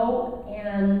to know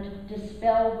and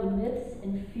dispel the myths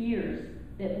and fears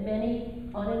that many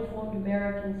uninformed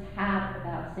Americans have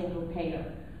about single payer.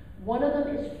 One of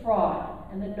them is fraud,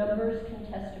 and the numbers can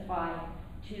testify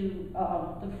to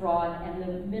the fraud and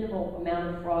the minimal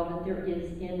amount of fraud that there is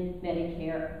in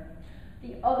Medicare.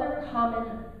 The other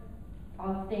common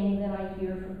thing that I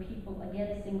hear from people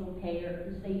against single payer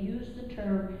is they use the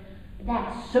term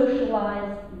that's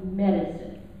socialized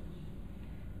medicine.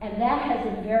 And that has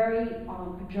a very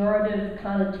pejorative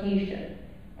connotation.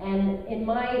 And in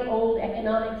my old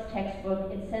economics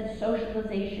textbook, it says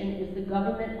socialization is the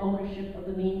government ownership of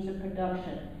the means of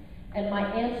production. And my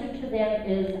answer to them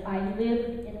is, I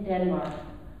lived in Denmark.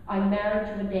 I'm married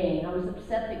to a Dane. I was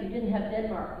upset that you didn't have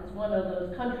Denmark as one of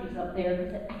those countries up there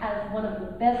because it has one of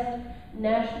the best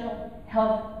national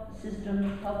healthcare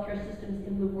systems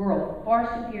in the world,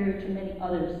 far superior to many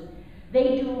others.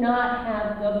 They do not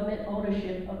have government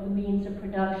ownership of the means of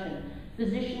production.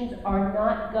 Physicians are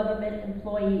not government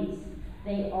employees.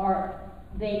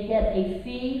 They get a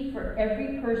fee for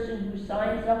every person who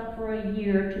signs up for a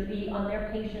year to be on their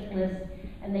patient list,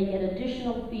 and they get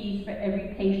additional fees for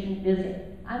every patient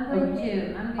visit.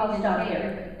 I'll stop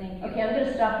there. Thank you. Okay, I'm going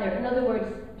to stop there. In other words,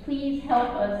 please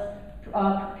help us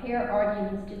prepare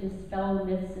arguments to dispel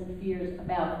myths and fears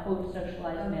about, quote,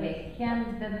 socialized medicine. Okay,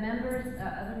 Ken, the members,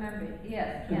 other members,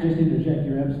 yes, Ken. Just interject,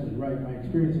 you're absolutely right. My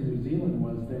experience in New Zealand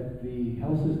was that the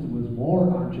health system was more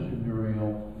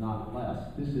entrepreneurial, not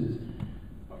less. This is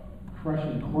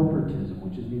crushing corporatism,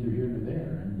 which is neither here nor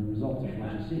there, and the result is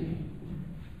what you see.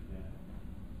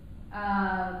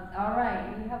 All right,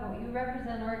 you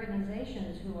represent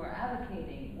organizations who are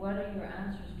advocating. What are your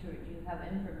answers to it? Do you have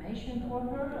information for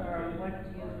her, or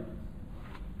what do you?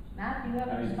 Matt, do you have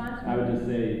a response? I would just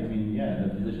say,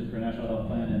 the Physicians for a National Health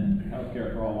Plan and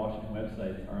Healthcare for All Washington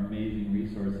websites are amazing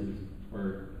resources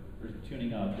for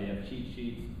tuning up. They have cheat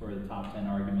sheets for the top 10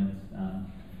 arguments.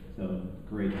 So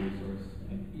great resource.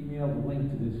 Email the link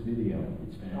to this video.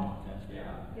 It's fantastic.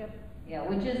 Yep. Yeah,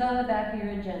 which is on the back of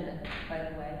your agenda, by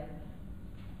the way.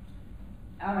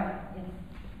 All right, yes.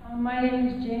 My name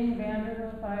is Jane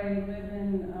Vanderhoof. I live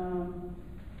in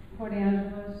Port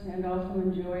Angeles and also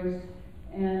in Joyce.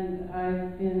 And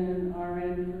I've been an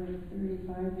RN for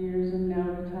 35 years and now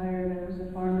retired. I was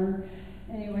a farmer.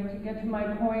 Anyway, to get to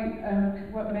my point,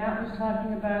 what Matt was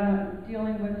talking about,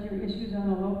 dealing with your issues on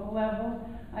a local level,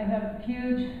 I have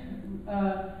huge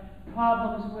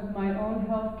problems with my own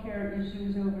health care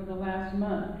issues over the last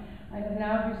month. I have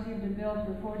now received a bill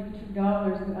for $42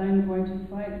 that I'm going to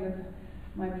fight with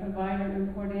my provider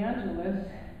in Port Angeles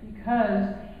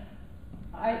because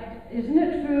isn't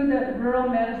it true that rural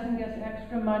medicine gets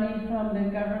extra money from the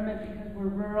government because we're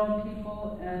rural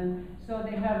people and so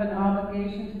they have an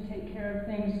obligation to take care of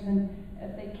things and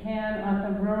if they can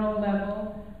on the rural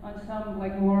level on some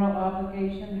like moral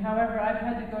obligation. However, I've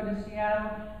had to go to Seattle,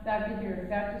 back to here,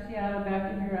 back to Seattle, back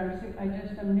to here. I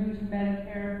just am new to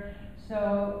Medicare.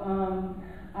 So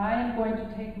I am going to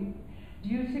take, do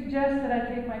you suggest that I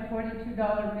take my $42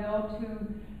 bill to,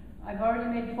 I've already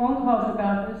made phone calls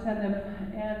about this and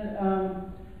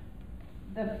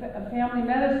the family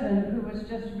medicine who was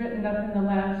just written up in the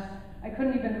last, I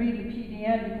couldn't even read the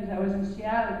PDN because I was in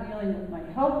Seattle dealing with my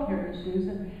health care issues.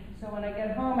 And so when I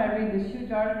get home, I read this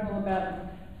huge article about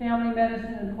family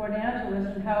medicine in Port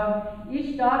Angeles and how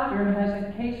each doctor has a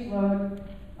caseload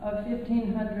of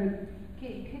 1,500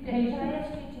 patients. Can I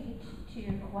ask you to get to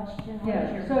your question?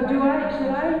 Yeah, so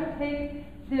should I take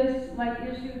this like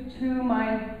issue to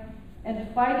my, and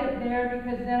fight it there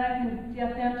because then I can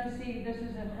get them to see this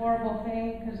is a horrible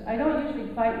thing? Because I don't usually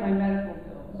fight my medical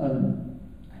bills.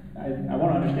 I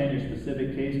want to understand your specific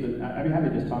case, but I'd be happy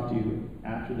to just talk to you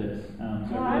after this.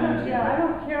 No, I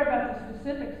don't care about the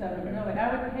specifics of it, really. I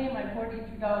would pay my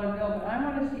 $42 bill, but I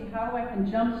want to see how I can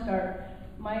jumpstart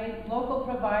my local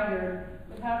provider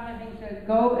without having to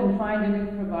go and find a new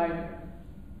provider.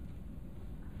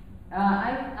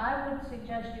 I would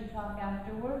suggest you talk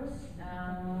afterwards,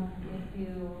 if you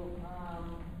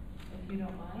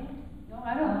don't mind. No,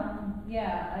 I don't.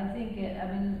 Yeah, I think I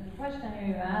mean, the question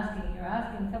you're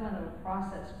asking somewhat of a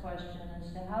process question as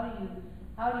to how do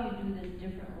you do this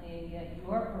differently and get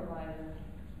your provider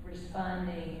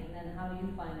responding, and then how do you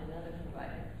find another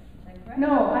provider? Is that correct?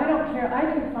 No, I don't care. I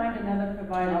can find another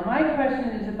provider. My question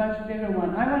is a much bigger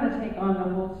one. I want to take on the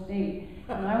whole state,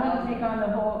 and I want to take on the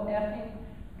whole effing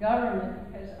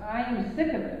government because I am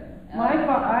sick of it.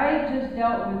 I just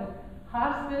dealt with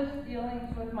hospice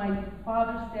dealings with my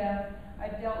father's death. I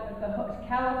dealt with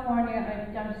California.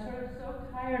 I'm sort of so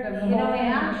tired of the whole thing.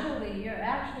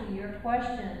 Your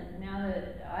question, now that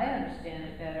I understand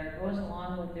it better, goes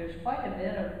along with, there's quite a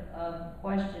bit of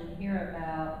question here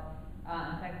about,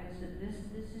 in fact,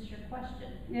 this is your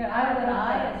question. Yeah, How would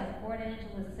I, as a Port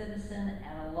Angeles citizen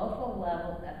at a local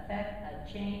level, affect a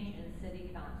change in city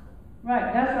council?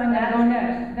 Right, that's what I'm going to go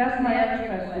next. That's my That's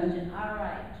next your question. All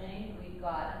right, Jane, we've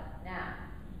got it. Now,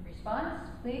 response,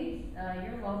 please.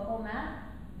 You're local, Matt.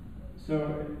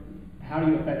 So, how do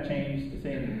you affect change,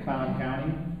 say, in Clallam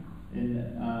County?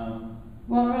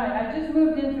 Well, right, I just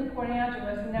moved into Port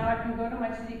Angeles, and now I can go to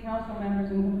my city council members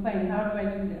and complain. How do I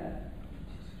do that?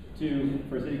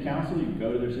 For city council, you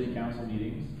go to their city council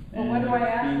meetings. Well, what do I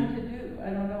ask them to do? I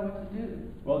don't know what to do.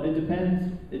 Well, it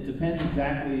depends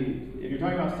exactly, if you're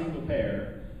talking about single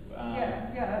payer.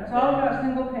 Yeah, it's all about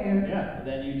single payer. Yeah,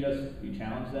 then you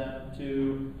challenge them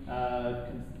to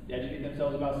educate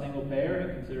themselves about single payer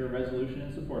and consider a resolution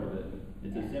in support of it.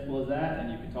 It's as simple as that,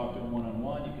 and you can talk to them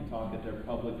one-on-one, you can talk at their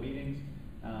public meetings.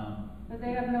 But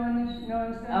they have no incentive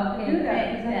to Okay, do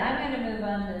that. I'm going to move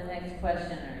on to the next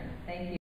questioner. Thank you.